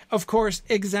way. Of course,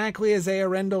 exactly as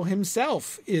Eärendil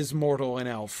himself is mortal and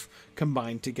elf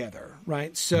combined together,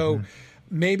 right? So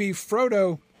maybe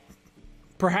Frodo,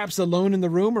 perhaps alone in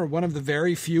the room or one of the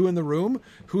very few in the room,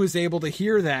 who is able to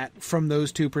hear that from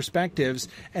those two perspectives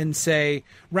and say,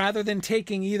 rather than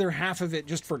taking either half of it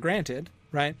just for granted,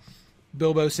 right?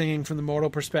 Bilbo singing from the mortal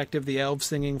perspective, the elves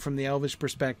singing from the elvish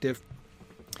perspective,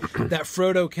 that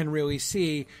Frodo can really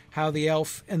see how the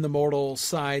elf and the mortal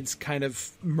sides kind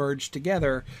of merge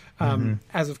together.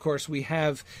 As of course we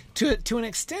have to an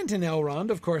extent in Elrond,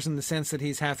 of course, in the sense that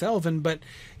he's half elven, but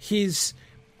he's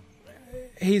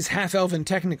half elven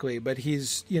technically, but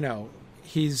he's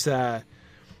on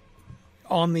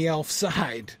the elf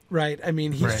side, right? I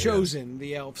mean, he's chosen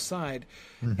the elf side.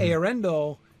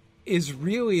 Eärendil is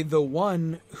really the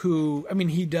one who,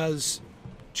 he does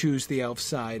choose the elf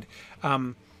side.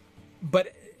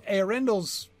 But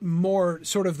Eärendil's more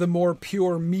sort of the more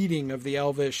pure meeting of the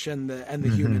elvish and the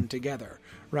human together,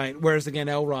 right? Whereas again,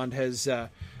 Elrond has,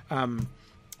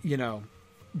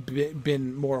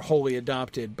 been more wholly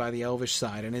adopted by the elvish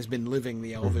side and has been living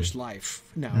the elvish life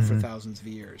now for thousands of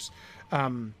years.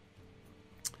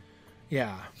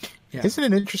 Yeah. Isn't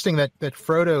it interesting that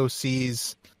Frodo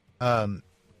sees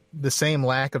the same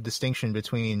lack of distinction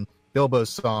between Bilbo's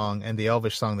song and the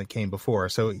elvish song that came before?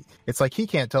 So it's like he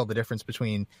can't tell the difference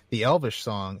between the elvish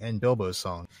song and Bilbo's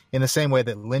song in the same way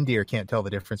that Lindir can't tell the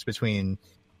difference between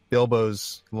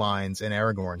Bilbo's lines and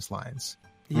Aragorn's lines.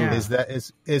 Yeah.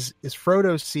 Is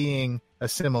Frodo seeing a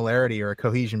similarity or a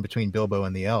cohesion between Bilbo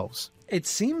and the elves? It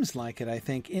seems like it, I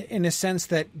think, in a sense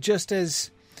that just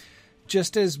as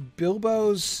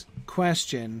Bilbo's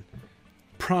question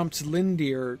prompts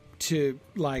Lindir to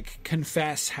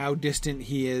confess how distant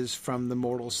he is from the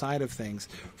mortal side of things,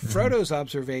 Frodo's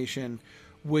observation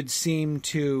would seem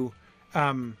to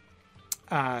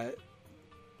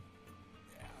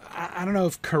I don't know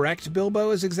if correct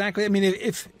Bilbo is exactly. I mean,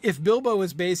 if Bilbo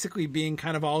is basically being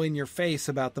kind of all in your face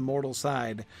about the mortal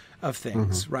side of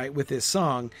things, right, with this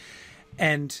song,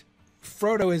 and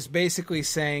Frodo is basically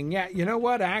saying, yeah, you know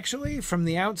what? Actually, from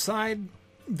the outside,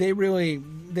 they really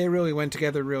went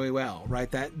together really well, right?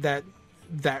 That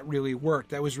really worked.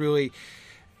 That was really.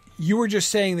 You were just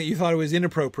saying that you thought it was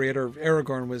inappropriate, or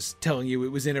Aragorn was telling you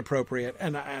it was inappropriate,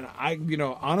 and I,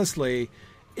 honestly,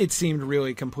 it seemed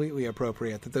really completely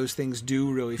appropriate. That those things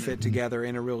do really fit together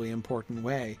in a really important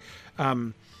way.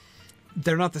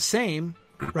 They're not the same,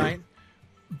 right?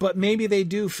 But maybe they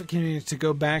do, to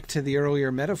go back to the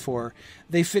earlier metaphor,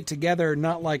 they fit together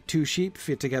not like two sheep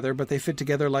fit together, but they fit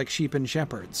together like sheep and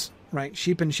shepherds, right?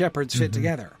 Sheep and shepherds fit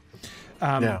together.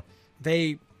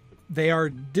 They are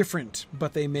different,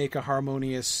 but they make a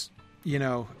harmonious,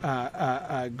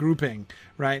 grouping,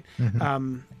 right?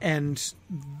 And,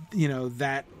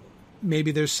 that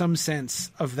maybe there's some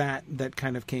sense of that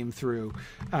kind of came through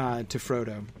to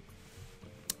Frodo.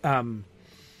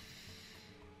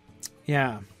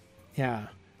 Yeah.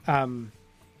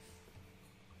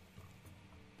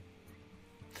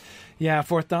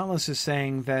 Fourth Dauntless is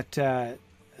saying that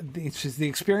the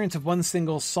experience of one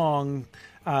single song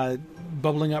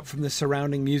bubbling up from the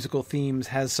surrounding musical themes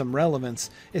has some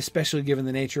relevance, especially given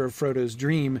the nature of Frodo's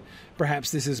dream.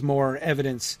 Perhaps this is more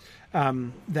evidence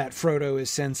that Frodo is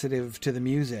sensitive to the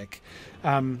music.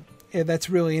 That's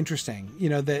really interesting.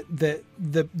 That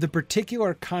the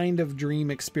particular kind of dream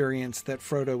experience that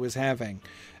Frodo was having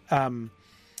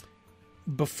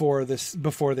before Bilbo's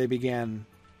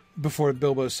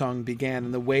song began,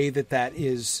 and the way that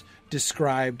is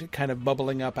described, kind of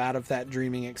bubbling up out of that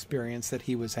dreaming experience that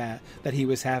he was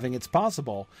having. It's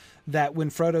possible that when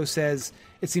Frodo says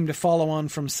it seemed to follow on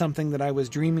from something that I was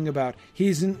dreaming about, he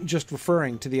isn't just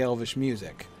referring to the Elvish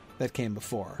music that came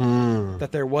before.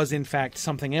 That there was in fact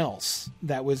something else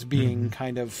that was being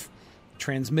kind of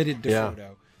transmitted to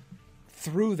Frodo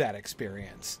through that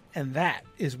experience, and that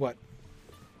is what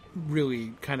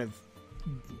really kind of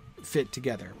fit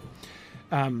together.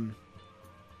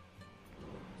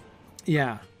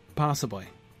 Possibly.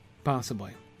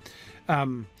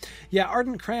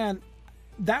 Ardent Crayon,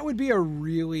 that would be a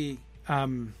really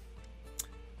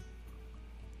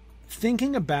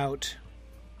thinking about.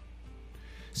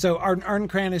 So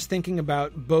Ardent Crayon is thinking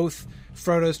about both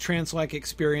Frodo's trance-like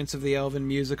experience of the elven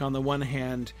music on the one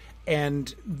hand,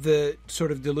 and the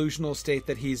sort of delusional state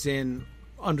that he's in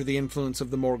under the influence of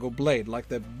the Morgul blade, like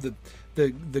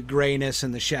the grayness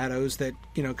and the shadows that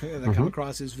that come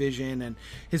across his vision, and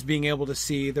his being able to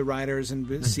see the riders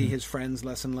and see his friends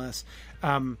less and less.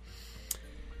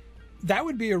 That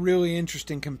would be a really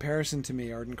interesting comparison to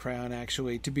me, Ardent Crayon,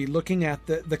 actually, to be looking at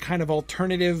the kind of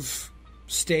alternative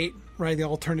state, right? The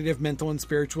alternative mental and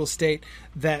spiritual state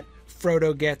that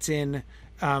Frodo gets in,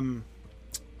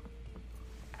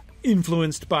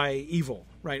 influenced by evil,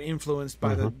 right? Influenced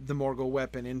by the Morgul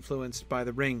weapon, influenced by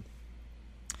the ring.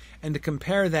 And to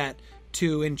compare that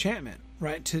to enchantment,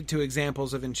 right? To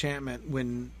examples of enchantment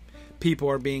when people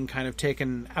are being kind of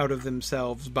taken out of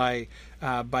themselves by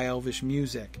elvish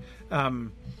music.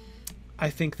 I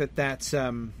think that's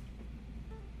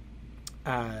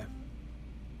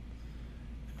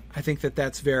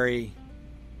very.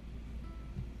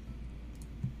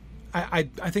 I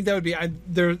think that would be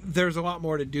there's a lot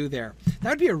more to do there. That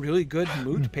would be a really good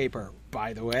moot paper,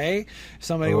 by the way.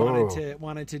 Somebody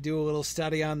wanted to do a little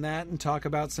study on that and talk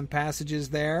about some passages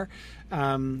there.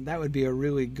 That would be a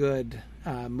really good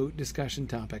moot discussion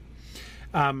topic.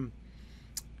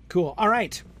 Cool. All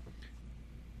right.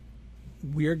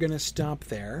 We're going to stop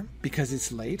there because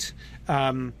it's late.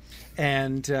 And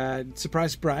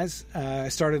surprise, surprise, I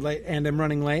started late and I'm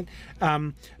running late.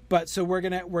 But so we're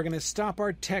gonna stop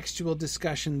our textual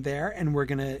discussion there, and we're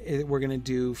gonna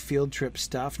do field trip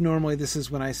stuff. Normally, this is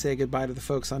when I say goodbye to the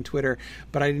folks on Twitter,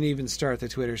 but I didn't even start the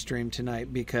Twitter stream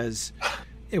tonight because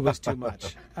it was too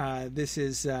much. This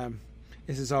is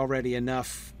already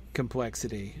enough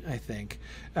complexity, I think.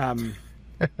 All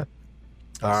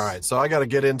right, so I got to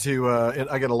get into.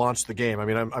 I got to launch the game. I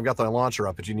mean, I've got the launcher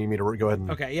up, but you need me to go ahead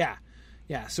and. Okay, yeah.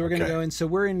 So we're gonna go in. So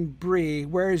we're in Bree.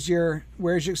 Where's your?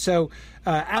 So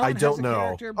Alan I don't has a know.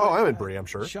 character, but, I'm in Bree. I'm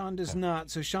sure. Sean does not.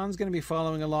 So Sean's gonna be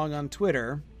following along on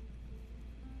Twitter,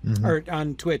 or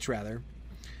on Twitch rather.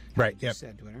 Right. Yep.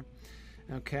 Said Twitter.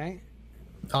 Okay.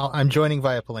 I'm joining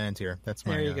via Palantir. That's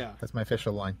my. There you go. That's my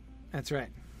official line. That's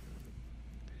right.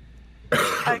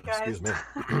 Hi guys. Excuse me.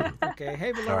 Okay.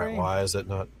 Hey, Valerie. All right. Why is it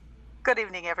not? Good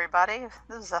evening, everybody.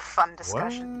 This is a fun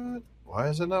discussion. What? Why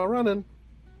is it not running?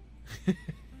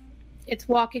 It's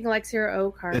walking like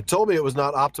 0 card. It told me it was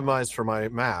not optimized for my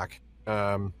Mac,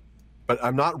 but but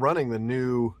I'm not running the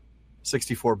new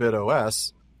 64-bit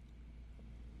OS.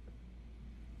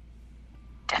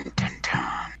 Dun, dun,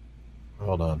 dun.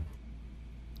 Hold on.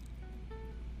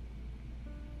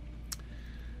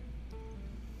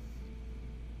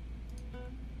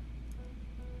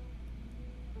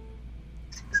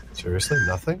 Seriously,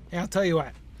 nothing? Yeah, I'll tell you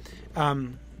what.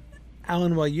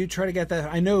 Alan, while you try to get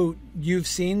that, I know you've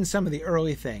seen some of the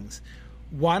early things.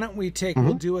 Why don't we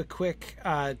we'll do a quick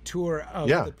tour of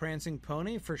the Prancing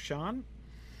Pony for Sean?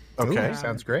 Okay. Ooh,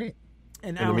 sounds great.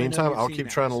 And in the meantime, I'll keep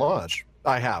trying to launch.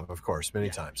 I have, of course, many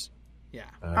times. Yeah.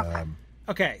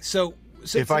 Okay, so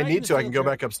if I need to, I can go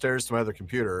back upstairs to my other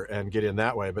computer and get in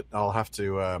that way, but I'll have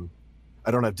to... I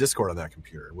don't have Discord on that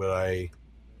computer. Would I...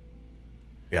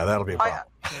 Yeah, that'll be a problem.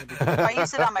 I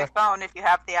use it on my phone. If you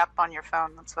have the app on your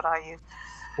phone, that's what I use.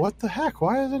 What the heck?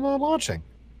 Why is it not launching?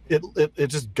 It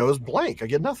just goes blank. I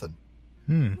get nothing.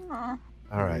 All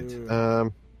right.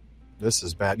 This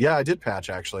is bad. Yeah, I did patch,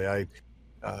 actually.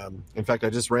 In fact, I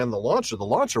just ran the launcher. The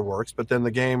launcher works, but then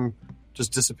the game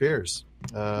just disappears.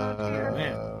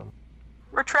 We're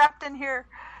trapped in here.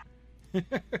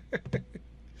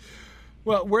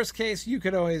 Well, worst case, you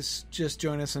could always just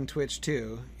join us on Twitch,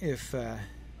 too, if...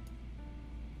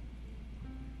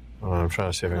 I'm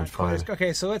trying to see if I can find...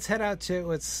 Okay, so let's head out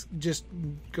let's just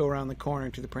go around the corner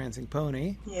to the Prancing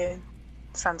Pony. Yeah,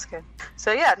 sounds good.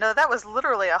 So yeah, no, that was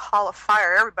literally a hall of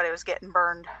fire. Everybody was getting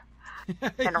burned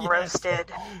and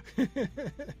roasted.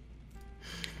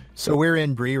 So we're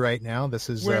in Bree right now.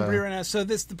 We're in Bree right now. So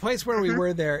the place where we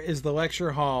were there is the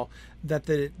lecture hall that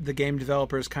the game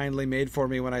developers kindly made for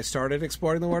me when I started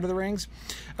exploring the Lord of the Rings.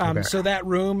 So that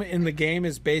room in the game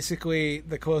is basically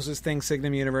the closest thing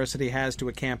Signum University has to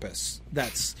a campus.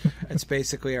 It's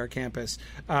basically our campus.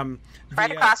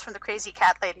 Right across from the crazy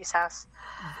cat lady's house.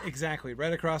 Exactly,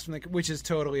 right across from which is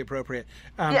totally appropriate.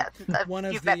 One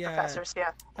of the professors.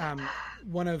 Yeah.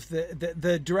 One of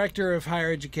the director of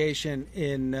higher education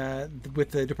with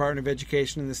the Department of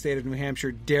Education in the state of New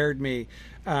Hampshire dared me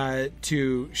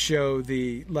to show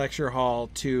the lecture hall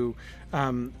to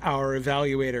our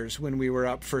evaluators when we were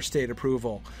up for state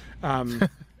approval.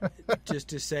 Just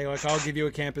to say, I'll give you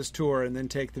a campus tour and then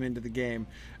take them into the game.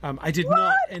 I did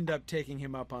not end up taking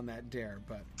him up on that dare,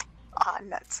 but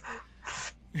nuts.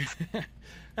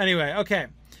 Anyway, okay.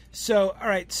 So, all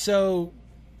right. So,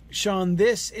 Sean,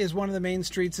 this is one of the main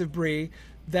streets of Bree.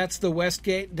 That's the West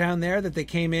Gate down there that they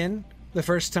came in the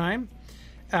first time.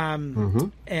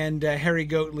 And Harry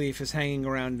Goatleaf is hanging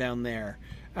around down there.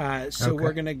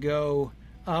 We're going to go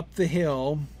up the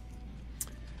hill.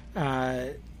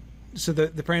 So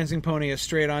the Prancing Pony is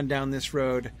straight on down this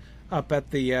road up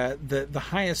at the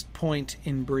highest point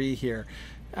in Bree here.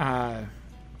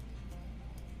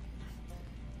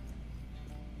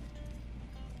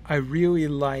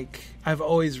 I've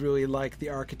always really liked the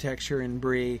architecture in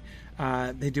Bree.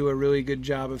 They do a really good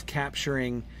job of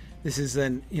capturing. This is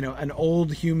an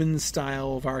old human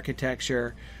style of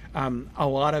architecture. A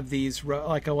lot of these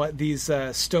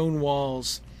stone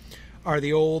walls are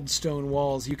the old stone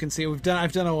walls. You can see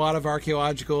I've done a lot of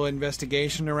archaeological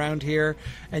investigation around here,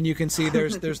 and you can see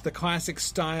there's the classic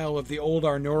style of the old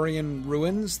Arnorian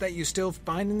ruins that you still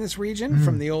find in this region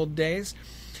from the old days.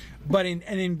 But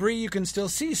in Bree, you can still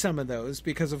see some of those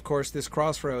because, of course, this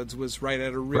crossroads was right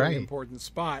at a really important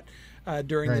spot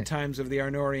during the times of the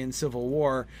Arnorian Civil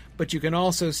War. But you can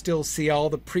also still see all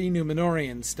the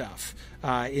pre-Numenorian stuff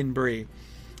in Bree.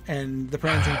 And the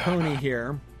Prancing Pony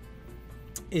here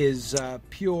is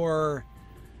pure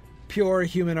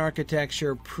human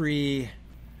architecture pre-Arnor,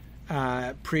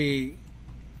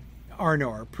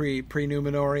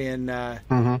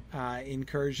 pre-Numenorian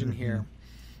incursion here.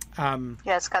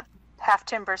 It's got half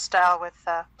timber style with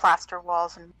plaster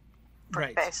walls and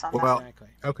brick base on that. Exactly.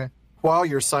 Okay. While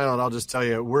you're silent, I'll just tell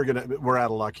you we're out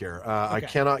of luck here. I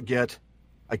cannot get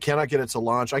it to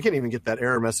launch. I can't even get that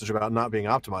error message about not being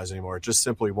optimized anymore. It just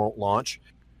simply won't launch.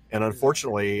 And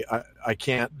unfortunately, I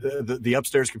can't. The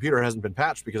upstairs computer hasn't been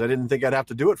patched because I didn't think I'd have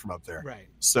to do it from up there. Right.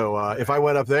 So if I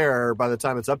went up there, by the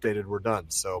time it's updated, we're done.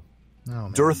 So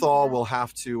Durthal will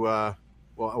have to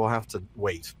we'll have to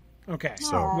wait. Okay.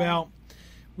 So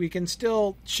we can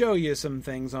still show you some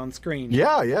things on screen.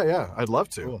 Yeah. I'd love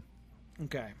to. Cool.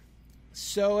 Okay.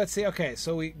 So let's see. Okay,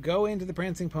 so we go into the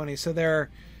Prancing Pony. So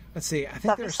let's see. I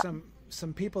think there's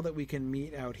some people that we can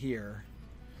meet out here.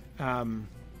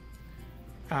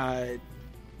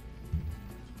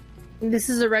 This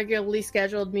is a regularly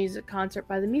scheduled music concert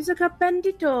by the Musica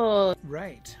Bendito.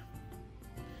 Right.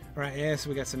 Right. Yeah. So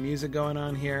we got some music going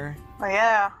on here. Oh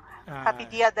yeah. Happy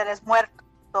Dia de los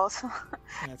Muertos.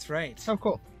 That's right. Oh,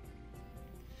 cool.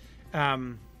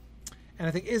 And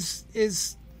I think is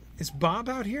Is Bob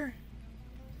out here?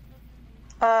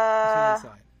 Uh,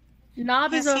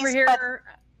 Knob is over here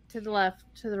to the left,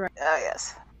 to the right. Oh,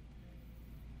 yes.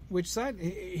 Which side?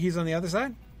 He's on the other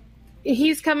side?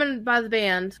 He's coming by the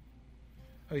band.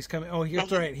 Oh, he's coming. Oh,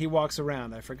 that's right. He walks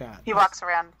around. I forgot. He walks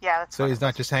around. Yeah, that's So he's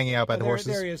not just hanging out by the horses?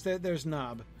 There he is. There's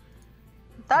Knob.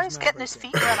 No, he's getting his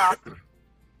feet run off.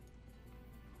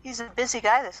 He's a busy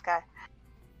guy, this guy.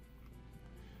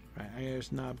 Right,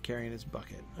 there's Knob carrying his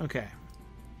bucket. Okay.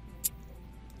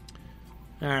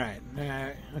 All right.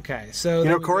 Okay.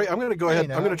 So Corey, I'm going to go ahead.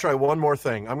 I'm going to try one more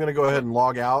thing. I'm going to go ahead and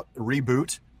log out,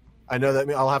 reboot. I know that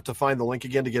I'll have to find the link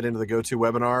again to get into the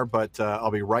GoToWebinar, but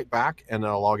I'll be right back, and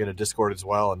I'll log into Discord as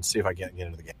well and see if I can get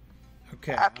into the game.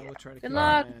 Okay. I will try to keep an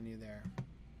eye on you there.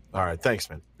 All right. Thanks,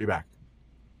 man. Be back.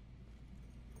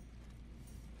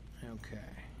 Okay.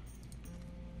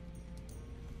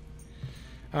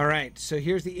 All right. So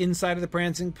here's the inside of the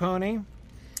Prancing Pony.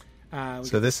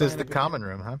 So this is the common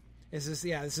room, huh? This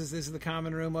is the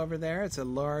common room over there. It's a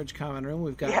large common room.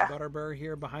 We've got Butterbur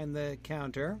here behind the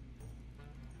counter.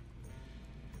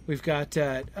 We've got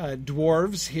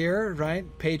dwarves here, right?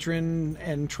 Patron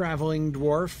and traveling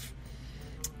dwarf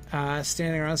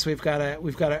standing around. So we've got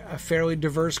a fairly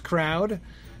diverse crowd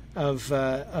of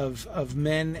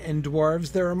men and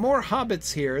dwarves. There are more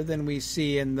hobbits here than we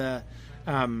see in the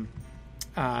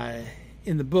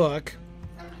book.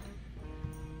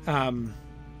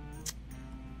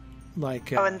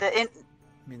 And the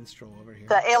minstrel over here.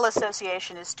 The Ale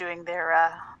Association is doing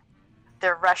their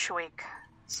rush week,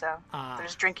 so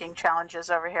there's drinking challenges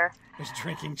over here. There's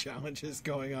drinking challenges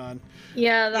going on.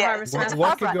 Yeah, the harvest.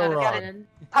 What could go wrong?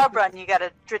 Pub run. You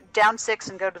got to down 6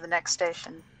 and go to the next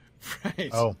station. Right.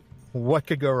 Oh, what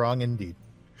could go wrong, indeed.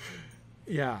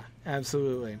 Yeah,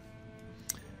 absolutely.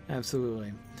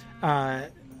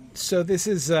 So this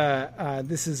is a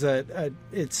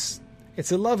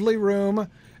lovely room.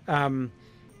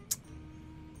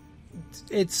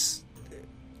 It's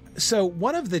so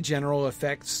one of the general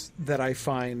effects that I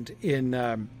find in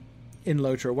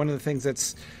LOTRO, one of the things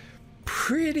that's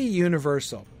pretty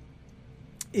universal,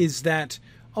 is that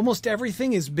almost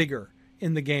everything is bigger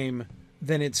in the game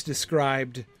than it's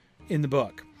described in the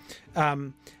book.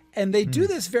 And they do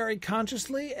this very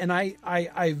consciously, and I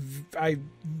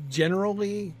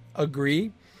generally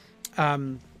agree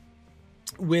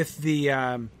with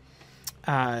the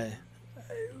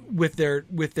with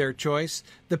their choice.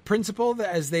 The principle that,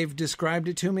 as they've described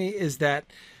it to me, is that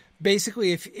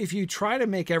basically if you try to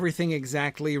make everything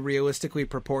exactly realistically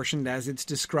proportioned as it's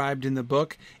described in the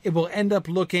book, it will end up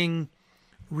looking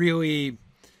really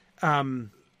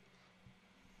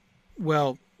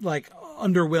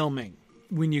underwhelming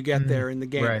when you get there in the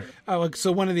game. Right.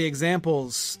 So one of the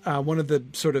examples, one of the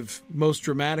sort of most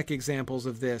dramatic examples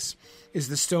of this is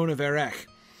the Stone of Erech.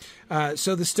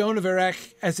 So the Stone of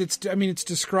Erech, as it's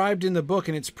described in the book,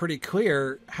 and it's pretty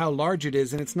clear how large it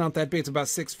is, and it's not that big. It's about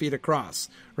 6 feet across,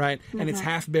 right? And it's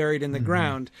half buried in the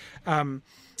ground. And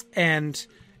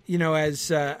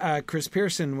as Chris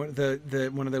Pearson, one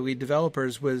of the lead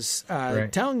developers, was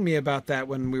telling me about that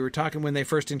when we were talking, when they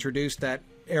first introduced that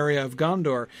area of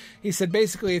Gondor, he said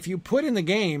basically if you put in the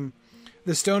game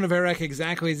the Stone of Erech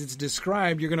exactly as it's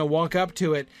described, you're going to walk up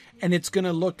to it and it's going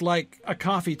to look like a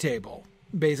coffee table.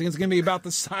 Basically, it's going to be about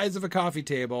the size of a coffee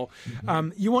table.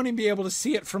 You won't even be able to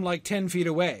see it from like 10 feet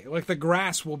away. Like the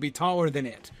grass will be taller than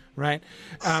it, right?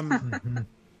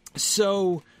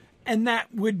 So, and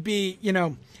that would be,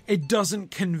 it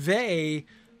doesn't convey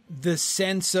the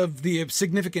sense of the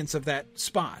significance of that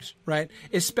spot, right?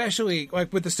 Especially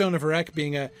like with the Stone of Erech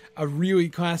being a really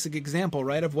classic example,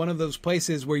 right? Of one of those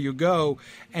places where you go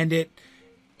and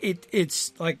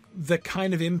it's like the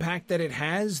kind of impact that it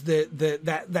has,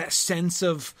 that sense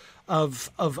of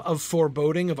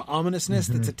foreboding, of ominousness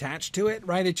that's attached to it,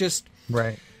 right? It just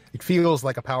it feels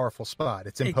like a powerful spot.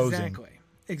 It's imposing.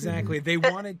 Exactly. They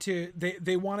wanted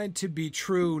to be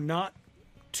true, not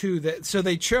to that. So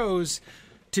they chose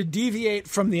to deviate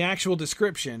from the actual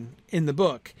description in the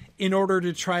book in order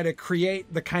to try to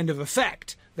create the kind of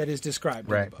effect that is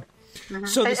described in the book.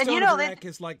 So the Stone of Erech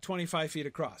is like 25 feet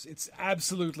across. It's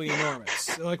absolutely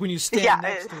enormous. Like when you stand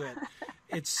next to it,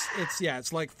 it's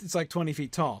like 20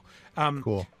 feet tall.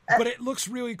 Cool. But it looks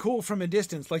really cool from a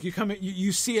distance. Like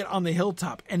you see it on the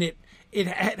hilltop, and it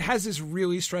has this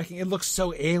really striking. It looks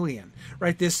so alien,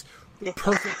 right? This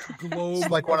perfect globe. It's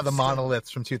like one of the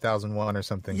monoliths from 2001 or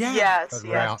something. Yeah. Yes.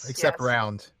 Except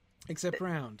round. Except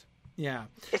round. Yeah.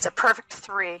 It's a perfect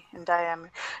 3 in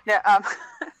diameter. No,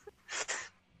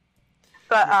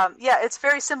 But yeah, it's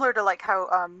very similar to like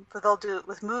how they'll do it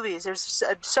with movies. There's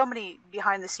so many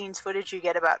behind the scenes footage you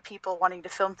get about people wanting to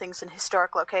film things in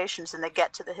historic locations, and they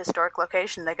get to the historic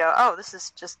location, they go, "Oh, this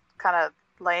is just kind of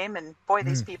lame," and boy,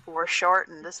 these people were short,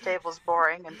 and this table's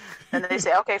boring, and then they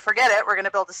say, "Okay, forget it, we're going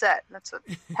to build a set." And that's what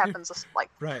happens like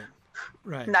right.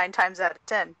 9 times out of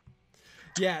 10.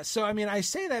 Yeah, so I mean, I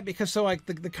say that because like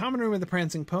the common room of the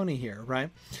Prancing Pony here, right?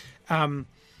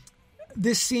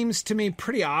 This seems to me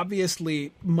pretty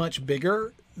obviously much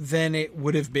bigger than it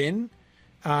would have been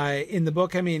in the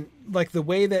book. I mean, like the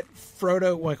way that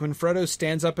Frodo, like when Frodo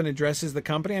stands up and addresses the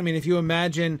company. I mean, if you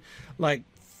imagine like,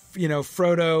 you know,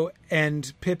 Frodo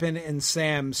and Pippin and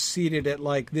Sam seated at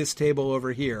like this table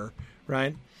over here,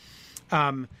 right?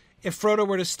 If Frodo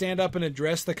were to stand up and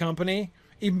address the company,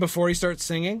 even before he starts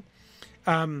singing,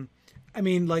 I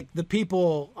mean, like the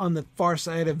people on the far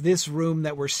side of this room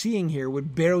that we're seeing here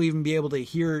would barely even be able to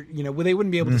hear, you know, they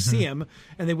wouldn't be able to see him,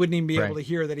 and they wouldn't even be able to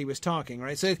hear that he was talking,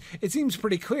 right? So it seems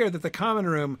pretty clear that the common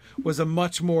room was a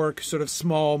much more sort of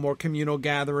small, more communal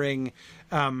gathering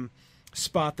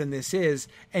spot than this is.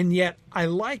 And yet I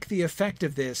like the effect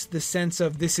of this, the sense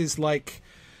of this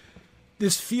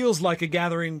feels like a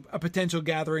potential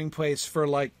gathering place for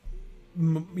like,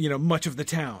 you know, much of the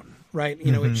town. Right,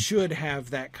 you know, it should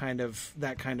have that kind of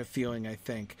feeling, I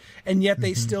think, and yet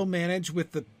they still manage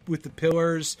with the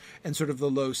pillars and sort of the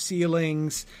low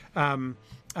ceilings and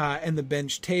the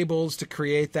bench tables to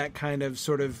create that kind of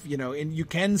sort of, you know, and you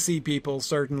can see people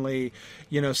certainly,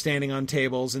 you know, standing on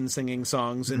tables and singing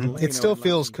songs, and it still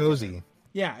feels cozy.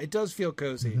 Yeah, it does feel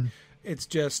cozy. It's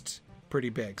just pretty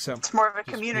big, so it's more of a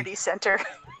community center.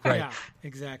 Right. Yeah,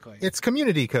 exactly. It's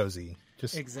community cozy,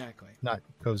 just exactly not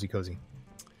cozy.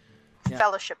 Yeah.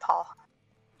 Fellowship Hall,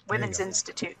 Women's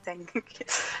Institute thing.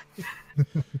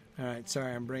 All right,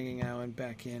 sorry, I'm bringing Alan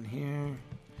back in here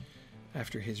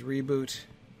after his reboot,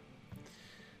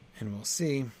 and we'll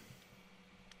see.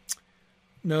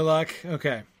 No luck.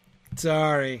 Okay,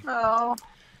 sorry. Oh,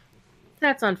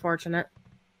 That's unfortunate.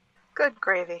 good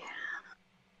gravy.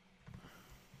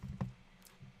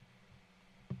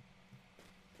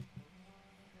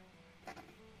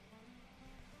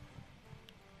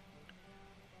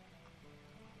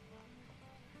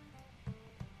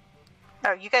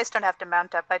 Oh, you guys don't have to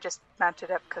mount up. I just mounted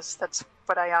up because that's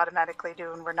what I automatically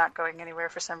do, and we're not going anywhere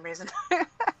for some reason.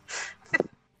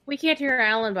 We can't hear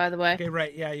Alan, by the way. Okay,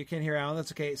 right. Yeah, you can't hear Alan.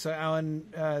 That's okay. So Alan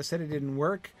said it didn't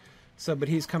work. So, but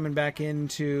he's coming back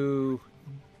into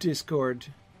Discord.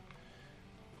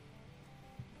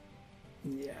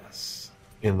 Yes.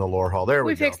 In the lore hall. There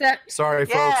we go. fixed that. Sorry,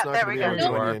 Yeah, folks. Not there gonna we be go. able to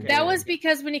Nope, join you. that was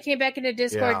because when you came back into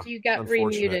Discord, Yeah, you got unfortunate.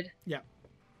 remuted. Yeah.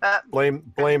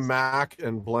 Blame Mac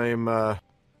and blame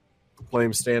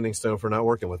Standing Stone for not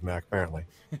working with Mac. Apparently.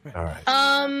 All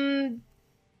right.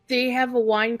 They have a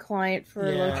wine client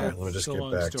for Yeah. Lotra. Let me just It's a get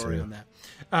long back story to- on that.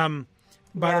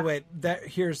 By Yeah. the way,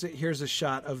 here's a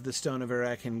shot of the Stone of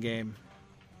Arakan game.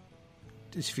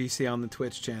 If you see on the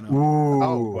Twitch channel. Ooh,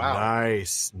 Oh, wow.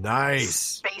 Nice.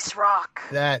 Space rock.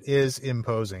 That is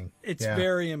imposing. It's Yeah.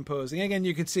 very imposing. Again,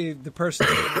 you can see the person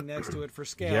standing next to it for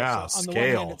scale. Yeah, so on the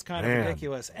scale. one hand, it's kind Man. of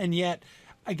ridiculous, and yet,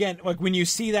 again, like when you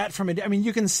see that from I mean,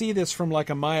 you can see this from like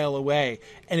a mile away,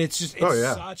 and it's just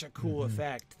such a cool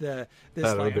effect. That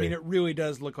I would mean, be. it really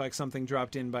does look like something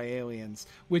dropped in by aliens,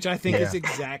 which I think is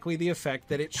exactly the effect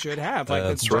that it should have. Like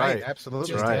That's just right.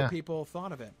 Absolutely. Just right. how people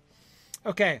thought of it.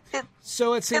 Okay, It-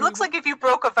 so it's It looks like if you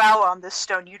broke a vow on this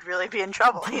stone, you'd really be in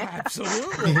trouble. Yeah.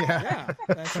 absolutely, yeah,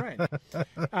 that's right.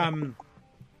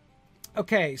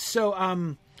 Okay,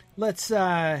 so let's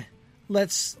head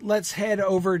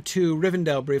over to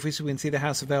Rivendell briefly so we can see the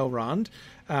House of Elrond.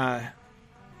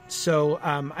 So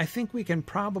I think we can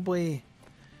probably.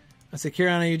 Let's see,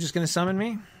 Kieran, are you just going to summon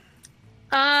me?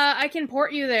 I can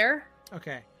port you there.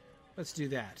 Okay, let's do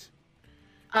that.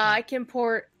 I can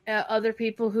port other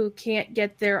people who can't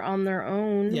get there on their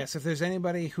own. Yes, if there's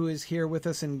anybody who is here with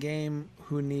us in game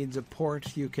who needs a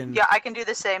port, you can. Yeah, I can do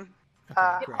the same.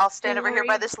 Great. I'll stand over here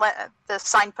by this the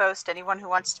signpost. Anyone who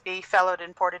wants to be fellowed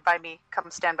and ported by me,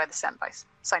 come stand by the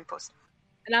signpost.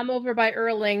 And I'm over by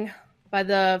Erling, by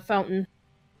the fountain.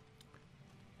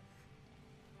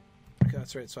 Okay,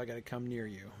 that's right. So I got to come near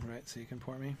you, right? So you can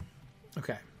port me.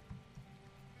 Okay.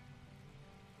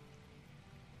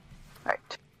 Right.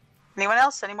 Anyone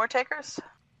else? Any more takers?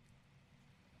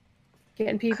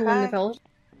 Getting people in the Okay. fellowship.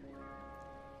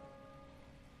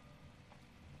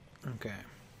 Okay.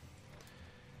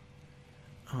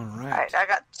 All All right. right, I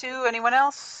got 2. Anyone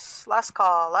else? Last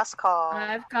call.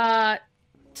 I've got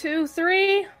 2,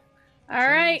 3. All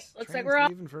right. Looks like we're off.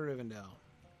 Leaving for Rivendell.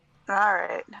 All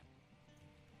right.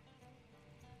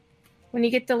 When you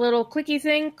get the little clicky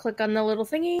thing, click on the little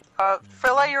thingy.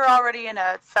 Frilla, you're already in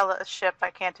a fellowship. I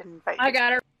can't invite you. I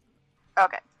got her.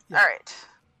 Okay. Yeah. All right.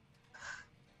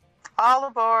 All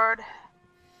aboard.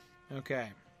 Okay.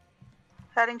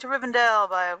 Heading to Rivendell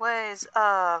by ways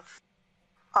of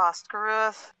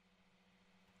Ostgaruth,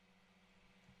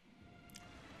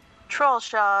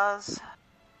 Trollshaws,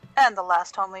 and the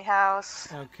Last Homely House.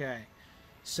 Okay.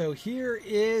 So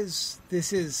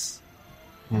this is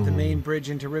the main bridge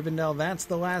into Rivendell. That's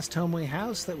the Last Homely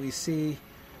House that we see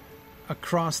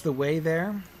across the way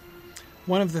there.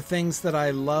 One of the things that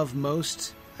I love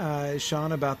most,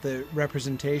 Sean, about the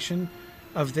representation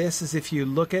of this is if you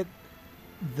look at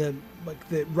the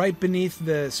right beneath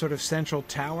the sort of central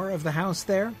tower of the house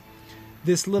there,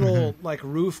 this little like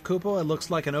roof cupola, it looks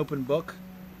like an open book.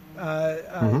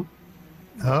 Oh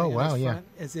wow, yeah.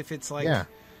 As if it's like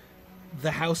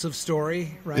the House of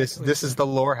Story, right? This is the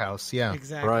lore house, yeah.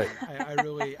 Exactly. Right.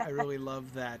 I really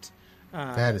love that.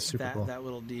 That is super cool. That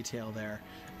little detail there.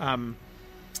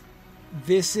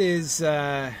 This is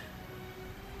okay.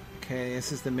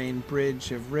 This is the main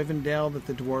bridge of Rivendell that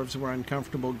the dwarves were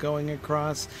uncomfortable going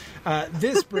across.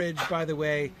 This bridge, by the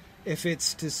way, if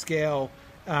it's to scale,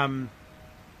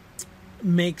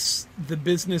 makes the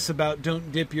business about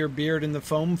don't dip your beard in the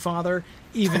foam, father,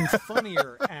 even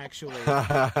funnier, actually,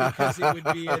 because it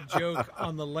would be a joke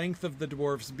on the length of the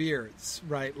dwarves' beards,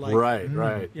 right? Like,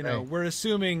 right. You know, we're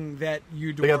assuming that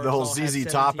you dwarves They got the whole all have ZZ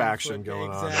Top 17 action foot,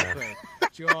 going on exactly.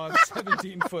 You all have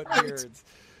 17-foot beards.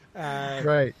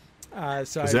 Right.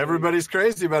 So Because everybody's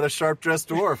crazy about a sharp-dressed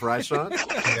dwarf, right, Sean?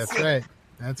 That's right.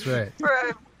 That's right.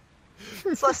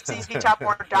 It's less ZZ Top,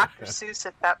 more Dr. Seuss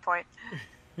at that point.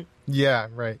 Yeah,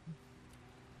 right.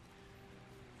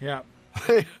 Yeah,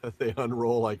 They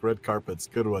unroll like red carpets.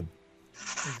 Good one.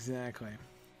 exactly.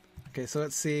 Okay, so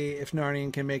let's see if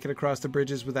Narnian can make it across the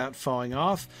bridges without falling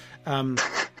off. There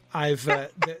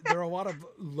are a lot of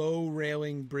low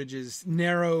railing bridges,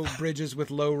 narrow bridges with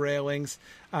low railings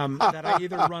that I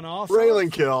either run off Railing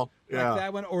of, kill. like Yeah.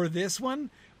 that one, or this one,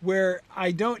 where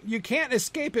you can't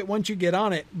escape it once you get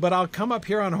on it, but I'll come up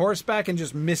here on horseback and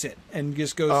just miss it and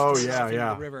just go straight off into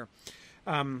the river.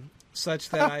 Such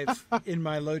that I've, in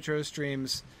my Lotro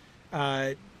streams,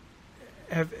 have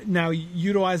now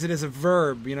utilized it as a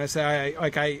verb. You know, say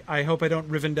I hope I don't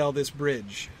Rivendell this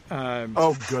bridge.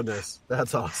 Oh goodness,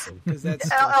 that's awesome. Because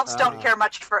that's Elves don't care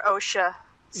much for OSHA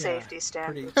safety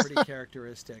standards. pretty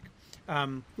characteristic.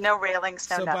 No railings,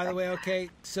 no So nothing. by the way, okay,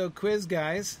 so quiz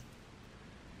guys,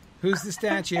 who's the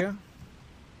statue?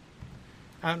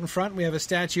 Out in front, we have a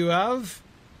statue of.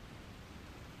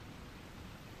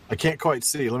 I can't quite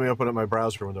see. Let me open up my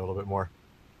browser window a little bit more.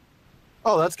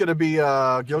 Oh, that's going to be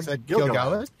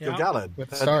Gilgalad. Yeah. Gilgalad. With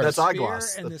the stars. That's Spear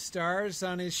Eyeglass. and the stars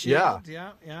on his shield.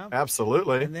 Yeah.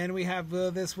 Absolutely. And then we have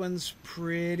this one's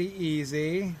pretty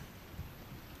easy.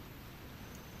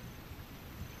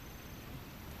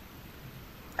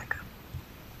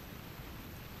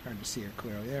 Hard to see her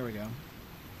clearly. There we go.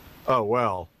 Oh,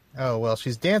 well. Oh, well,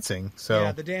 she's dancing, so...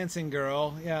 Yeah, the dancing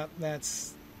girl. Yeah,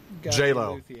 that's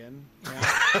J-Lo. Luthien.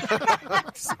 Yeah.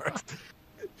 Sorry.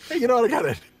 Hey, you know what? I got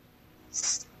it.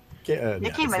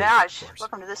 Nicki Minaj.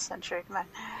 Welcome to this century. Come on.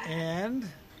 And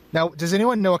Now, does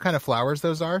anyone know what kind of flowers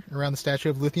those are around the statue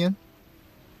of Luthien?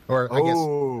 Or, I guess,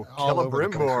 all over the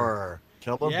country. Celebrimbor.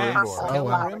 Celebrimbor. Oh,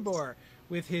 wow. Celebrimbor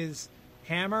with his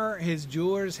hammer, his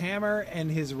jeweler's hammer,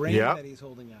 and his ring that he's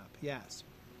holding up. Yes.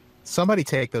 Somebody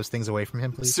take those things away from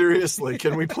him, please. Seriously,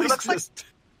 can we please Looks like- just...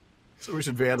 So we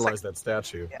should vandalize that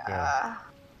statue. Yeah.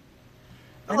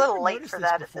 A I little never late noticed for this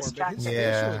that at before, this but his juncture.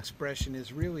 Yeah. facial expression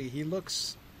is really, he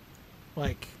looks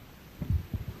like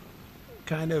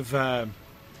kind of,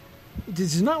 he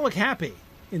does not look happy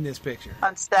in this picture.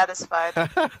 Unsatisfied.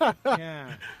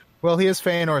 Yeah. Well, he is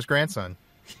Feanor's grandson.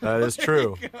 That is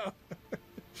true.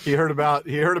 He heard about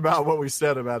what we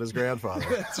said about his grandfather.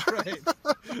 That's right.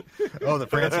 Oh, the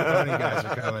Prancing Pony guys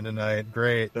are coming tonight.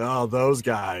 Great. Oh, those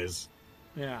guys.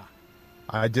 Yeah.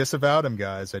 I disavowed him,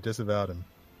 guys. I disavowed him.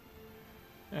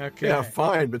 Okay. Yeah,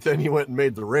 fine, but then you went and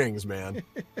made the rings, man.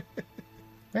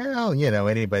 Well, you know,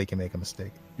 anybody can make a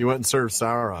mistake. You went and served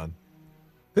Sauron.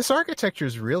 This architecture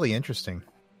is really interesting.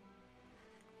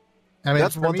 I mean,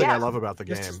 That's for one me, thing I love about the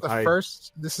This game.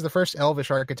 is the first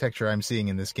Elvish architecture I'm seeing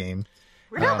in this game.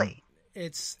 Really?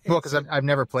 It's Well, because I've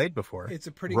never played before. It's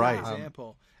a pretty Right. good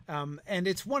example. And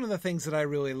it's one of the things that I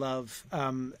really love.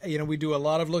 You know, we do a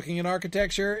lot of looking at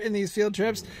architecture in these field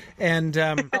trips, and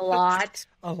A lot.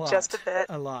 a lot, Just a bit.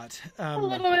 a lot. A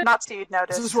little bit. Not so you'd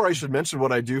notice. This is where I should mention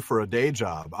what I do for a day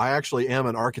job. I actually am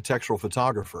an architectural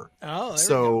photographer. Oh, there we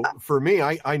So go. for me,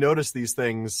 I notice these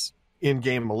things in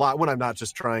game a lot when I'm not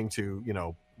just trying to, you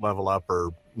know, level up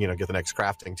or get the next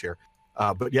crafting tier.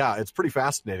 But yeah, it's pretty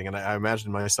fascinating, and I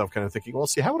imagine myself kind of thinking, well,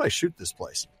 see, how would I shoot this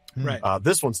place? Right.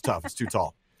 This one's tough; it's too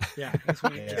tall. Yeah, this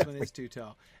one is too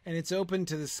tall, and it's open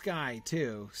to the sky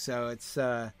too. So it's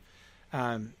you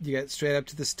get straight up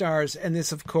to the stars, and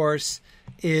this, of course,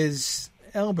 is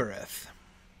Elbereth.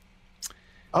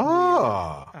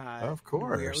 Of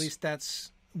course. At least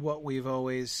that's what we've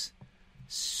always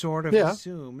sort of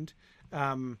assumed.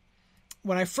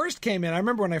 When I first came in, I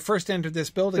remember when I first entered this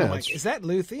building, I'm like, is that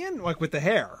Luthien? Like with the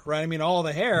hair, right? I mean, all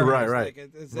the hair. Right. Like,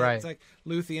 it's like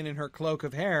Luthien in her cloak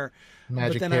of hair.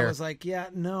 Magic but then hair. I was like,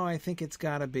 no, I think it's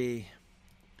got to be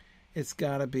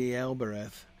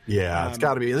Elbereth. Yeah, it's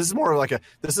got to be. This is more like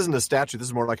this isn't a statue. This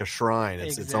is more like a shrine.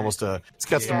 It's almost it's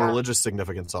got some religious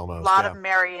significance almost. A lot of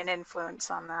Marian influence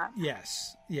on that.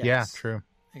 Yes. Yeah, true.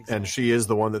 Exactly. And she is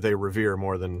the one that they revere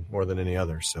more than any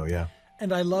other. So yeah.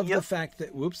 And I love the fact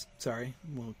that,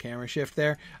 little camera shift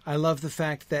there. I love the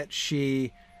fact that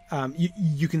she,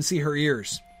 you can see her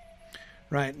ears,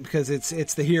 right? Because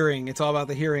it's the hearing. It's all about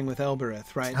the hearing with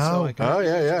Elbereth, right? Oh,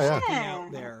 yeah.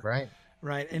 Out there,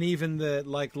 Right. And even the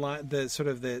the sort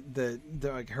of the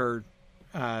like her,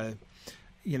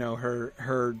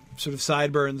 her sort of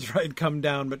sideburns, right, come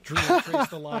down, but trace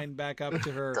the line back up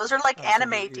to her. Those are like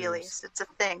anime dealies. It's a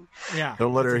thing. Yeah.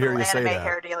 Don't let her hear you say that.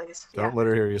 Hair dealies. Don't let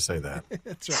her hear you say that.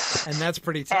 That's right. And that's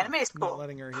pretty tough. Anime's cool. Not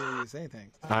letting her hear you say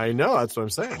things. I know. That's what I'm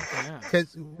saying. Yeah.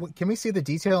 Can we see the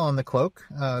detail on the cloak?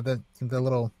 The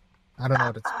little, I don't know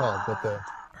what it's called, but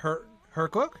her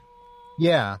cloak?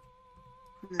 Yeah.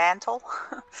 Mantle.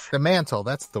 The mantle.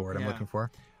 That's the word I'm Yeah. looking for.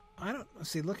 I don't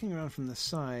see. Looking around from the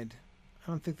side,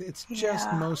 I don't think it's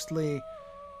just mostly.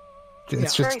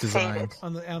 It's Very just designed.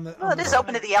 faded. Well, it is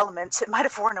open to the elements. It might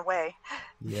have worn away.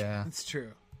 Yeah. It's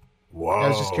true. Whoa. I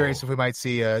was just curious if we might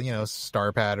see a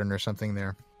star pattern or something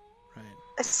there. Right.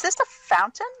 Is this a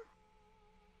fountain?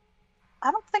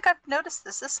 I don't think I've noticed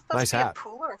this. Is this supposed Nice to be hat. a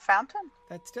pool or a fountain?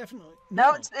 That's definitely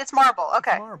No, it's marble.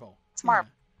 Okay. It's marble. It's marble.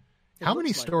 Yeah. It How looks many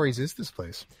like stories is this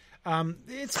place? it.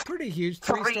 It's pretty huge.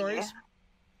 Three stories.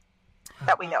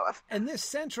 That we know of. And this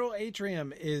central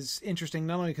atrium is interesting,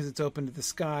 not only because it's open to the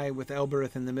sky with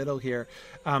Elbereth in the middle here,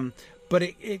 but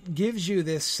it gives you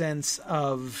this sense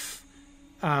of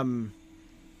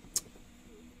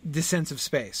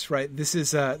space, right? This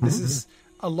is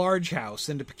a large house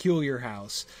and a peculiar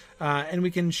house, and we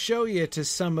can show you to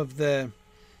some of the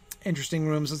interesting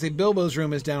rooms. Let's say Bilbo's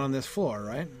room is down on this floor,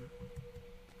 right?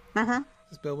 Mm-hmm.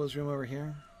 Is Bilbo's room over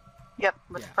here? Yep,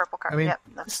 with the purple carpet. I mean, Yep,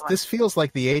 that's the one. this feels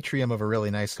like the atrium of a really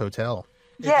nice hotel.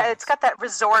 Yeah, it's got that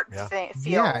resort feel.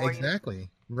 Yeah, where exactly.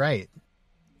 Right.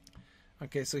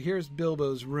 Okay, so here's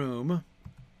Bilbo's room.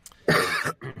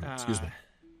 Excuse me.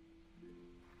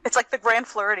 It's like the Grand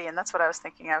Floridian. That's what I was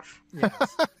thinking of.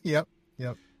 Yes.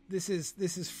 Yep. This is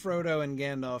Frodo and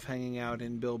Gandalf hanging out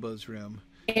in Bilbo's room.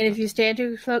 And if you stand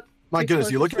too close, My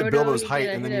goodness, you look at Frodo, Bilbo's you height get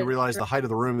a and then hit you of- realize the height of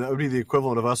the room. That would be the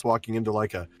equivalent of us walking into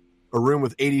like a room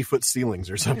with 80-foot ceilings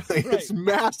or something. Right. It's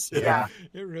massive. Yeah.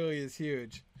 It really is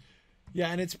huge. Yeah,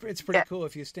 and it's pretty cool.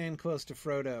 If you stand close to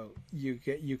Frodo,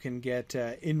 you can get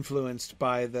influenced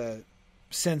by the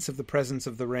sense of the presence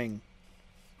of the ring.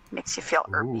 Makes you feel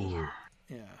earthy. Ooh.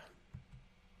 Yeah.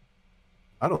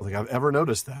 I don't think I've ever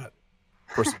noticed that.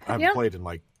 Of course, I haven't Yeah. played in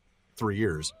like 3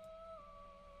 years.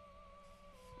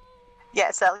 Yeah,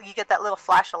 it's that you get that little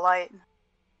flash of light.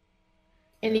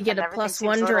 and you get a everything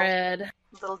seems +1 little- dread. A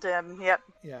little dim. Yep.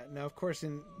 Yeah. Now, of course,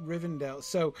 in Rivendell,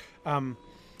 so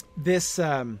this.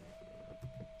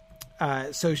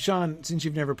 So, Sean, since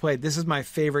you've never played, this is my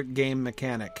favorite game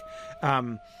mechanic.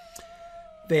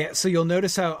 So you'll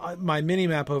notice how my mini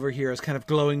map over here is kind of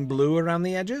glowing blue around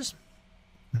the edges.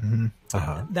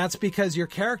 Uh-huh. That's because your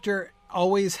character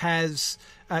always has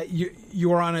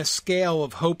you are on a scale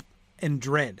of hope and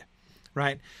dread,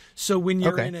 right? So when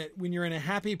you're in a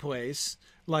happy place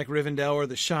like Rivendell or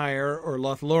the Shire or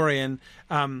Lothlorien,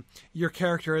 your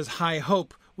character has high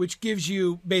hope, which gives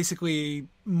you basically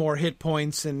more hit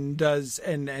points and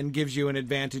gives you an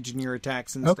advantage in your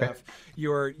attacks and stuff.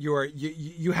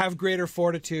 You have greater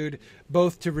fortitude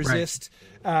both to resist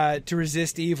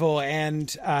evil and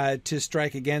to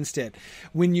strike against it.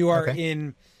 When you are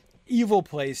in evil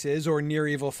places or near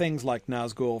evil things like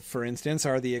Nazgul, for instance,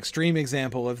 are the extreme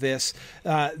example of this,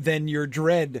 then your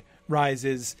dread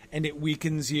rises and it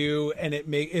weakens you and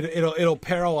it'll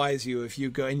paralyze you if you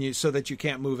go so that you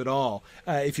can't move at all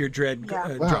if your dread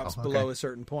drops below a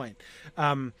certain point.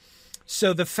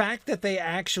 So the fact that they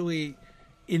actually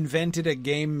invented a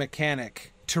game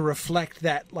mechanic to reflect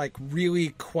that like really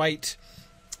quite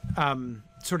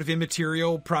sort of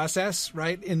immaterial process,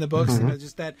 right, in the books,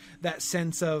 just that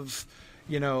sense of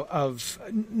of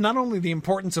not only the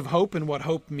importance of hope and what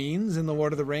hope means in the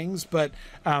Lord of the Rings, but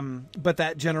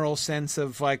that general sense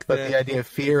of like the idea of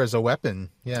fear as a weapon.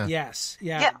 Yeah. Yes.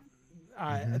 Yeah.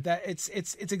 That it's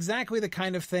exactly the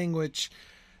kind of thing which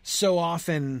so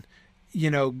often,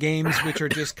 games which are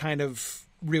just kind of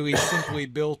really simply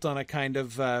built on a kind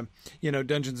of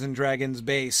Dungeons and Dragons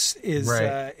base is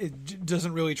right. It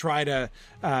doesn't really try to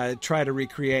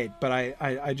recreate. But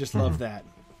I just love that.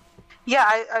 Yeah,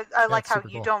 I like how super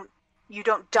you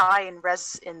don't die in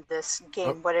this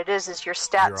game. What it is your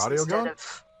stats Your audio instead gone?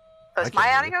 of. Oh, is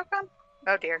my audio gone?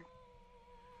 Oh dear.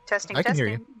 Testing. I can hear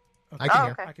you. I can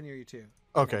hear. Okay. I can hear you too.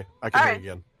 Okay, I can All hear right.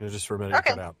 you again. Just for a minute,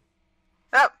 Okay. it cut out.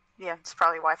 Oh, yeah, it's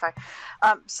probably Wi-Fi.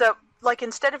 So, like,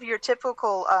 instead of your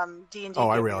typical D&D Oh,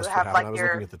 I game, realized you what have happened. like I was your.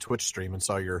 looking at the Twitch stream and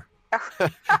saw your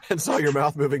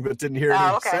mouth moving, but didn't hear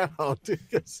any okay. sound.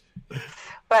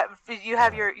 But you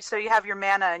have you have your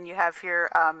mana and you have your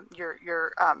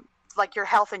like your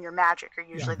health and your magic are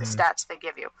usually the stats they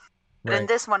give you. But in Right.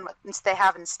 this one, what they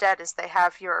have instead is they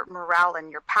have your morale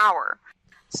and your power.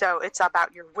 So it's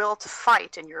about your will to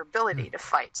fight and your ability to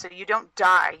fight. So you don't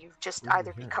die. You've just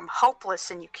either become hopeless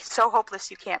and so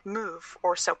hopeless you can't move,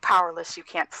 or so powerless you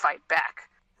can't fight back.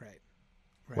 Right.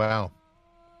 Wow.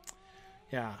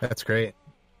 Yeah. That's great.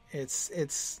 It's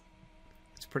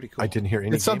pretty cool. I didn't hear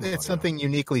any. It's something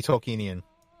uniquely Tolkienian.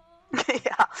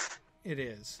 Yeah. It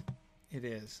is. It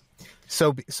is.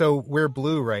 So we're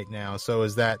blue right now. So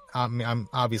is that? I'm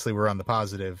obviously we're on the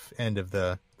positive end of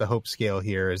the hope scale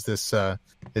here. Is this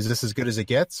as good as it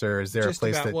gets, or is there Just a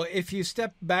place about. that? Well, if you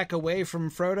step back away from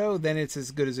Frodo, then it's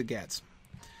as good as it gets.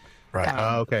 Right.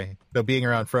 Oh, okay. So being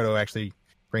around Frodo actually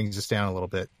brings us down a little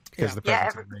bit because of the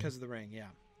presence of the ring. Because of the ring. Yeah.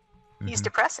 He's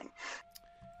depressing.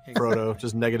 Frodo,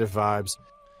 just negative vibes.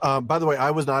 By the way,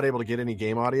 I was not able to get any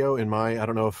game audio in my. I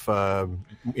don't know if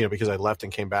because I left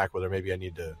and came back. Whether maybe I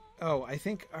need to. Oh, I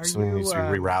think Something needs to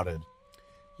be rerouted.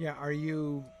 Yeah. Are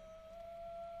you?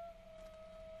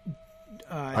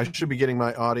 I should be getting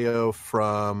my audio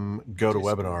from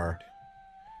GoToWebinar.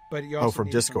 But you also from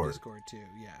need Discord. From Discord too.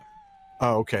 Yeah.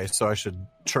 Oh, okay. So I should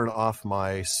turn off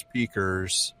my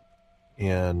speakers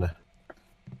in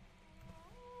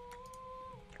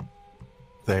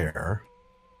there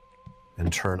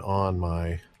and turn on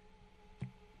my.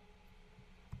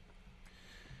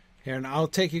 Here, and I'll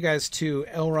take you guys to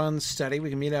Elrond's study. We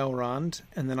can meet Elrond,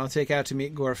 and then I'll take you out to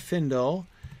meet Glorfindel,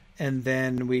 and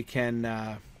then we can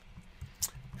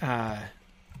head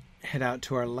out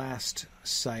to our last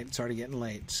site. It's already getting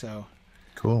late, so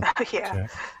Cool. Yeah. Okay.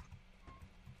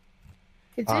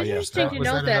 It's yes, interesting that- to was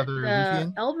note that that another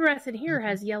Luthien? Elbereth in here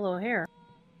has yellow hair.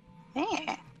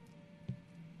 Yeah.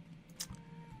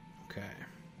 okay.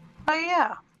 Oh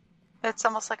yeah. It's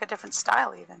almost like a different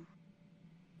style even.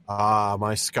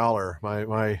 My scholar,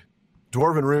 my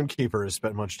dwarven rune keeper has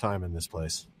spent much time in this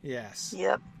place. Yes.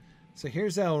 Yep. So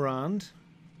here's Elrond.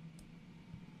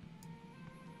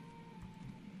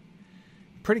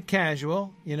 Pretty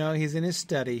casual, he's in his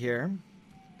study here.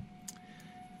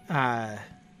 And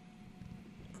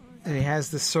he has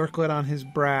the circlet on his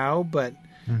brow, but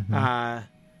not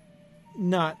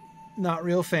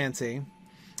real fancy.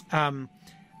 One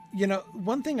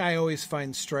thing I always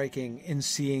find striking in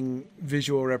seeing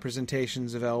visual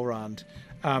representations of Elrond,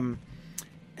 and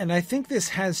I think this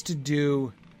has to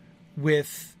do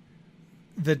with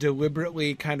the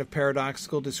deliberately kind of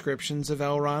paradoxical descriptions of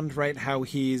Elrond, right? How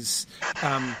he's,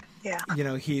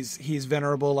 he's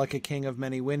venerable like a king of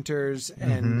many winters,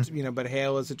 and but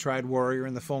hale as a tried warrior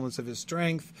in the fullness of his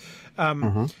strength.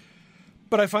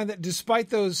 But I find that despite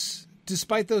those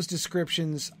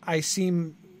descriptions, I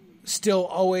seem still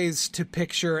always to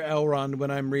picture Elrond when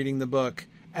I'm reading the book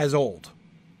as old.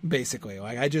 Basically,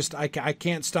 like I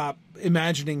can't stop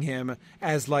imagining him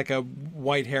as like a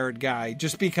white-haired guy,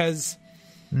 just because.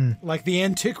 Like the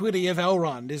antiquity of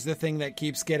Elrond is the thing that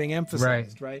keeps getting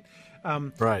emphasized, right?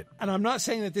 Right. And I'm not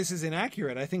saying that this is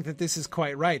inaccurate. I think that this is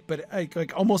quite right. But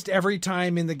like almost every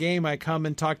time in the game I come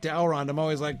and talk to Elrond, I'm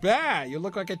always like, "Ah, you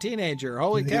look like a teenager!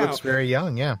 Holy He cow!" looks very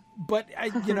young. Yeah. But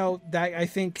that I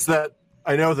think It's that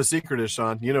I know what the secret is,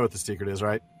 Sean. You know what the secret is,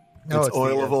 right? No, it's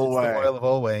oil of Olway. It's the oil of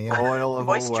Olway. Yeah. Oil of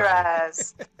Olway.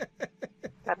 Moisturize.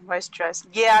 Gotta moisturize.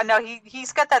 Yeah, no,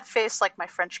 he's got that face like my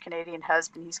French Canadian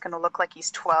husband. He's gonna look like he's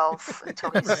 12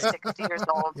 until he's 60 years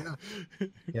old.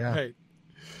 Yeah. right.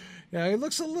 Yeah, he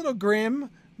looks a little grim,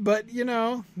 but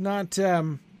not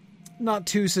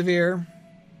too severe.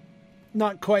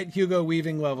 Not quite Hugo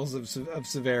Weaving levels of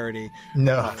severity.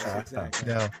 No. Exactly.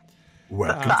 No.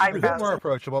 Welcome. The A bit eyebrows. more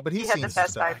approachable, but He he's had seen the some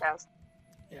best stuff. eyebrows.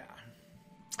 Yeah.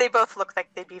 They both look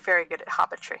like they'd be very good at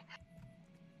hobbitry.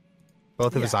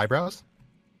 Both of his Yeah. eyebrows.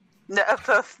 No,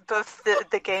 both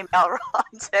the game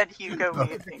Elrond and Hugo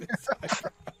Weaving.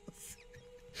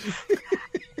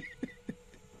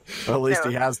 Well, at least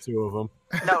he has two of them.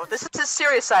 No, this is his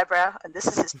serious eyebrow, and this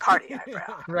is his party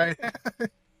eyebrow. Right.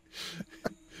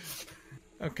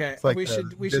 Okay, It's like we the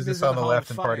should business visit on the the Hall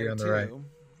left of and party Fire, on the too. right.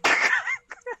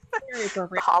 Very The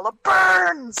appropriate. Hall of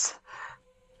Burns.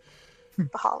 The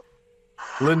Hall.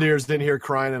 Lindier's in here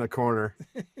crying in a corner.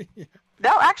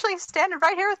 No, actually, he's standing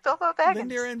right here with Bilbo Baggins.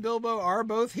 Lindir and Bilbo are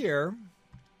both here.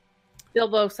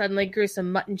 Bilbo suddenly grew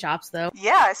some mutton chops, though.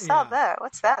 Yeah, I saw Yeah. that.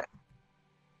 What's that?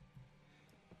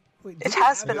 Wait, It did you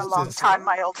has have been a this long as time,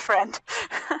 well? my old friend.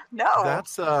 No.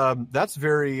 That's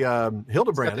very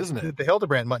Hildebrand, isn't it? The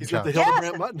Hildebrand mutton He's got chop. the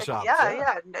Hildebrand mutton chops.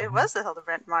 Yeah. It was the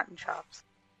Hildebrand mutton chops.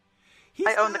 He's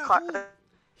I own got the a clock. whole- The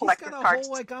He's collector got a cards.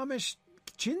 whole like Amish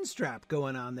chin strap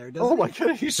going on there, doesn't Oh my he?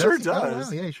 god, he sure Does he? Oh, does.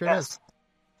 wow, yeah, he sure Yes. does.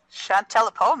 Shan't tell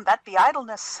a poem. That be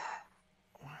idleness.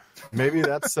 Maybe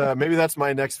that's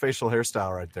my next facial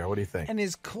hairstyle right there. What do you think? And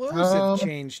his clothes Um, have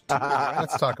changed too. right?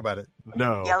 Let's talk about it.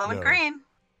 No, Yellow and no. green.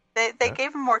 They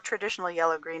gave him more traditional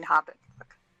yellow-green Hobbit.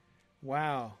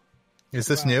 Wow. Is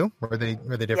this Wow. new? Were they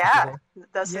different? Yeah, before?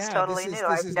 this is totally new.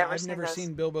 I've never I've never seen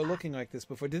seen Bilbo looking like this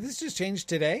before. Did this just change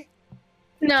today?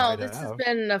 No, I this has know.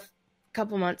 been a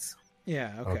couple months.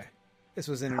 Yeah. Okay. Okay. This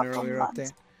was in an Couple earlier months.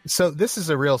 update. So this is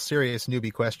a real serious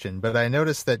newbie question, but I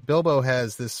noticed that Bilbo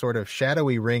has this sort of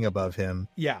shadowy ring above him.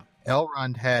 Yeah.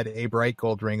 Elrond had a bright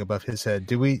gold ring above his head.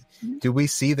 Do we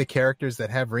see the characters that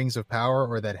have rings of power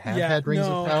or that have Yeah, had rings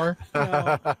no. of power? No.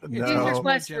 No. It's These are much more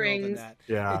quest general than rings. that.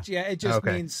 Yeah. It just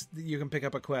Okay. means that you can pick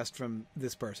up a quest from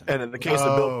this person. And in the case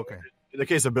of Bilbo, okay. in the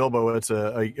case of Bilbo, it's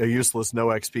a useless no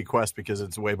XP quest because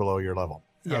it's way below your level.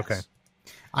 Yes. Okay.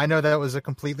 I know that was a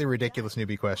completely ridiculous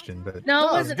newbie question, but No, No,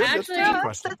 it wasn't good. That's actually. good. Yeah,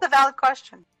 that's a valid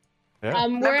question. Yeah. We're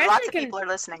Remember, lots actually of people are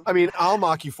listening. I mean, I'll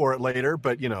mock you for it later,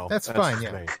 but That's fine,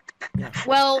 just yeah. me.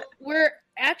 Well,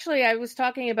 I was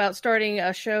talking about starting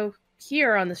a show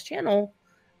here on this channel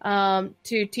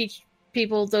to teach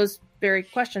people those very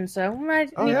questions. So,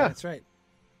 Oh, yeah. That's right.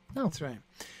 Oh. That's right.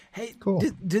 Hey, Cool.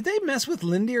 did they mess with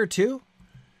Lindir too?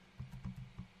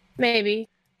 maybe.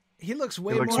 He looks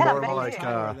way He looks more more like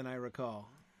like, than I recall.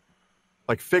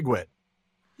 Like Figwit.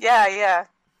 Yeah.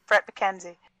 Brett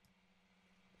McKenzie.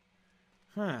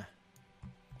 Huh.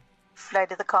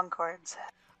 Flight of the Conchords.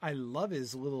 I love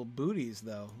his little booties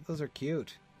though. Those are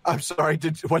cute. I'm sorry.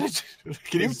 Can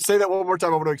you say that one more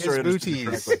time? I want to make his sure I understood you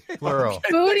booties, correctly. plural.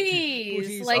 Booties,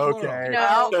 Booties, like Okay. you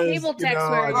know, Because, cable you text know,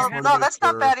 where I you're just having- No, that's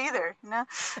not sure. bad either. No.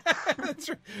 That's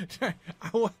right.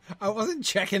 I wasn't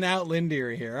checking out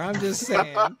Lindir here. I'm just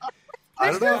saying. I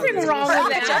There's don't know. nothing wrong For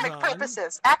with that. academic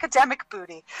purposes. Academic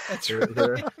booty. That's Here,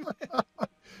 right. here.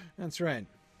 That's right.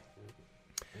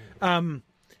 And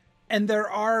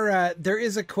there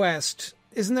is a quest.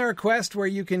 Isn't there a quest where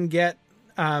you can get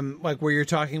like where you're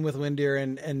talking with Lindir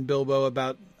and Bilbo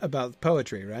about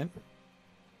poetry, right?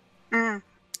 Mm.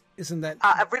 Isn't that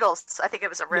Riddles. I think it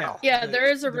was a riddle. Yeah, The- there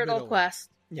is a the riddle riddle. quest.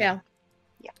 Yeah.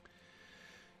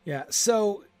 Yeah.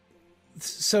 So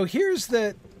here's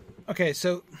the okay.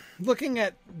 So looking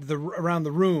at around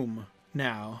the room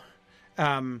now,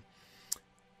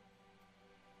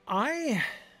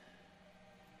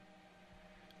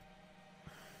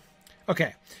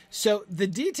 okay. So the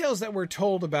details that we're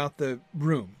told about the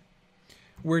room,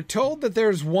 we're told that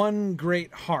there's one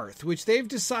great hearth, which they've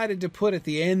decided to put at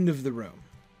the end of the room.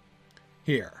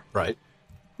 Here. Right.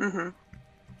 When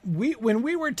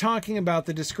we were talking about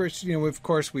the description, of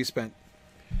course, we spent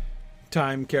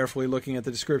time carefully looking at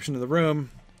the description of the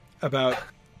room about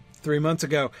 3 months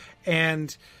ago,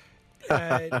 and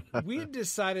we had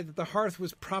decided that the hearth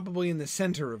was probably in the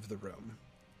center of the room,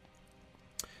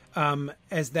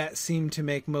 as that seemed to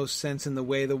make most sense in the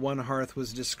way the one hearth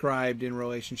was described in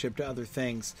relationship to other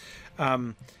things.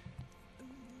 I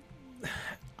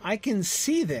can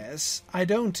see this. I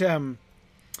don't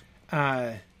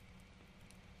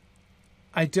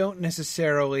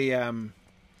necessarily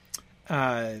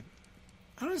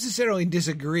I don't necessarily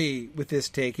disagree with this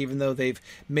take, even though they've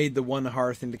made the one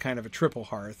hearth into kind of a triple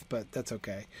hearth, but that's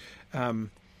okay.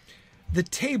 The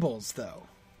tables, though,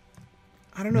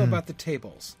 I don't know about the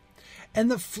tables,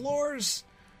 and the floors.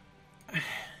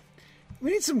 We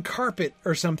need some carpet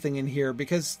or something in here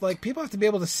because, like, people have to be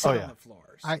able to sit Oh, yeah. on the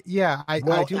floors. I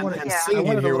do want And to. singing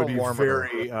in here would be warmer.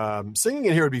 singing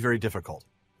in here would be very difficult.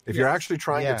 If you're Yes. actually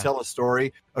trying Yeah. to tell a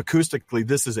story acoustically,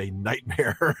 this is a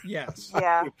nightmare. Yes.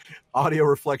 Yeah. Audio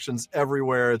reflections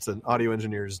everywhere. It's an audio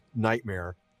engineer's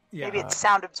nightmare. Yeah. Maybe it's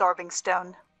sound absorbing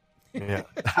stone. Yeah.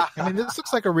 I mean, this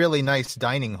looks like a really nice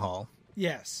dining hall.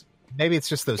 Yes. Maybe it's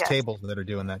just those Yes. tables that are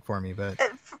doing that for me, but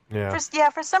Yeah.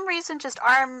 For some reason, just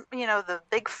the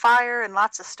big fire and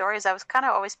lots of stories. I was kind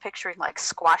of always picturing like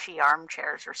squashy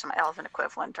armchairs or some elven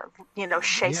equivalent, or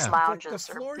chaise lounges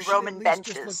the or floor Roman should at least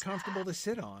benches, just look comfortable to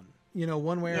sit on.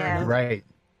 One way or Yeah. another.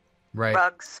 Right.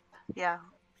 rugs. Yeah.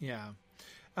 Yeah.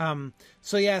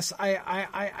 So yes,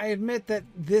 I admit that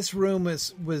this room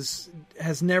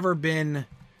has never been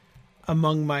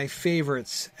among my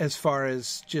favorites as far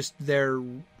as just their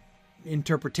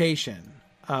interpretation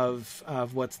of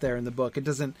what's there in the book. It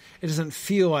doesn't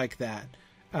feel like that.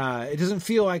 It doesn't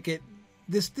feel like it.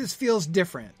 This feels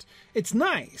different. It's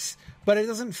nice, but it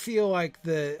doesn't feel like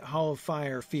the Hall of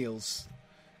Fire feels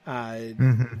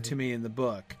to me in the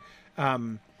book.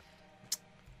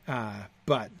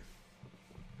 But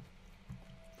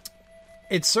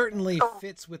it certainly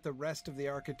fits with the rest of the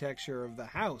architecture of the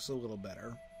house a little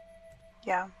better.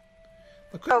 Yeah.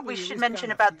 But We should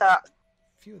mention about the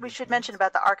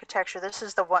architecture. This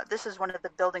is one of the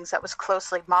buildings that was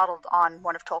closely modeled on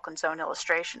one of Tolkien's own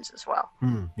illustrations as well.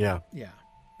 Yeah. Yeah.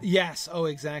 Yes. Oh,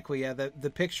 exactly. Yeah. The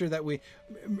picture that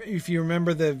if you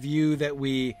remember the view that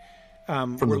we were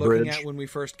looking at when we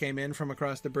first came in from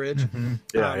across the bridge. Mm-hmm.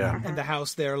 Yeah. And the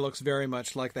house there looks very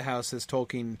much like the house as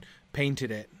Tolkien painted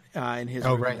it in his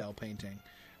Rivendell painting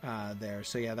there.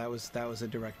 So yeah, that was a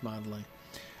direct modeling.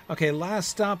 Okay, last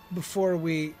stop before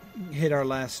we hit our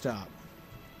last stop.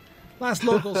 Last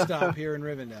local stop here in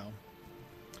Rivendell.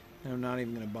 I'm not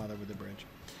even going to bother with the bridge.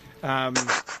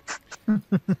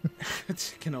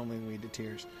 It can only lead to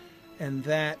tears. And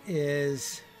that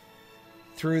is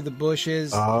through the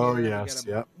bushes. Oh, here. yes.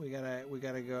 Yep. We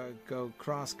gotta go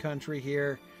cross country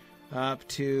here up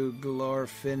to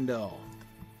Glorfindel.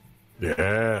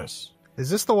 Yes. Is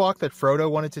this the walk that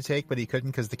Frodo wanted to take, but he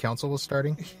couldn't because the council was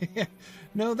starting?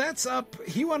 No, that's up.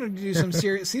 He wanted to do some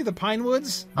serious. See the pine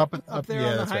woods up there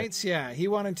on the heights. Right. Yeah, he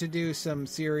wanted to do some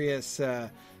serious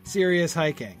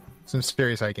hiking. Some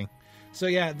serious hiking. So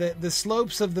yeah, the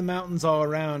slopes of the mountains all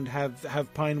around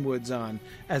have pine woods on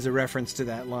as a reference to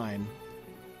that line.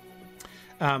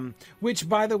 Which,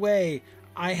 by the way,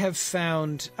 I have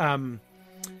found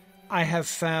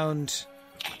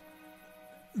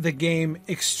the game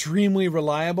extremely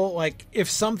reliable. Like, if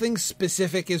something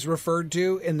specific is referred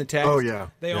to in the text,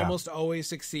 they almost always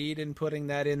succeed in putting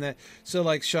that in the. So,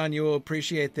 like, Sean, you will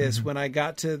appreciate this. Mm-hmm. When I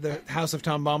got to the House of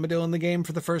Tom Bombadil in the game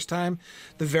for the first time,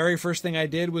 the very first thing I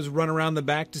did was run around the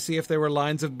back to see if there were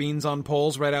lines of beans on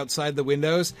poles right outside the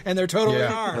windows, and there totally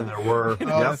are. And there were.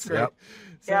 That's great. Yep.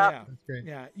 So, yeah,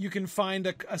 yeah, you can find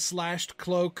a slashed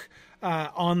cloak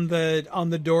on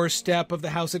the doorstep of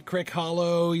the house at Crick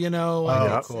Hollow.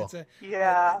 Cool.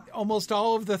 Almost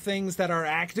all of the things that are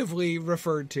actively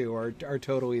referred to are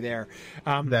totally there.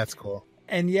 That's cool.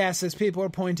 And yes, as people are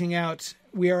pointing out,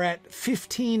 we are at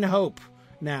 15 hope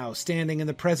now, standing in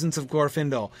the presence of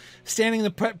Glorfindel. Standing in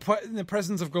the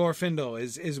presence of Glorfindel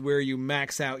is where you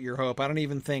max out your hope. I don't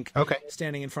even think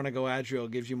standing in front of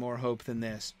Galadriel gives you more hope than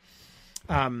this.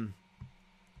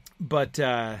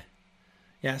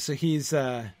 So he's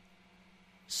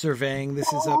surveying.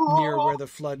 This is up near where the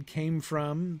flood came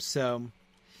from. So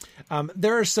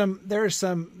there are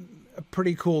some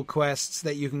pretty cool quests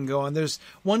that you can go on. There's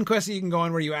one quest that you can go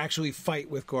on where you actually fight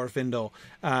with Glorfindel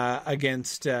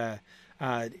against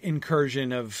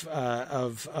incursion of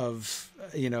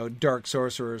dark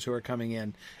sorcerers who are coming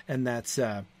in, and that's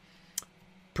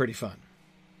pretty fun.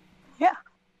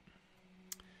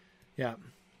 Yeah.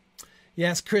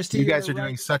 Yes, Christy. You guys are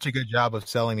doing such a good job of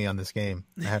selling me on this game,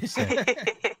 I have to say.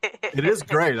 It is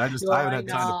great. I haven't had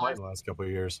time to play the last couple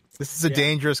of years. This is a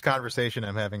dangerous conversation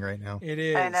I'm having right now. It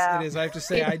is. It is. I have to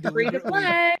say, I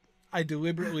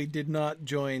deliberately did not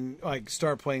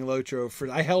start playing Lotro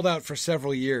I held out for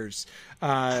several years.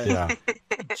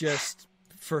 Just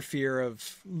for fear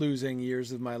of losing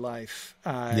years of my life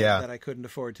that I couldn't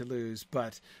afford to lose.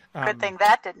 But good thing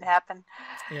that didn't happen.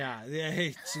 Yeah,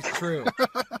 it's true.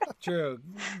 True.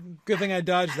 Good thing I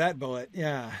dodged that bullet.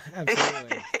 Yeah,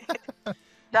 absolutely. No,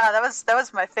 that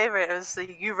was my favorite. It was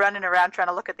you running around trying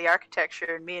to look at the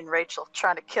architecture, and me and Rachel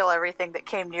trying to kill everything that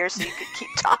came near so you could keep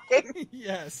talking.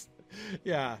 Yes.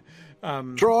 Yeah.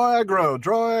 Draw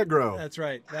aggro. That's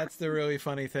right. That's the really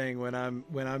funny thing when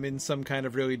I'm in some kind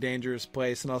of really dangerous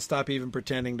place, and I'll stop even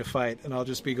pretending to fight, and I'll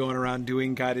just be going around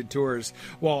doing guided tours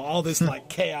while all this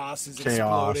chaos is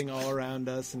exploding all around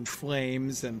us, and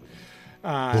flames and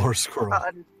Lord Squirrel.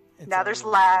 Now there's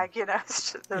lag.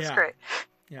 It's great.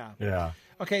 Yeah.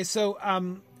 Okay, so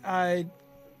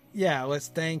let's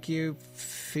thank you,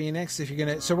 Phoenix.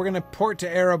 So we're gonna port to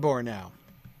Erebor now.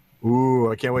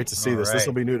 Ooh, I can't wait to see this. Right. This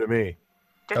will be new to me.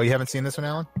 Oh, you haven't seen this one,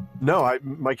 Alan? No,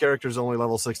 my character's only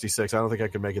level 66. I don't think I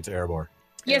could make it to Erebor.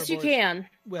 Yes, you Erebors- can.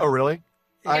 Well, Oh, really?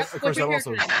 Yep, Of course, what's your I've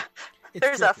also. character name? it's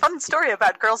There's a tricky. fun story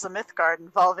about Girls of Mythgard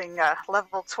involving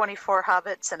level 24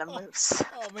 hobbits and a moose.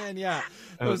 Oh man, yeah. There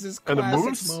And- was this and a classic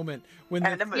moose? moment when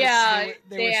And a moose. Yeah,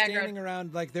 they they were aggroed. standing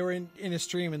around, like they were in a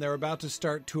stream and they were about to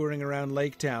start touring around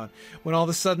Lake Town when all of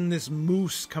a sudden this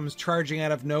moose comes charging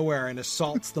out of nowhere and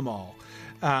assaults them all.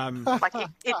 Like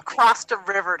it crossed a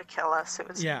river to kill us. It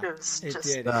was, Yeah, it was it just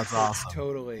did. That's It was awesome.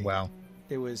 Totally. Wow.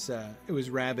 It was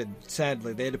rabid.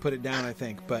 Sadly, they had to put it down, I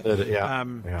think. But Yeah.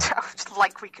 Yeah.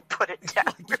 like we could put it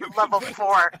down. We're level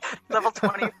 4, level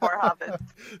 24 hobbit.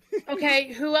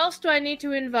 Okay, who else do I need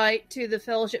to invite to the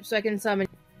fellowship so I can summon?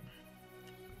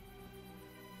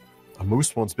 A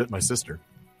moose once bit my sister.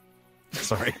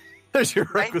 Sorry. There's your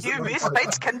Mind requisite. you, moose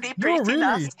bites can be pretty really?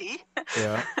 nasty.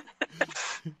 Yeah.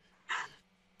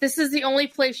 This is the only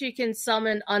place you can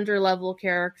summon under-level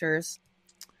characters.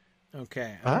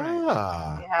 okay. All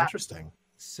right. Yeah. Interesting.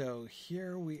 So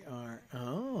here we are.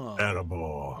 Oh.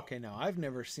 Edible. Okay, now I've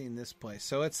never seen this place.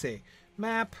 So let's see.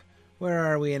 Map. Where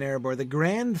are we in Erebor? The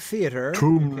Grand Theater.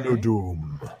 Tum Okay.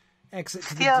 Doom. Exit to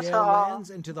the Theater. Dale Lands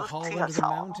into the Hall under the Theater.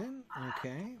 mountain.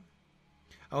 Okay.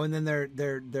 Oh, and then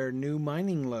their new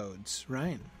mining loads.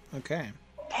 Right. Okay.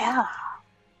 Yeah.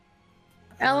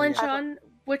 Alan, yeah. Sean,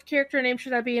 what character name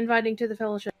should I be inviting to the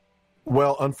fellowship?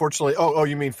 Well, unfortunately,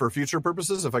 you mean for future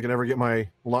purposes? If I can ever get my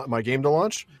game to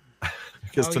launch,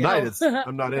 because Oh, tonight yeah.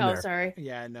 I'm not in Oh, there. sorry.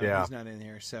 Yeah. No, Yeah. he's not in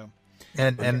here. So.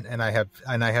 And I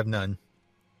have none.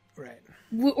 Right.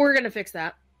 We're gonna fix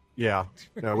that. Yeah,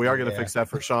 no, we are going to Yeah. fix that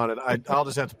for Sean, and I'll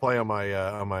just have to play on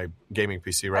my gaming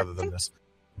PC rather than this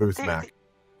booth Mac.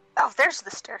 Oh, there's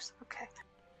the stairs. Okay.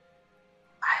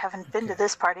 I haven't been to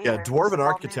this part either. Yeah, This dwarven is all new to me.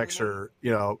 architecture.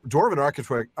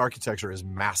 Dwarven architecture is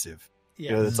massive.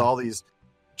 Yeah. It's all these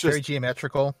Very just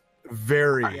geometrical.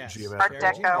 very Yes. geometrical,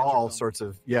 Art Deco. all sorts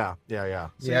of yeah. So,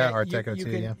 Yeah, Art Deco you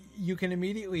too, can, yeah. You can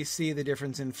immediately see the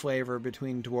difference in flavor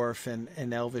between dwarf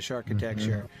and elvish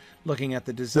architecture. Looking at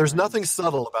the design, There's nothing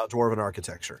subtle about dwarven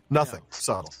architecture. Nothing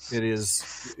subtle. It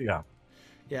is Yeah,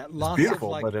 lots beautiful,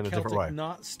 of like but in a Celtic different way.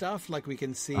 knot stuff, like we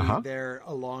can see Uh-huh. there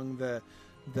along the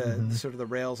sort of the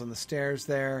rails and the stairs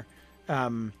there.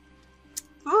 Ooh,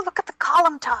 look at the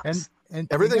column tops. And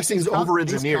Everything these seems col-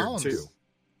 over-engineered, these columns- too.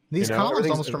 These You know, columns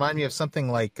everything's- almost remind me of something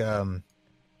like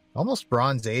almost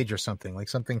Bronze Age or something, like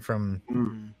something from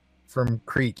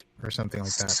Crete or something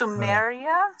like that.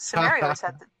 Sumeria? Sumeria always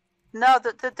had the... No,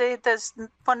 there's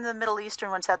one of the Middle Eastern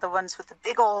ones had the ones with the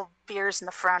big old beards and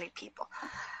the frowny people.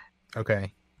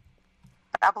 Okay.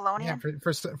 Babylonian?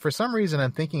 Yeah, for some reason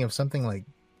I'm thinking of something like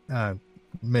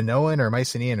Minoan or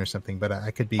Mycenaean or something, but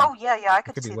I could be Oh, yeah, I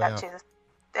could could be see way that off. too.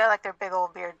 They like their big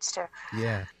old beards too.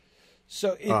 yeah.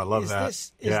 So I love that.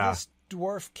 Is Yeah. this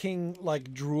dwarf king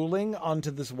like drooling onto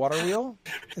this water wheel?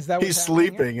 Is that what's He's happening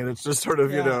here? sleeping, and it's just sort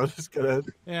of Yeah. just gonna.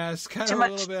 Yeah, it's kind Too of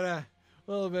much- a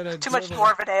little bit of Too much dribbling.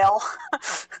 dwarven ale.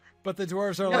 But the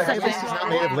dwarves are No, like, At least it's not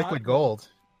made of liquid gold.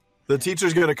 The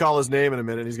teacher's gonna call his name in a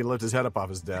minute. And he's gonna lift his head up off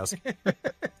his desk.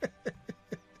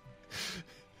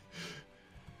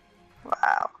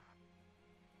 Wow.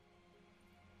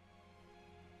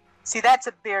 See, that's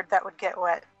a beard that would get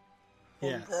wet. in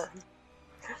Yes. the-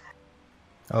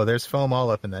 Oh, there's foam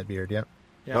all up in that beard. Yep.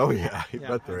 Yeah. Oh, yeah, I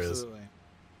bet there is. absolutely.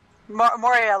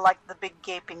 Moria liked the big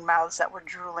gaping mouths that were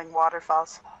drooling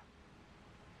waterfalls.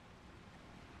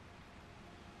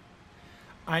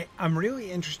 I'm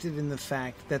really interested in the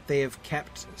fact that they have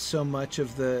kept so much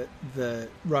of the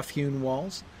rough-hewn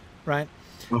walls, right?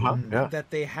 Yeah. That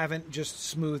they haven't just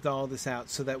smoothed all this out,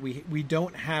 so that we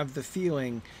don't have the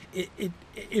feeling.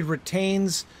 It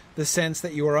retains the sense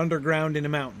that you are underground in a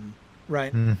mountain,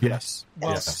 right? Yes.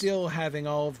 While Yes. still having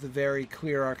all of the very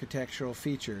clear architectural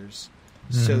features,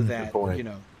 so that point.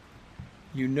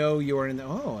 you know you're in the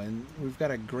and we've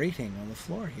got a grating on the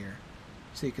floor here,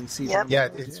 so you can see. Yep. the- Yeah,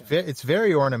 it's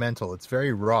very ornamental. It's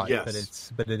very wrought,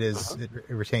 Yes. but it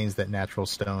retains that natural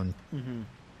stone.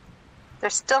 They're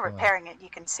still repairing it, you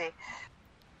can see.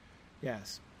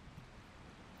 Yes.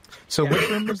 So which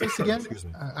room was this again? Excuse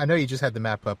me. I know you just had the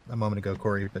map up a moment ago,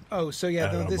 Corey, but Oh, so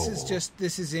yeah, no, this is Erebor.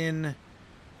 this is in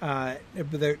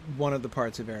one of the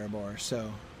parts of Erebor.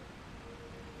 So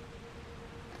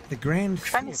the Grand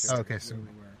Trying to Theater. Okay, so- where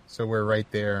we were. so we're right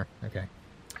there. Okay.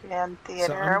 Grand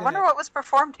Theater. I'm I wonder gonna- what was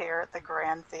performed here at the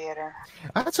Grand Theater.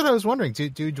 That's what I was wondering. Do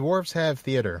dwarves have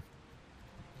theater?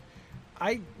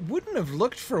 I wouldn't have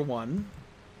looked for one.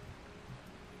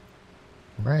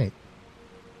 Right.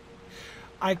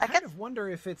 I kind get- of wonder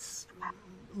if it's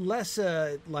less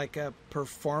like a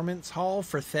performance hall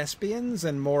for thespians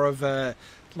and more of a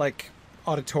like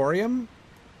auditorium.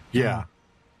 Yeah.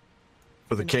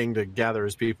 for the king to gather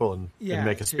his people and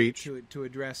make a speech. To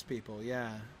address people,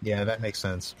 yeah. Yeah, that makes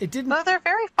sense. It didn't... Well, they're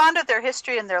very fond of their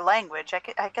history and their language.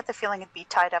 I get the feeling it'd be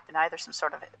tied up in either some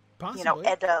sort of, Possibly.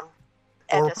 Edda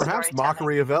Or perhaps storytelling.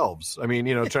 mockery of elves. I mean,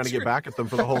 trying to get back at them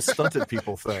for the whole stunted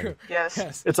people thing. True.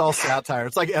 Yes. It's all satire.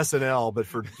 It's like SNL, but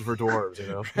for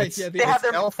dwarves, Right, yeah, They have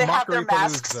their Mockery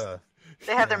masks. Palooza.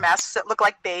 They have their masks that look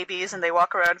like babies, and they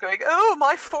walk around going, "Oh,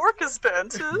 my fork is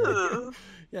bent." Ooh."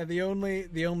 Yeah, the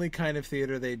only kind of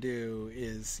theater they do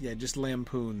is just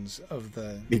lampoons of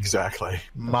the... Exactly.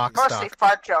 Mock Mostly stock.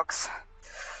 fart jokes.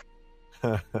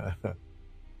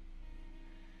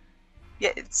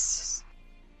 Yeah, it's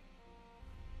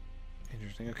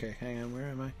Interesting. Okay, hang on. Where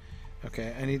am I?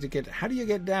 Okay, I need to get... How do you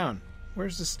get down?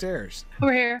 Where's the stairs?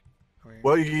 Over here.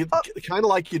 Well, you kind of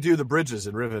like you do the bridges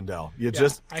in Rivendell. You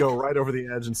just go right over the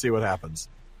edge and see what happens.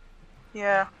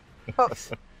 yeah. Oh,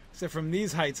 So from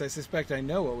these heights, I suspect I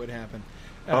know what would happen.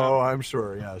 I'm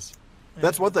sure, yes.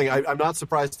 That's one thing. I'm not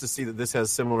surprised to see that this has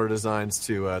similar designs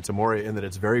to Moria in that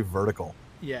it's very vertical.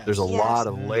 Yeah. There's a lot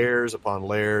of layers upon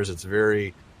layers. It's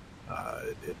very...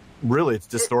 it's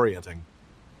disorienting.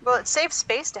 well, it saves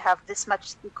space to have this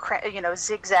much,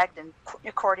 zigzagged and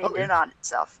accordioned in on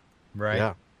itself. Right.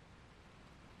 Yeah.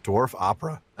 Dwarf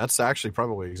opera. That's actually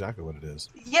probably exactly what it is.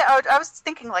 Yeah, I was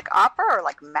thinking like opera or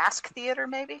like mask theater,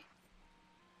 maybe.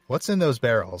 What's in those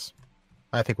barrels?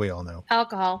 I think we all know.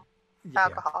 Alcohol.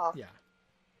 Alcohol. Yeah.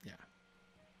 Yeah.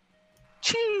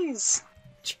 Cheese.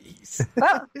 Jeez.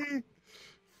 Oh,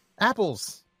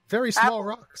 Apples. Very small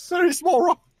rocks. Very small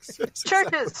rocks.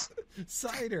 churches.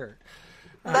 Cider.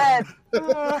 Lead.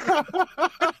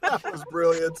 That was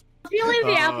brilliant. If you leave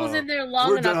the apples in there long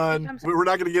We're enough, it done. becomes- We're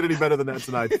not going to get any better than that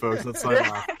tonight, folks. Let's sign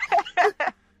off.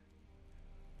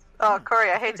 Oh, Corey,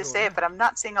 I hate to say it, but I'm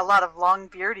not seeing a lot of long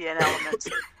Beardian elements.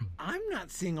 I'm not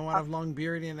seeing a lot of long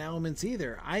Beardian elements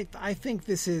either. I think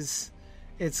this is...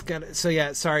 It's got... So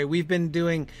yeah, sorry. We've been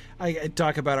doing... I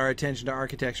talk about our attention to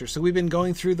architecture. So we've been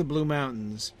going through the Blue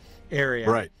Mountains area.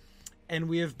 Right. And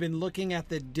we have been looking at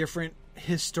the different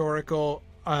historical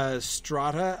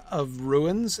strata of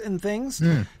ruins and things.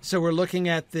 So we're looking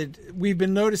at we've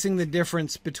been noticing the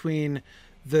difference between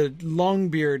the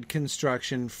Longbeard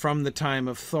construction from the time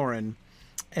of Thorin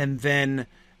and then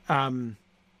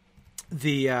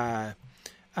the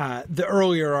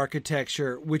earlier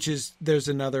architecture, which is, there's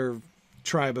another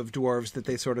tribe of dwarves that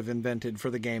they sort of invented for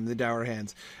the game, the Dour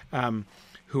Hands,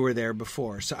 who were there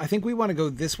before. So I think we want to go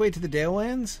this way to the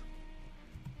Dalelands,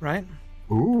 right?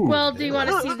 Ooh. Well, do you want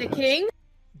to see the king?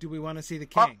 Do we want to see the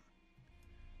king?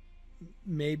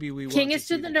 Maybe we. King want is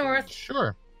to to see the king. north.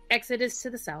 Sure. Exit is to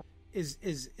the south. Is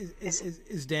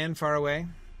Dan far away?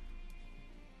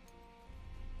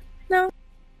 No.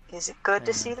 Is it good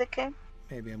to see the king?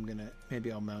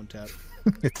 Maybe I'll mount up.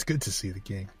 It's good to see the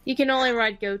king. You can only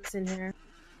ride goats in here.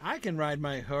 I can ride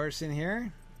my horse in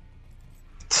here.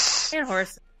 And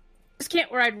horse. Just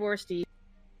can't ride war steed.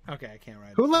 Okay, I can't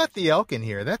ride. Who let the elk in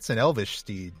here? That's an elvish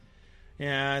steed.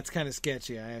 Yeah, it's kind of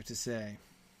sketchy, I have to say.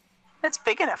 It's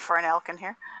big enough for an elk in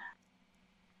here.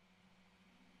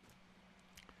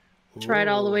 Ride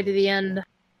all the way to the end.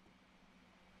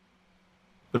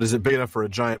 But is it big enough for a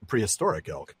giant prehistoric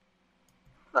elk?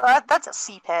 Well, that's a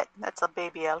sea pet. That's a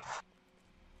baby elf.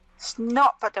 It's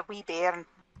not but a wee bairn.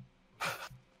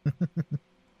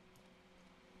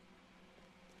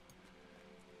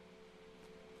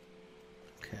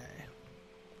 Okay.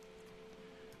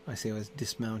 I see I was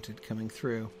dismounted coming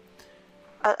through.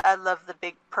 I love the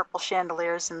big purple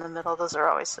chandeliers in the middle. Those are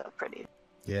always so pretty.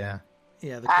 Yeah.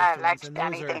 Yeah, the I crystals, like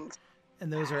and shiny things.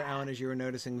 And those are, Alan, as you were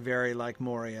noticing, very like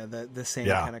Moria, the same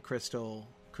Yeah. kind of crystal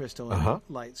and Uh-huh.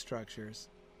 light structures.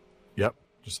 Yep.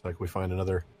 Just like we find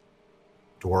another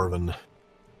dwarven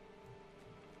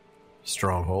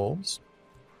strongholds.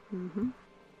 Mm-hmm.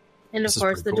 And of This is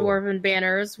course, the pretty cool. dwarven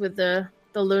banners with the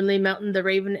Lonely Mountain, the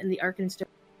Raven, and the Arkenstone.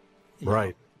 Yeah.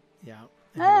 Right. Yeah.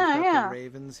 And Ah, we've got yeah. the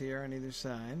ravens here on either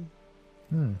side.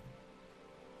 Hmm. Do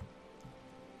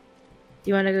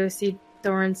you want to go see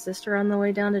Thorin's sister on the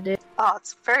way down today? Oh,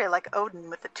 it's very like Odin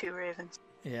with the two ravens.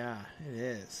 Yeah, it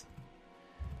is.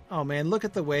 Oh man, look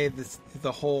at the way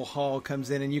the whole hall comes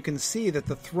in, and you can see that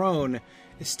the throne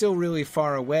is still really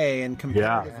far away and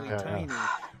comparatively Yeah. tiny,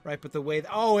 right? But the way,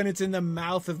 and it's in the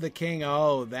mouth of the king.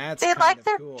 Oh, that's They kind like of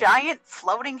their cool. giant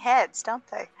floating heads, don't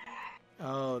they?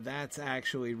 Oh, that's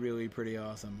actually really pretty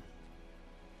awesome.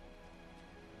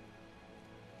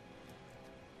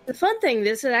 The fun thing,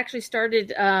 this had actually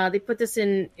started. They put this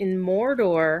in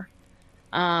Mordor,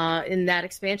 in that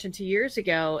expansion 2 years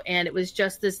ago, and it was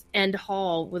just this end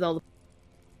hall with all the.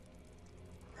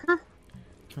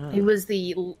 Huh. It was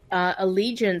the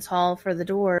allegiance hall for the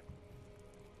door.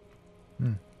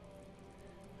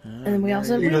 And then we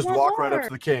also You have just one walk right up more. to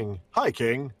the king. Hi,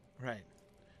 king. Right.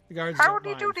 The guards Howdy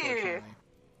don't mind, doody. fortunately.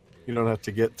 You don't have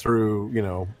to get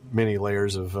through, many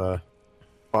layers of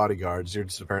bodyguards. You're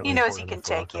just apparently. He knows he important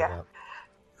can enough to take walk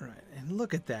you. Right. And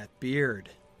look at that beard.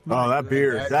 right up. Oh, that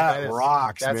beard. That- That, that is-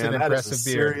 rocks, that's man. an That is a impressive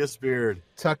beard. serious beard.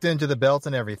 Tucked into the belt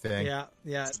and everything. Yeah,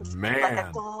 yeah. Like a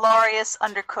Man. glorious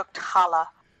undercooked challah.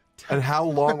 And how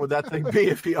long would that thing be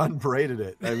if he unbraided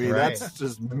it? I mean, Right. that's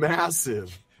just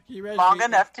massive. Can you imagine Long if he-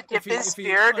 enough to dip if he- his if he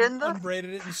beard in the-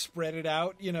 unbraided it and spread it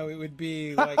out, it would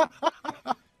be like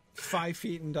 5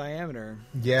 feet in diameter.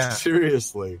 Yeah.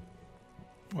 Seriously.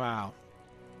 Wow.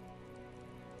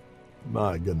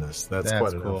 My goodness. That's That's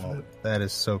quite an cool. outfit. That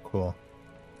is so cool.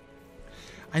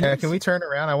 I know Can we turn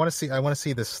around? I want to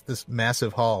see this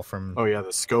massive hall from. Oh, yeah,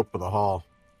 the scope of the hall.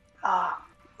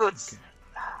 It's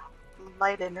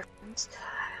light interference.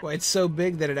 Well, it's so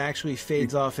big that it actually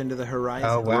fades off into the horizon.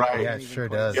 Oh, wow. Right. Yeah, it sure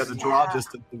does. Yeah, the draw Yeah.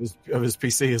 distance of his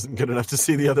PC isn't good enough to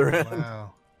see the other end.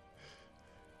 Wow.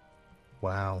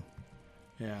 Wow.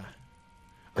 Yeah. I like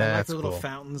That's the little cool.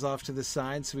 fountains off to the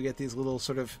side, so we get these little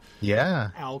sort of Yeah.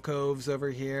 alcoves over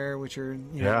here, which are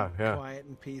Yeah. quiet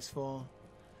and peaceful.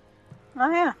 Oh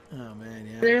yeah. Oh man,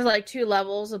 yeah. There's like 2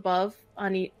 levels above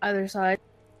on either side,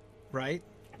 Right?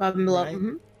 above and below. Right.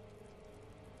 Mhm.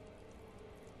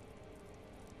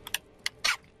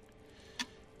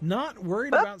 Not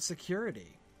worried Oh. about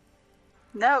security.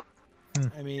 Nope.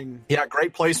 I mean, Yeah,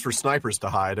 great place for snipers to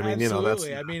hide. I mean, absolutely.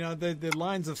 that's. I mean, the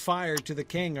lines of fire to the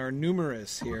king are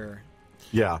numerous here,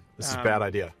 Yeah, this is a bad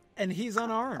idea. and he's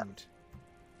unarmed.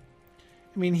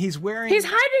 I mean, he's wearing. He's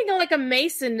hiding like a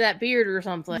mace in that beard or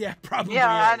something. Yeah, probably.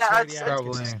 Yeah, I is, know, right? it's- Yeah,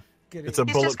 Probably get It's it. a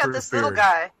He's just got bulletproof this little beard.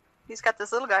 guy. He's got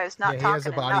this little guy who's not Yeah, he talking has a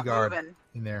and not bodyguard. moving.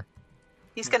 in there.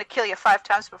 He's going to kill you 5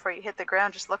 times before you hit the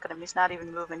ground. Just look at him. He's not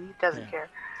even moving. He doesn't Yeah. care.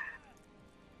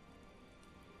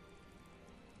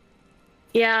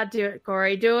 Yeah, do it,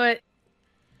 Corey. Do it.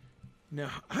 No,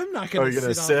 I'm not Oh, going you're to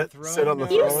gonna sit sit on the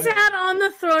no. You throne? sat on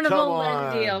the throne of Come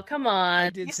on. Elendil. Come I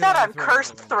on. did He's sit not the on throne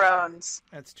cursed of Elendil. thrones.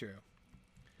 That's true.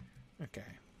 Okay.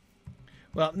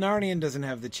 Well, Narnian doesn't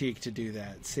have the cheek to do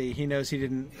that. See, he knows he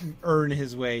didn't earn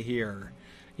his way here,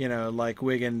 like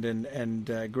Wiggend and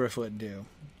Grifflet do.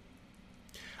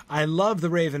 I love the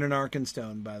Raven and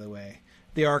Arkenstone, by the way.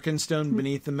 The Arkenstone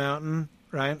beneath the mountain,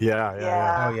 right? Yeah.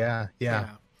 Yeah. Oh yeah. Yeah.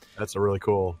 That's a really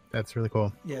cool. That's really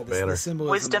cool. Yeah, Banner. the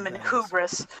symbolism Wisdom of and that is-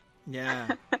 hubris. Yeah,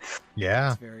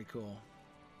 Yeah. it's very cool.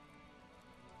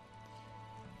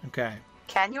 Okay.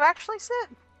 Can you actually sit?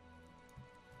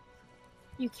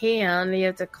 You can. You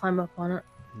have to climb up on it.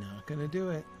 Not gonna do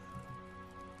it.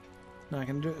 Not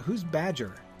gonna do it. Who's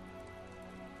Badger?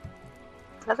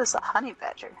 That is a honey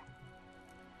badger.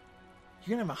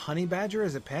 You're gonna have a honey badger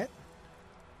as a pet?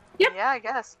 Yep. Yeah, I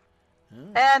guess. Oh,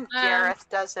 And Gareth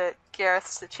does it.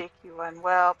 Gareth's the cheeky one.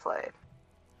 Well played.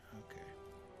 okay.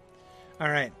 All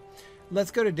right.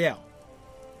 Let's go to Dale.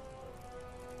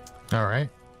 All right.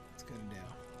 Let's go to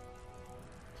Dale.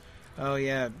 Oh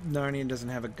yeah, Narnian doesn't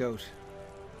have a goat.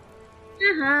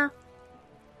 Uh-huh.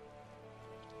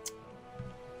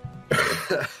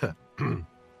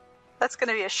 That's going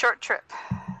to be a short trip.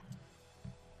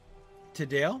 To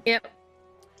Dale? Yep.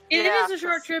 It Yeah, is a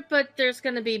short trip, but there's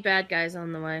going to be bad guys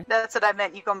on the way. That's what I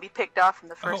meant. You're going to be picked off in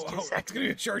the first 2 it's seconds. gonna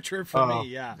be a short trip for Oh. me.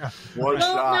 Yeah. One No,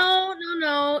 shot.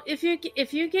 no. If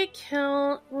you get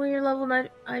killed when you're level 9,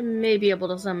 I may be able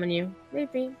to summon you.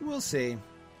 Maybe. We'll see.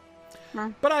 Hmm.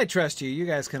 But I trust you. You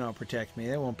guys can all protect me.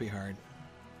 That won't be hard.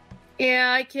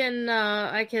 Yeah, I can.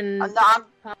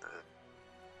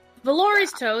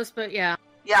 Valori's toast, but yeah.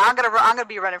 I'm gonna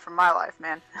be running for my life,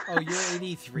 man. Oh, you're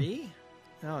 83?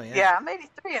 Oh yeah. Yeah, I'm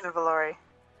 83 in Valori.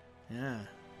 Yeah.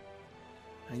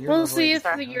 You're We'll level see if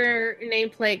 83. your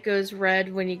nameplate goes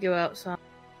red when you go outside.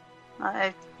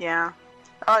 Yeah.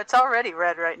 Oh, it's already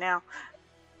red right now.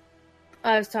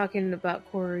 I was talking about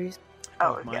Corey's.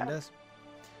 Oh, mine yeah. does?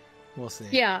 We'll see.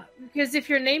 Yeah, because if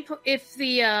the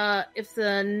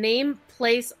name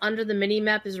place under the mini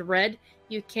map is red,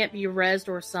 you can't be rezzed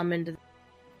or summoned.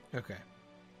 Okay.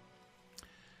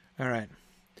 All right.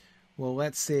 Well,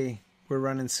 let's see. We're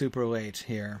running super late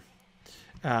here.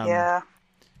 Yeah.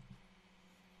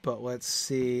 But let's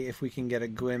see if we can get a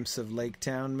glimpse of Lake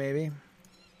Town, maybe.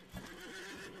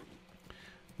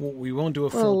 Well, we won't do a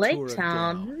full Well, tour Lake of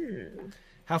Town. Dale.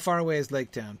 How far away is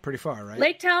Lake Town? Pretty far, right?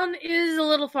 Lake Town is a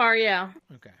little far, yeah.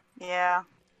 Okay. Yeah.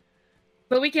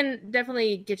 But we can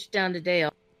definitely get you down to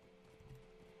Dale.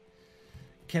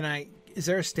 Is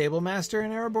there a stable master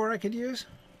in Erebor I could use?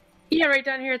 Yeah, right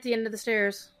down here at the end of the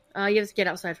stairs. You have to get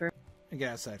outside first. I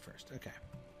get outside first. Okay.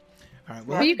 All right.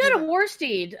 Yeah. But you got a war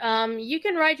steed. You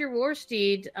can ride your war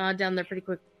steed down there pretty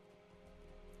quick.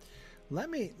 Let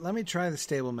me try the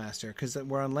Stable Master, because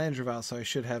we're on Landreval, so I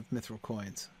should have mithril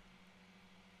coins.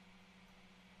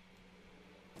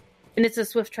 And it's a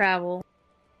swift travel.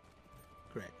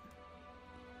 Great.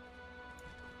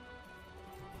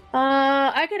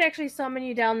 I could actually summon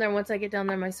you down there once I get down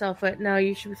there myself, but no,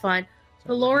 you should be fine.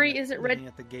 So Valori isn't looking ready.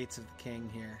 at the gates of the king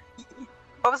here.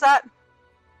 What was that?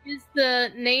 Is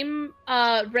the name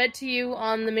read to you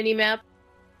on the mini map?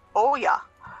 Oh yeah.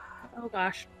 Oh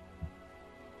gosh.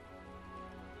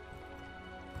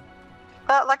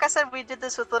 Like I said, we did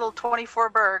this with little 24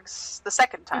 Bergs the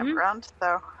second time around,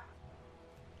 so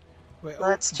Wait,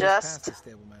 let's past the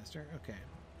Stable Master. Okay.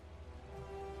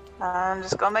 I'm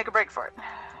just gonna make a break for it.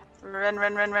 Run.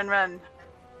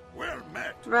 Well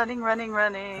met. Running, All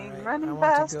right, running I want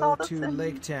past to go all the to things.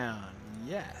 Lake Town.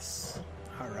 Yes.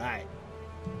 All right.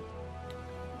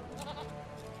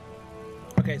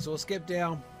 Okay, so we'll skip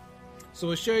Dale. So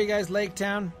we'll show you guys Lake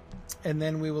Town, and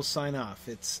then we will sign off.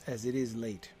 It's as it is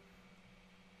late.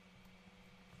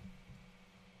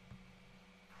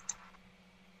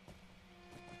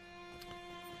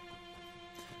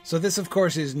 So this, of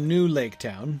course, is New Lake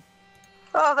Town.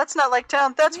 Oh, that's not Lake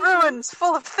Town. That's ruins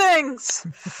full of things.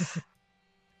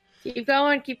 Keep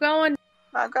going, keep going.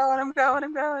 I'm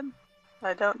going.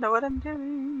 I don't know what I'm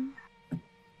doing.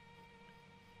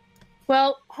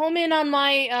 Well, home in on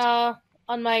my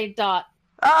dot.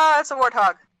 Ah, it's a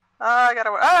warthog. I got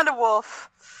and a wolf.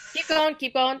 Keep going,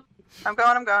 keep going. I'm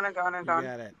going. You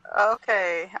got it.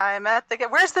 Okay, I'm at the gate.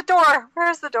 Where's the door?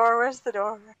 Where's the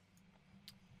door?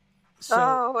 So,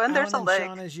 Oh, and there's Alan a and lake.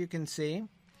 Sean, as you can see,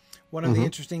 one of the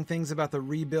interesting things about the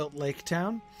rebuilt Lake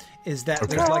Town is that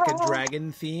there's like a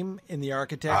dragon theme in the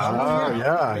architecture. Oh,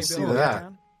 yeah, I Rebuilt see Lake that.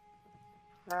 Town.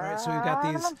 All right, so we've got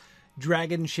these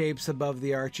dragon shapes above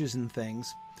the arches and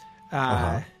things.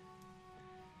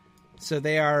 So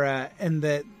they are, and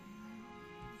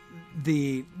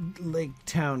the Lake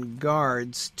Town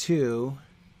guards too.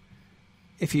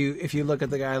 If you look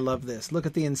at the guy, I love this. Look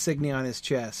at the insignia on his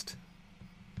chest.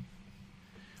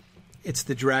 It's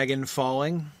the dragon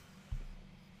falling.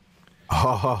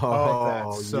 Oh,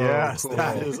 that's so yes, cool.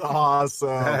 that is awesome.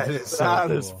 That is so That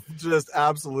is cool. just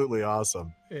absolutely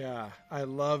awesome. Yeah, I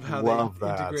love how Love they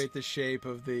that. integrate the shape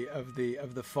of the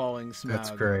falling Smaug.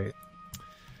 That's great.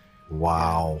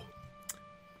 Wow.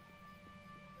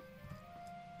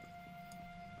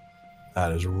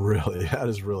 That is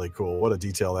really cool. What a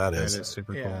detail that That is. is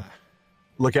super Yeah, cool.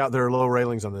 Look out, there are low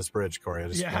railings on this bridge, Corey. I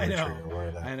just Yeah, wanna I make sure know. you're aware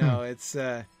of that. I know. It's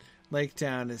Lake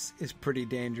Town is pretty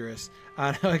dangerous.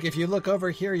 Like if you look over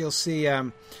here, you'll see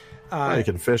You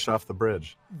can fish off the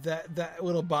bridge. that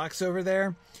little box over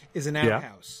there is an Yeah.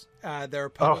 outhouse. There are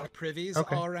public Oh, privies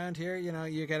okay. all around here. You know,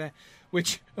 you gotta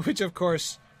which of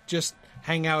course just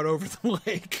hang out over the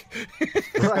lake.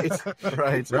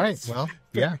 Right. Right. Well,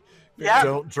 yeah. Yeah.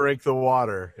 Don't drink the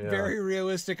water. Yeah. Very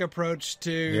realistic approach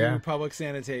to Yeah. public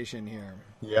sanitation here.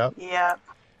 Yep. Yeah.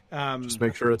 Just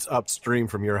make sure it's upstream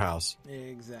from your house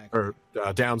Exactly. or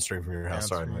downstream from your house.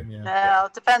 Downstream, Sorry. yeah. Well,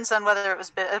 it depends on whether it was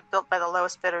built by the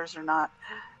lowest bidders or not.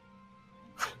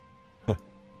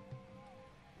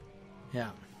 Yeah.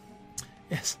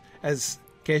 Yes. As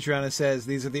Catriona says,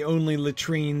 these are the only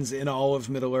latrines in all of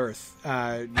Middle Earth.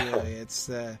 Really, it's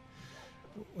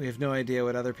we have no idea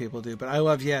what other people do. But I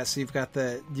love, yes, you've got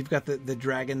the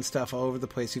dragon stuff all over the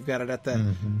place. You've got it at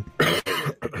the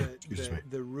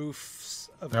the roofs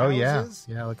of Oh yeah. houses.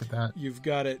 Yeah. Look at that. You've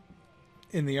got it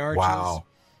in the arches. Wow.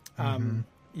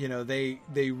 You know, they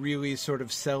really sort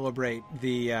of celebrate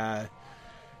the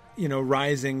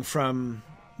rising from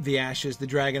the ashes. The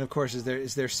dragon, of course,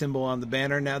 is their symbol on the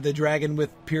banner. Now, the dragon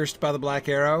pierced by the black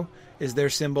arrow is their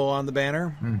symbol on the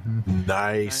banner.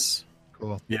 Nice.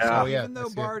 Cool. Yeah. Oh, yeah. Even though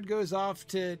that's it. Bard goes off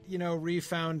to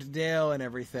refound Dale and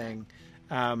everything,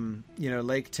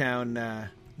 Lake Town,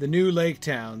 the new Lake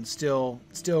Town, still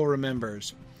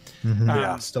remembers.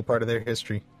 Yeah. Still part of their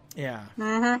history. Yeah.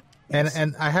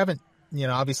 And I haven't,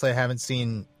 obviously I haven't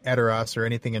seen Edoras or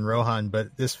anything in Rohan,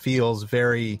 but this feels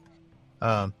very,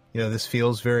 Rohan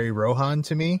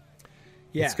to me.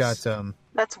 Yes. It's got,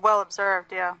 That's well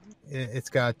observed, yeah. it's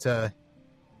got, I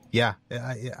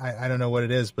don't know what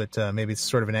it is, but maybe it's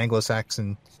sort of an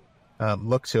Anglo-Saxon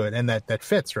look to it, and that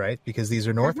fits, right? Because these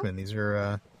are Northmen, these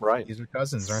are Right. these are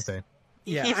cousins, aren't they?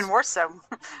 Yes. Even more so.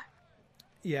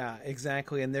 Yeah,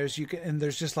 exactly. And there's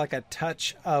just like a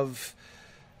touch of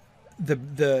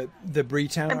the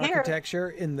Breetown I'm here. architecture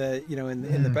in the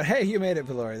but hey, you made it,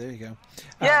 Valori. There you go.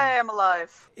 Yay, I'm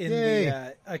alive. In Yay.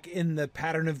 the like in the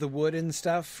pattern of the wood and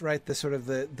stuff, right? The sort of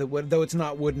the wood, though it's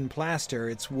not wood and plaster,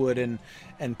 it's wood and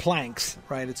planks,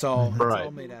 right? It's all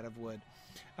Right. made out of wood.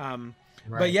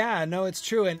 Right. But yeah, no, it's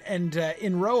true. And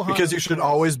in Rohan, Because you should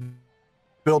always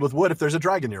build with wood if there's a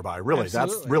dragon nearby. Really,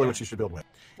 Absolutely, that's really yeah. what you should build with.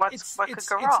 What it's could go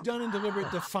it's wrong? done in deliberate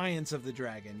defiance of the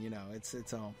dragon.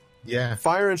 It's all. Yeah.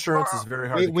 Fire insurance is very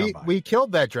hard to come by. We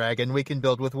killed that dragon. We can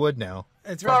build with wood now.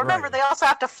 That's Well, right. remember, they also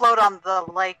have to float on the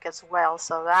lake as well,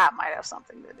 so that might have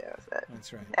something to do with it.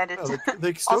 That's right. And it's Oh,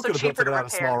 they still also could have built cheaper it to out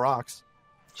of repair. small rocks.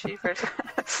 Cheaper.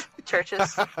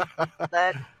 Churches.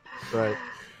 That. Right.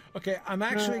 Okay, I'm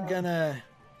actually gonna.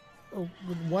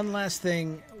 One last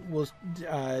thing we'll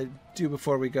do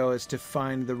before we go is to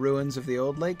find the ruins of the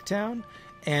old lake town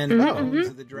and the bones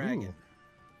of the dragon.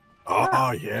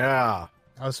 Oh, yeah.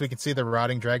 Oh, so we can see the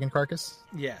rotting dragon carcass?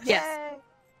 Yes. Yes. Yay.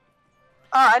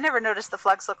 Oh, I never noticed the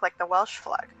flags look like the Welsh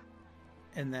flag.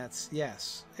 And that's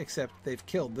yes, except they've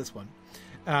killed this one.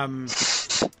 Poor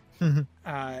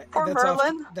That's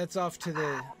Merlin. That's off to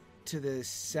the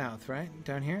south, right?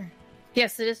 Down here.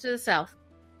 Yes, it is to the south.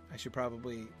 I should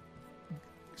probably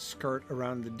skirt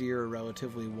around the deer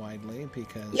relatively widely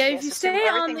because. Yeah, if Yes, you assume stay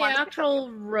on everything the wants to be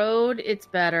actual road, it's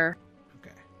better.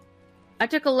 Okay. I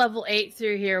took a level 8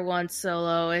 through here once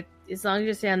solo. As long as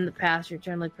you stay on the path, you're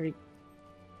generally pretty.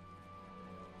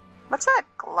 What's that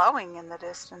glowing in the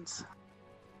distance?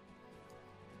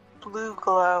 Blue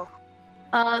glow.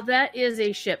 That is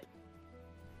a ship.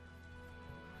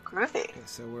 Groovy. Okay,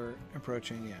 so we're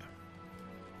approaching. Yeah.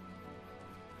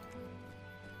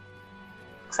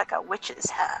 Looks like a witch's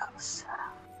house.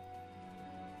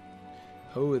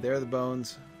 Oh, there are the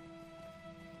bones.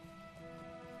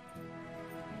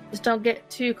 Just don't get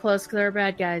too close because there are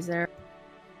bad guys there.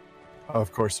 Oh,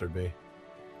 of course there'd be.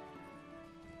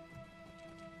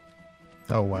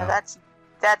 Oh, Now wow.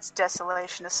 that's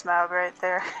Desolation of Smaug right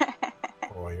there.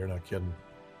 Boy, you're not kidding.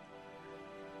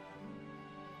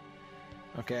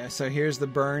 Okay, so here's the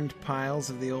burned piles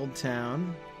of the old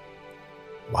town.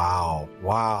 Wow.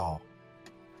 Wow.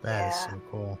 That is Yeah. so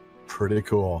cool. Pretty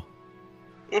cool.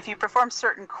 If you perform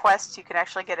certain quests, you can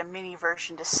actually get a mini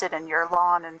version to sit in your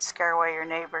lawn and scare away your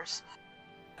neighbors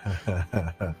in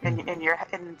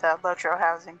the Lotro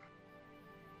housing.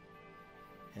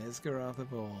 Esgaroth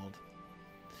of Old.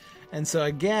 And so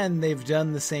again, they've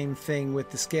done the same thing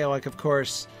with the scale. Like, of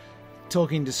course,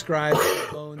 Tolkien describes the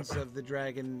bones of the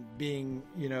dragon being,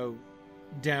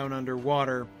 down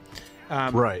underwater.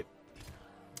 Right.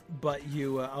 But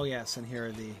you, oh yes, and here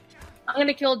are the. I'm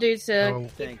gonna kill dudes to Oh.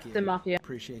 Thank you. the mafia.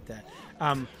 Appreciate that.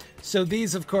 So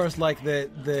these, of course, like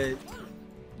the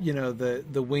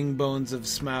wing bones of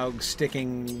Smaug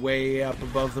sticking way up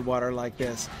above the water like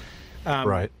this.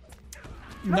 Right.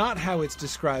 Not how it's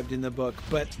described in the book,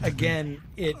 but again,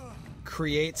 it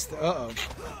creates the.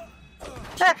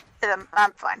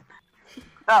 I'm fine.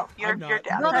 Oh, you're I'm not.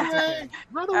 down. Run That's away! okay.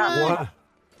 Run away!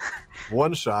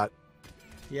 One shot.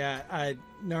 Yeah,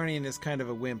 Narnian is kind of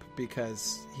a wimp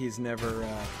because he's never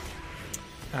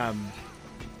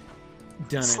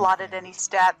done Slotted any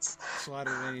stats.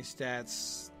 slotted any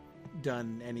stats,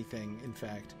 done anything. In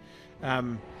fact,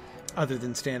 other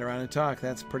than stand around and talk,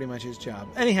 that's pretty much his job.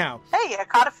 Anyhow, Hey, I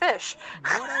caught a fish.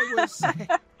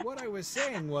 what I was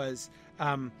saying was,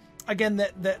 again,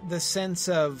 that the sense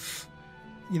of,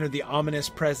 the ominous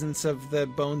presence of the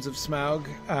bones of Smaug.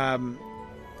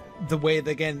 The way that,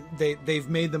 again, they've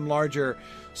made them larger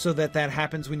so that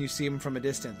happens when you see them from a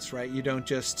distance, right? You don't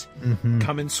just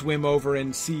come and swim over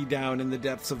and see down in the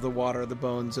depths of the water the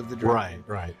bones of the dragon.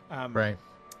 Right. Right.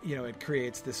 It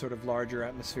creates this sort of larger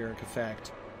atmospheric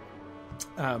effect.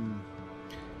 And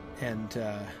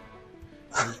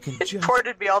you can It just...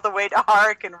 ported me all the way to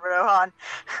Harik and Rohan.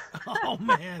 Oh,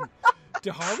 man.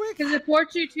 To Harwick? Because it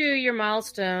ports you to your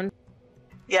milestone.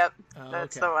 Yep, Oh,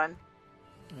 that's okay. the one.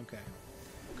 Okay.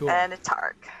 Cool. And it's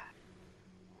Harik.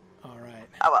 All right.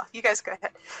 Oh well, you guys go ahead.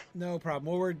 No problem.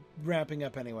 Well, we're wrapping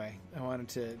up anyway. I wanted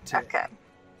to Okay.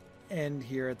 end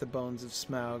here at the bones of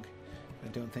Smaug. I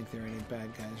don't think there are any bad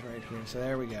guys right here. So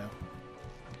there we go.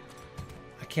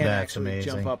 I can't That's actually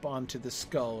amazing. jump up onto the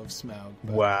skull of Smaug.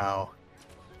 But Wow.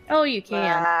 Oh, you can.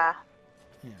 Yeah.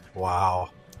 Wow.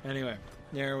 Anyway,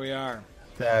 there we are.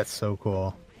 That's so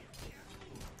cool.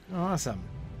 Awesome.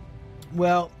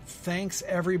 Well, thanks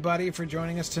everybody for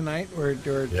joining us tonight. We're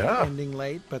ending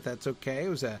late, but that's okay. It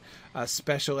was a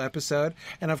special episode.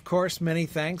 And of course, many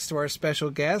thanks to our special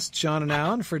guests, Sean and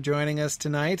Alan, for joining us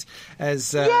tonight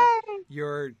as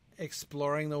you're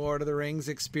exploring the Lord of the Rings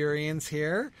experience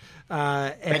here.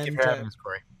 Thank you for having us,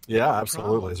 Corey. Yeah,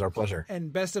 absolutely. It's our pleasure.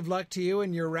 And best of luck to you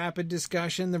in your rapid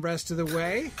discussion the rest of the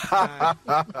way.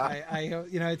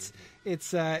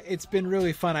 It's been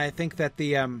really fun. I think that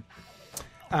the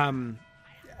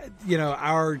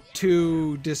our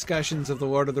two discussions of the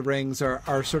Lord of the Rings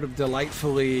are sort of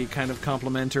delightfully kind of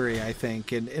complementary, I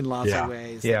think, in lots of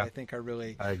ways. Yeah. That I think are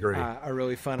really, I agree. Are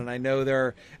really fun. And I know there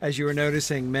are, as you were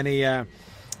noticing, many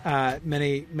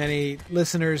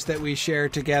listeners that we share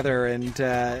together and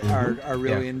are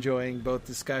really enjoying both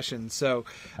discussions. So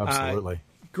absolutely.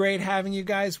 Great having you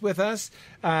guys with us.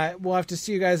 We'll have to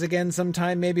see you guys again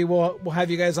sometime. Maybe we'll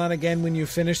have you guys on again when you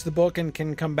finish the book and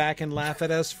can come back and laugh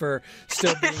at us for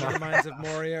still being in the Mines of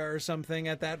Moria or something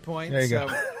at that point. There you go.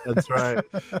 That's right.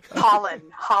 Holland.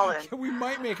 We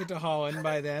might make it to Holland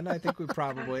by then. I think we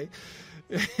probably.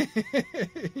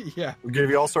 Yeah. We'll give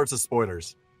you all sorts of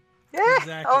spoilers. Yeah.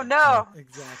 Exactly. Oh no.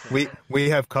 Exactly.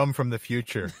 We have come from the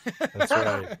future. That's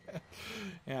right.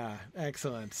 Yeah,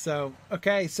 excellent. So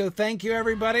thank you,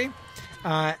 everybody,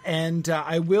 and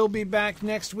I will be back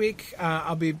next week.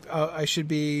 I should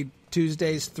be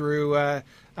Tuesdays through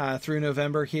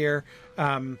November here.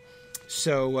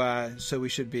 So we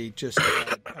should be just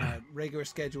regular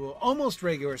schedule, almost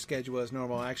regular schedule as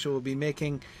normal. Actually, we'll be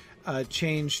making a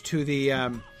change to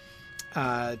the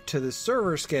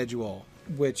server schedule,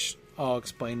 which I'll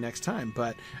explain next time.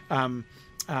 But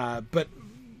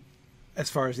as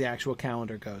far as the actual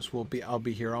calendar goes, I'll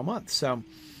be here all month. So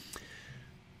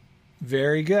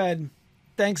very good.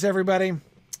 Thanks, everybody.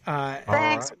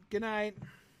 Thanks. Good night.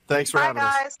 Thanks for having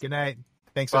guys. us. Good night.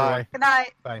 Thanks, Bye. everybody. Good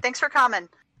night. Bye. Thanks for coming.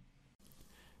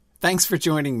 Thanks for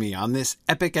joining me on this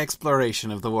epic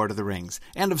exploration of The Lord of the Rings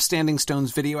and of Standing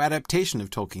Stone's video adaptation of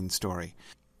Tolkien's story.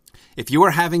 If you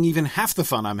are having even half the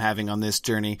fun I'm having on this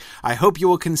journey, I hope you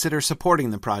will consider supporting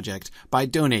the project by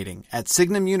donating at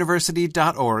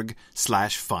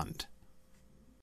signumuniversity.org/fund.